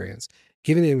into experience,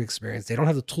 giving them experience. They don't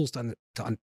have the tools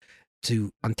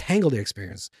to untangle their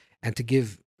experience and to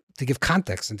give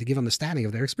context and to give understanding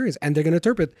of their experience. And they're going to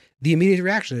interpret the immediate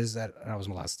reaction is that I was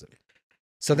molested.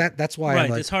 So that's why Right. I'm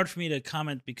like, It's hard for me to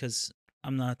comment because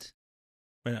I'm not,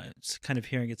 it's kind of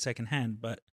hearing it secondhand,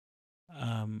 but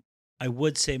I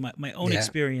would say my own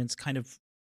experience kind of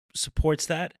supports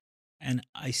that. And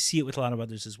I see it with a lot of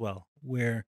others as well,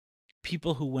 where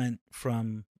people who went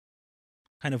from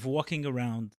kind of walking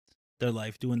around their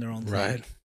life, doing their own thing,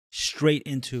 straight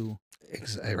into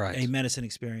a medicine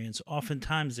experience.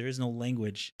 Oftentimes, there is no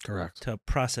language to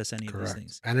process any of these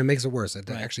things. And it makes it worse. It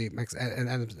actually makes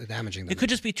and damaging them. It could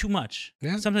just be too much.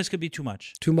 Yeah. Sometimes it could be too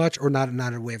much. Too much or not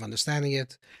a way of understanding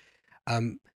it.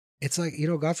 It's like,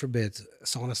 God forbid,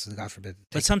 someone else, God forbid.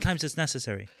 But sometimes it's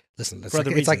necessary. Listen, it's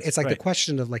like the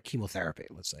question of like chemotherapy,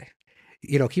 let's say.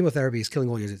 Chemotherapy is killing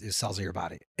all your cells of your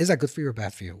body. Is that good for you or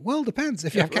bad for you? Well, it depends.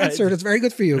 If you have cancer, it's very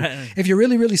good for you. Right. If you're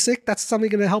really, really sick, that's something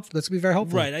going to help. That's going to be very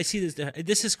helpful. Right. I see this.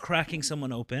 This is cracking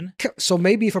someone open. So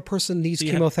maybe if a person needs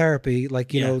chemotherapy, with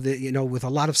a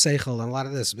lot of seichel and a lot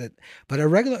of this, but a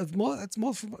regular, it's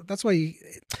more. That's why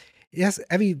yes,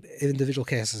 every individual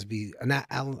case has to be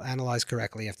analyzed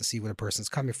correctly. You have to see where the person's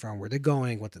coming from, where they're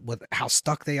going, how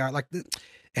stuck they are. Like it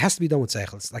has to be done with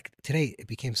seichel. It's like today it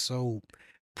became so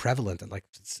prevalent and like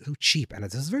it's so cheap, and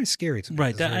it's very scary to me. Right,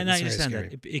 It's very- and I it's very understand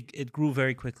scary. that it grew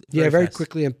very quickly. Yeah, very fast.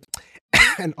 quickly, and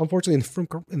and unfortunately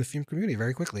in the film community,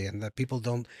 very quickly, and that people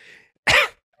don't,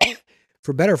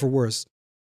 for better or for worse,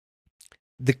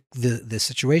 the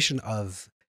situation of,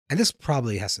 and this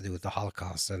probably has to do with the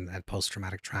Holocaust and post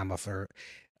traumatic trauma for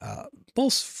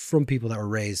both from people that were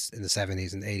raised in the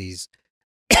 70s and 80s.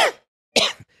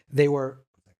 they were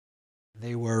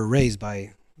raised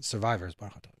by survivors.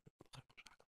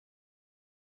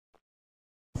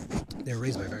 They were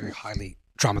raised by very highly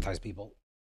traumatized people,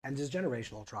 and there's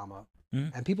generational trauma.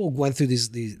 Mhm. And people went through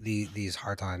these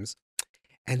hard times,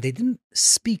 and they didn't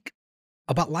speak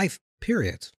about life.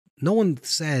 Period. No one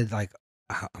said like,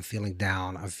 I'm feeling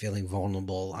down, I'm feeling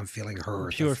vulnerable, I'm feeling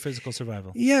hurt. Pure physical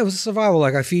survival. Yeah, it was survival.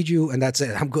 Like I feed you, and that's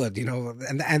it. I'm good. You know,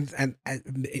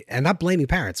 and not blaming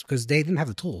parents because they didn't have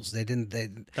the tools. They didn't.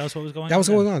 That was what was going on. That was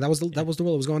going on. That was the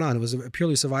world that was going on. It was a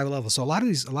purely survival level. So a lot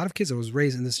of kids that was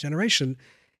raised in this generation,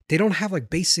 they don't have like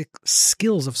basic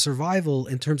skills of survival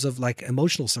in terms of like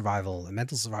emotional survival and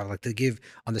mental survival, like to give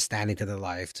understanding to their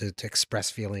life, to express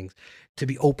feelings, to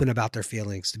be open about their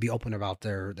feelings, to be open about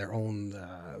their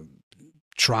own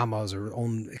traumas or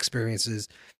own experiences.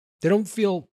 They don't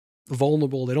feel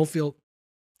vulnerable. They don't feel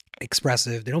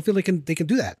expressive. They don't feel they can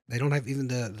do that. They don't have even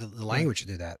the language to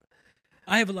do that.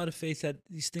 I have a lot of faith that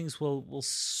these things will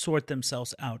sort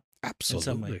themselves out. Absolutely.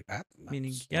 some way.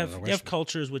 Meaning That's you not a have question.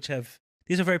 cultures which have,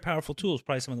 these are very powerful tools,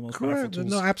 probably some of the most powerful Correct. tools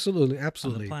No, absolutely, on the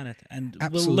absolutely, planet, and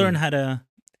Absolutely. we'll learn how to.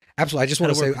 absolutely. I just How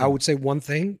want to to say, work with I them. would say one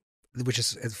thing, which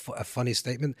is a funny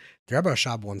statement. The Rabbi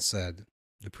Shab once said,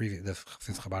 the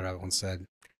fifth Chabad Rabbi once said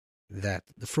that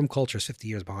the frum culture is 50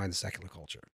 years behind the secular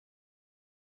culture.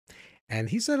 And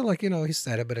he said it like, he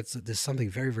said it, but there's something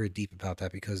very, very deep about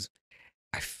that, because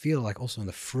I feel like also in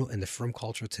the frum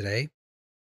culture today,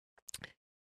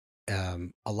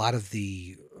 a lot of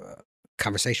the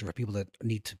conversation for people that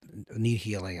need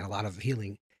healing, and a lot of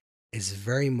healing is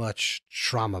very much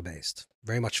trauma based,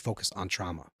 very much focused on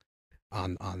trauma,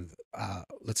 on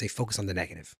let's say focus on the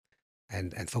negative,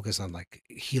 and focus on like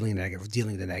healing the negative,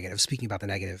 dealing with the negative, speaking about the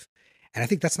negative. And I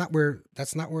think that's not where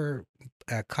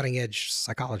cutting edge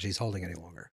psychology is holding any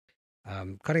longer.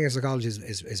 Cutting edge psychology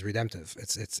is redemptive.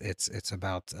 It's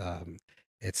about and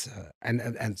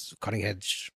cutting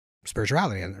edge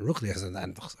spirituality and ruchnias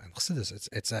and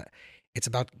chassidus. It's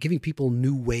about giving people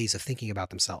new ways of thinking about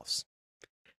themselves,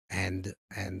 and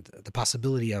the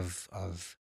possibility of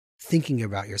thinking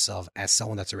about yourself as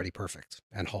someone that's already perfect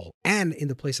and whole, and in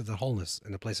the place of the wholeness,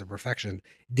 in the place of perfection,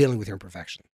 dealing with your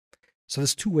imperfection. So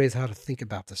there's two ways how to think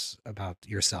about this, about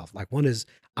yourself. Like one is,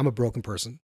 I'm a broken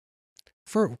person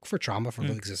for trauma, for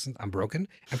the existence. I'm broken.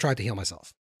 I'm trying to heal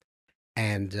myself.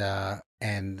 And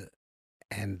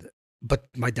but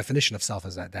my definition of self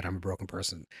is that I'm a broken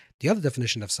person. The other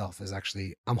definition of self is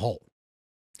actually I'm whole.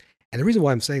 And the reason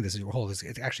why I'm saying this is you're whole is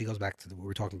it actually goes back to what we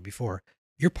were talking before.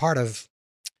 You're part of,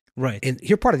 Right. and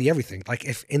you're part of the everything. Like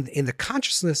if in the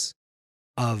consciousness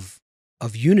of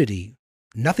unity,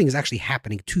 nothing is actually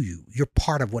happening to you. You're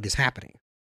part of what is happening.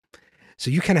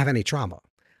 So you can't have any trauma.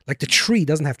 Like the tree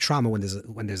doesn't have trauma when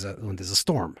there's a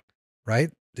storm, right?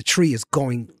 The tree is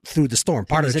going through the storm.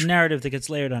 Part of There's a narrative that gets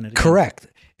layered on it. Again. correct.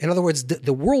 In other words,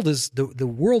 the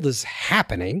world is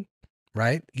happening,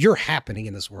 right? You're happening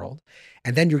in this world,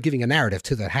 and then you're giving a narrative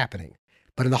to that happening.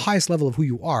 But in the highest level of who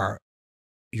you are,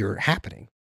 you're happening.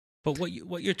 But what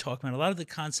you're talking about, a lot of the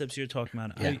concepts you're talking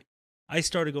about, Yeah. I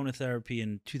started going to therapy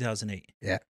in 2008.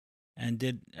 Yeah. And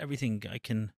did everything I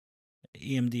can,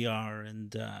 EMDR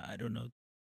and I don't know,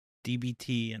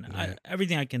 DBT and Yeah.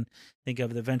 everything I can think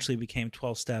of. It eventually became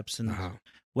 12 steps, and Uh-huh.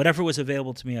 whatever was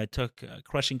available to me, I took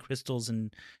crushing crystals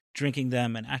and drinking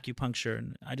them and acupuncture,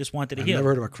 and I just wanted to I've heal. never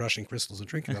heard about crushing crystals and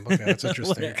drinking them. Okay, that's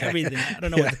interesting. Okay. Everything. I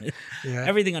don't know Yeah. what. Yeah.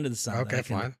 Everything under the sun. that Okay, I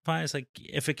can fine. Fine. It's like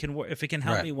if it can work, if it can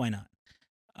help Right. me, why not?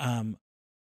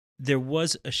 There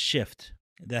was a shift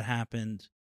that happened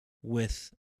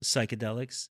with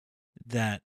psychedelics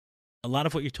that a lot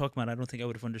of what you're talking about, I don't think I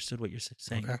would have understood what you're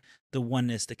saying. Okay. The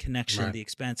oneness, the connection, Right. the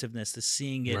expansiveness, the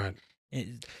seeing it. Right.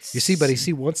 it- You see, but you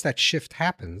see, once that shift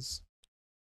happens,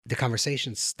 the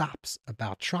conversation stops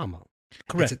about trauma.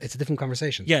 Correct. It's a different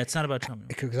conversation. Yeah, it's not about trauma.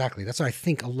 Exactly. That's why I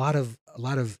think a lot of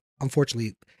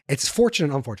unfortunately, it's fortunate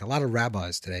and unfortunate. A lot of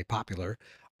rabbis today, popular,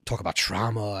 talk about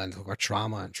trauma and talk about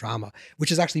trauma,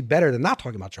 which is actually better than not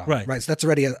talking about trauma. Right. So that's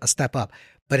already a step up.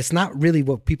 But it's not really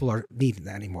what people are needing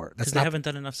anymore. That's Because not. they haven't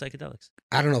done enough psychedelics.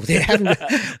 I don't know. They haven't,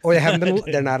 or they haven't been.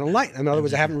 They're not enlightened. In other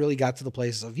words, they haven't really got to the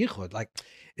place of yichud. Like,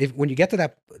 when you get to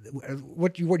that,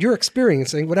 what you're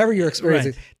experiencing, whatever you're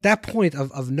experiencing, Right. that point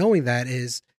of knowing that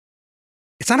is,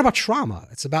 it's not about trauma.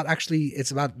 It's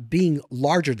about being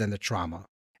larger than the trauma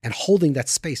and holding that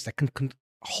space that can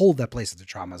hold that place of the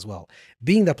trauma as well.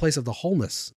 Being that place of the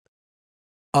wholeness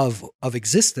of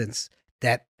existence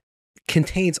that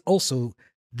contains also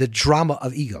the drama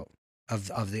of ego,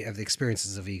 of the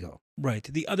experiences of ego. Right.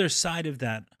 The other side of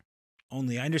that,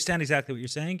 I understand exactly what you're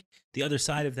saying. The other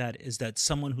side of that is that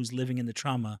someone who's living in the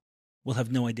trauma will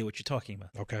have no idea what you're talking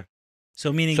about. Okay.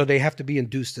 So meaning, so they have to be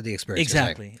induced to the experience.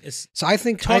 Exactly. So I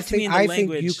think you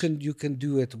language. can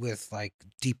do it with like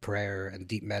deep prayer and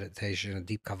deep meditation and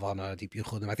deep kavana, deep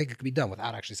yichudim. I think it could be done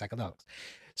without actually psychedelics.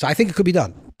 So I think it could be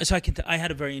done. So I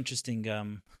had a very interesting.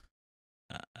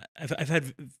 I've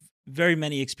had very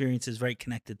many experiences very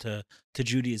connected to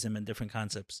Judaism and different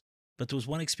concepts. But there was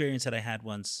one experience that I had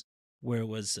once where it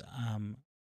was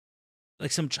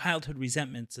like some childhood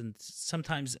resentments, and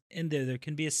sometimes in there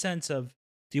can be a sense of,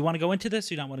 do you want to go into this or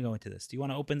do you not want to go into this? Do you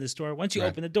want to open this door? Once you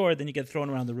open the door, then you get thrown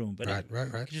around the room. But right.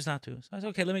 You just not to. So I said,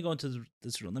 okay, let me go into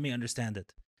this room. Let me understand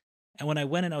it. And when I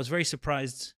went in, I was very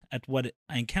surprised at what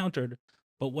I encountered.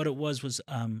 But what it was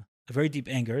a very deep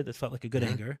anger that felt like a good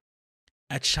anger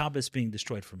at Shabbos being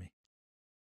destroyed for me.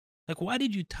 Like, why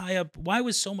did you tie up? Why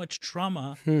was so much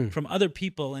trauma from other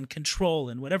people and control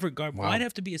and whatever garbage? Why'd it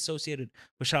have to be associated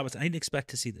with Shabbos? I didn't expect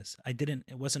to see this. I didn't.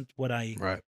 It wasn't what I.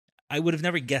 Right. I would have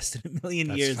never guessed in a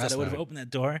million years that I would have opened that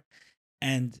door,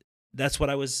 and that's what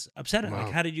I was upset at. Wow.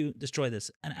 Like, how did you destroy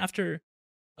this? And after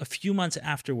a few months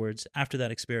afterwards, after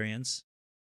that experience,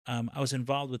 I was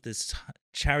involved with this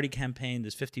charity campaign,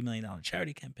 this $50 million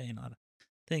charity campaign, a lot of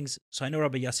things. So I know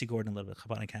Rabbi Yossi Gordon a little bit,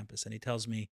 Chabad on campus, and he tells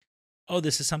me, oh,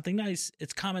 this is something nice.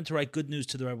 It's common to write good news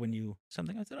to the Rabbi when you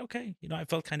something. I said, okay. I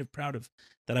felt kind of proud of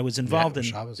that I was involved in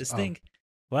this thing.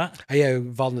 What? Oh, yeah,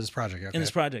 involved in this project. Okay. In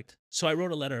this project. So I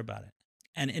wrote a letter about it.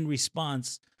 And in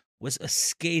response was a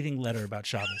scathing letter about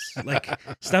Shabbos. Like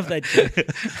stuff that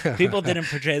people didn't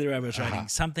portray the Rabbi was writing.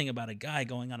 Something about a guy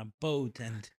going on a boat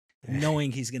and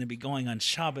knowing he's going to be going on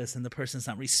Shabbos and the person's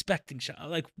not respecting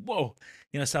Shabbos. Like, whoa,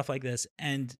 stuff like this.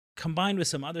 And combined with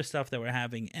some other stuff that we're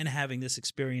having and having this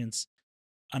experience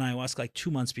on ayahuasca like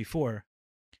 2 months before,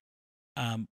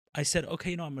 I said,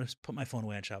 okay, I'm going to put my phone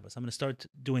away on Shabbos. I'm going to start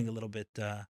doing a little bit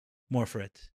more for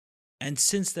it. And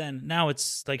since then, now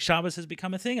it's like Shabbos has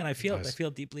become a thing, and I feel it. I feel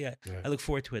deeply. I look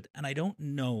forward to it. And I don't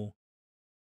know,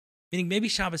 meaning maybe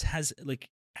Shabbos has like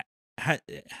had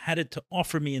it to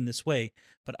offer me in this way,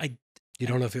 but you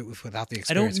don't know if it was without the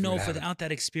I don't experience. know if without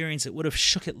that experience, it would have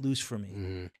shook it loose for me.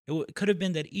 Mm-hmm. It could have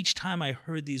been that each time I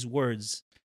heard these words,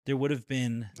 there would have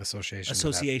been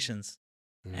associations.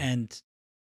 Mm-hmm. And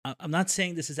I'm not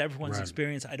saying this is everyone's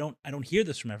experience. I don't hear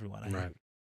this from everyone.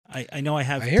 I know I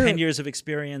have 10 years of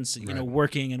experience,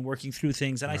 working through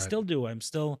things, and I still do. I'm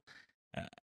still,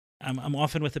 I'm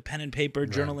often with a pen and paper,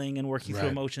 journaling and working through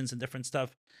emotions and different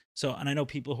stuff. So, and I know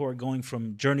people who are going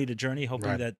from journey to journey,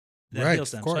 hoping that heals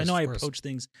them. So I know I approach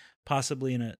things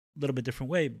possibly in a little bit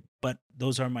different way, but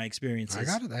those are my experiences. I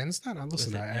got it. I understand.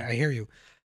 I hear you.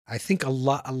 I think a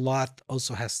lot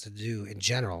also has to do in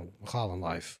general in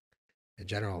life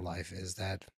is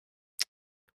that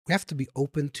we have to be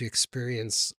open to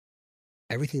experience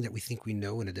everything that we think we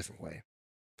know in a different way,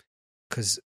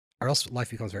 because or else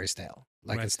life becomes very stale,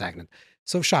 and stagnant.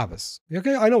 So Shabbos,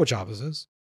 okay, I know what Shabbos is.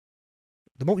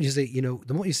 The moment you say, you don't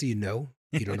know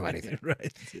anything.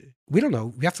 Right. We don't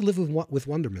know. We have to live with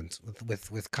wonderment,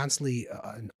 with constantly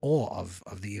an awe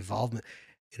of the evolvement.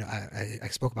 I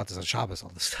spoke about this on Shabbos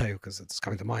all this time because it's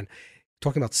coming to mind.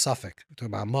 Talking about suffix,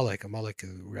 talking about Amalek. Amalek, we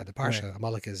read the Parsha. Right.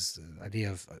 Amalek is the idea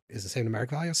of, is the same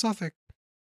numeric value of suffix,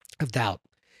 of doubt.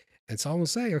 And someone will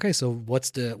say, okay, so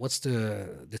what's the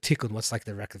tikkun? What's like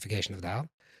the rectification of doubt?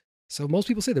 So most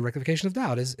people say the rectification of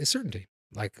doubt is certainty.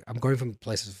 Like, I'm going from a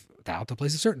place of doubt to a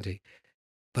place of certainty.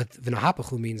 But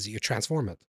v'nahapachu means that you transform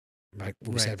it. Right?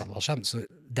 What we said about Baal Shem. So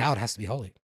doubt has to be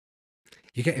holy.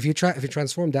 If you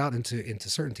transform doubt into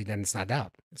certainty, then it's not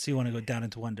doubt. So you want to go down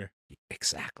into wonder.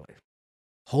 Exactly.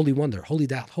 Holy wonder, holy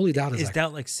doubt. Holy doubt is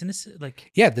doubt like cynicism?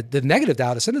 Like, yeah, the negative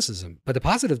doubt is cynicism, but the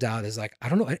positive doubt is like, I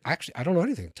don't know. Actually, I don't know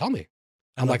anything. Tell me.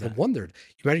 I'm wondered.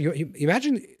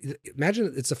 Imagine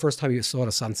it's the first time you saw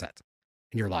the sunset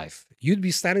in your life. You'd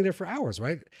be standing there for hours,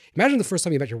 right? Imagine the first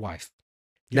time you met your wife.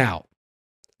 Yeah. Now,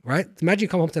 right? Imagine you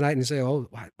come home tonight and you say, "Oh,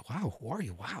 wow, who are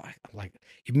you? Wow!" I'm like,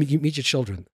 you meet your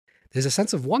children. there's a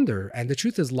sense of wonder. And the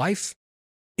truth is life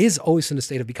is always in a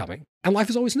state of becoming, and life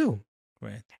is always new.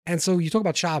 Right. And so you talk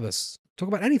about Shabbos, talk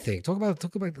about anything, talk about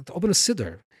open a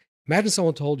siddur. Imagine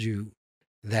someone told you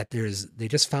that they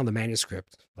just found a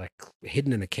manuscript like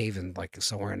hidden in a cave in like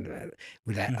somewhere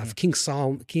with that of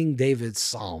King David's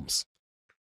Psalms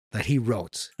that he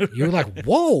wrote. You're like,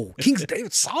 whoa, King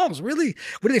David's Psalms, really?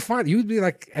 Where did they find it? You would be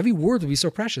like, every word would be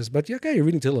so precious. But okay, you're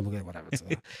reading Tehillim, okay, whatever. So,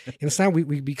 you understand?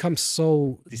 We become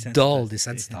so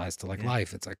desensitized to like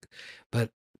life. It's like, but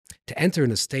to enter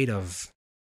in a state of,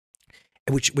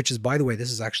 which is, by the way,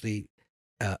 this is actually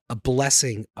a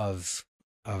blessing of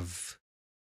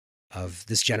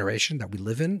this generation that we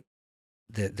live in.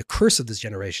 The curse of this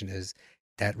generation is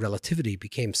that relativity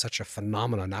became such a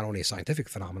phenomenon, not only a scientific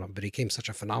phenomenon, but it became such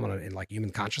a phenomenon in like human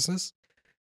consciousness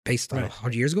based on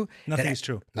 100 years ago. Nothing is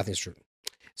true. Nothing's true.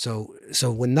 So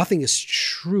when nothing is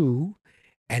true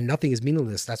and nothing is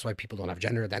meaningless, that's why people don't have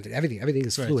gender identity. Everything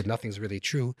is fluid. Nothing's really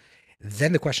true.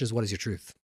 Then the question is, what is your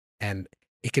truth? And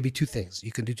it could be two things.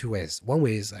 You can do two ways. One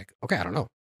way is like, okay, I don't know.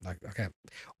 Like, okay.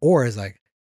 Or is like,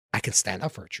 I can stand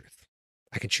up for a truth.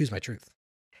 I can choose my truth.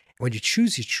 And when you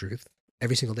choose your truth,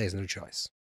 every single day is a new choice.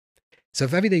 So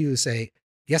if every day you say,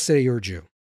 yesterday you were a Jew.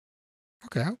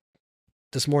 Okay.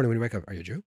 This morning when you wake up, are you a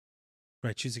Jew?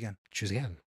 Right. Choose again. Choose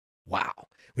again. Wow.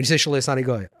 When you say Shalei Sani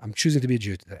Goy, I'm choosing to be a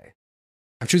Jew today.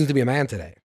 I'm choosing to be a man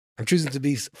today. I'm choosing to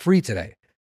be free today.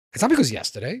 It's not because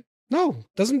yesterday. No,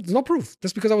 there's no proof.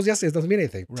 Just because I was yesterday, it doesn't mean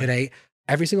anything. Right. Today,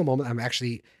 every single moment, I'm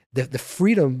actually the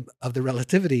freedom of the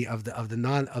relativity of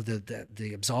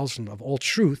the absolution of all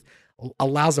truth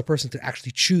allows a person to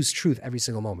actually choose truth every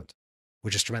single moment,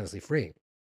 which is tremendously freeing.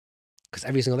 Because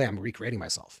every single day I'm recreating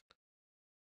myself.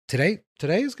 Today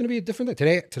is going to be a different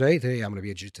day. Today I'm going to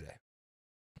be a Jew today.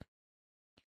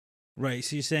 Right.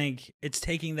 So you're saying it's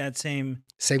taking that same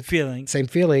feeling,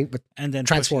 but and then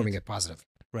transforming it positive.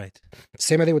 Right.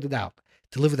 Same idea with the doubt.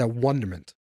 To live with that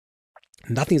wonderment.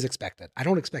 Nothing's expected. I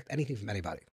don't expect anything from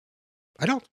anybody. I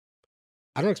don't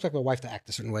expect my wife to act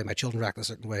a certain way, my children to act a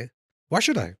certain way. Why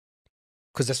should I?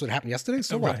 Because that's what happened yesterday.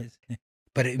 So what? Right.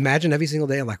 But imagine every single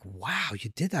day, I'm like, wow,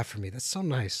 you did that for me. That's so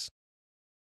nice.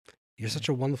 You're such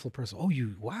a wonderful person. Oh,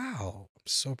 wow. I'm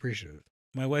so appreciative.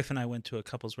 My wife and I went to a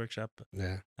couples workshop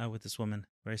with this woman,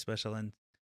 very special. And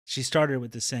she started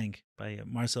with this saying by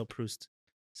Marcel Proust,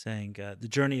 saying, the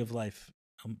journey of life,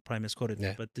 I'm probably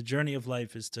misquoted, but the journey of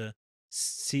life is to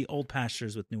see old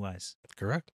pastures with new eyes.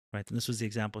 Correct. Right. And this was the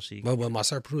example she... Well,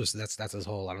 Marcel Proust, that's his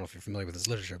whole, I don't know if you're familiar with his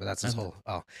literature, but that's his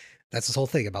whole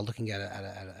thing about looking at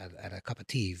a cup of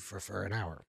tea for an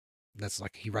hour. That's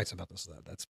like, he writes about this.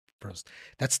 That's Proust.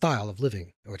 That style of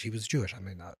living, which he was Jewish. I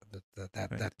mean,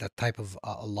 that type of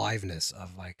aliveness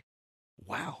of like,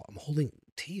 wow, I'm holding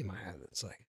tea in my hand. It's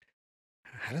like,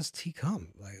 how does tea come?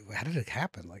 Like, how did it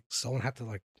happen? Like, someone had to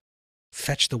like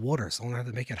fetch the water. Someone had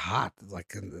to make it hot.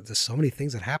 Like, there's so many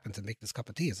things that happen to make this cup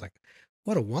of tea. It's like,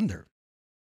 what a wonder.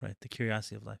 Right. The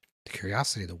curiosity of life. The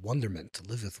curiosity, the wonderment, to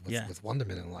live with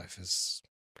wonderment in life is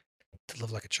to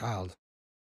live like a child.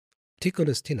 Tikkun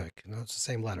is tinuk. It's the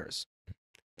same letters.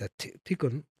 That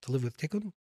tikkun, to live with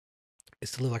tikkun,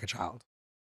 is to live like a child.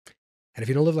 And if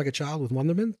you don't live like a child with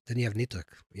wonderment, then you have nituk.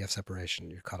 You have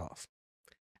separation. You're cut off.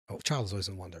 Oh, child is always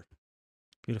in wonder.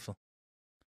 Beautiful.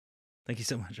 Thank you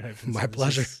so much. My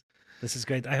pleasure. This is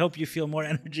great. I hope you feel more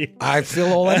energy. I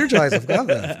feel all energized. I've got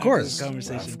that. Of course.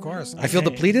 Conversation. Of course. Okay. I feel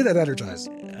depleted and energized.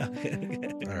 Okay.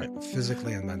 All right.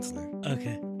 Physically and mentally.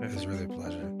 Okay. It was really a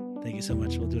pleasure. Thank you so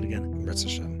much. We'll do it again. Mitzvah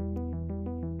Shem.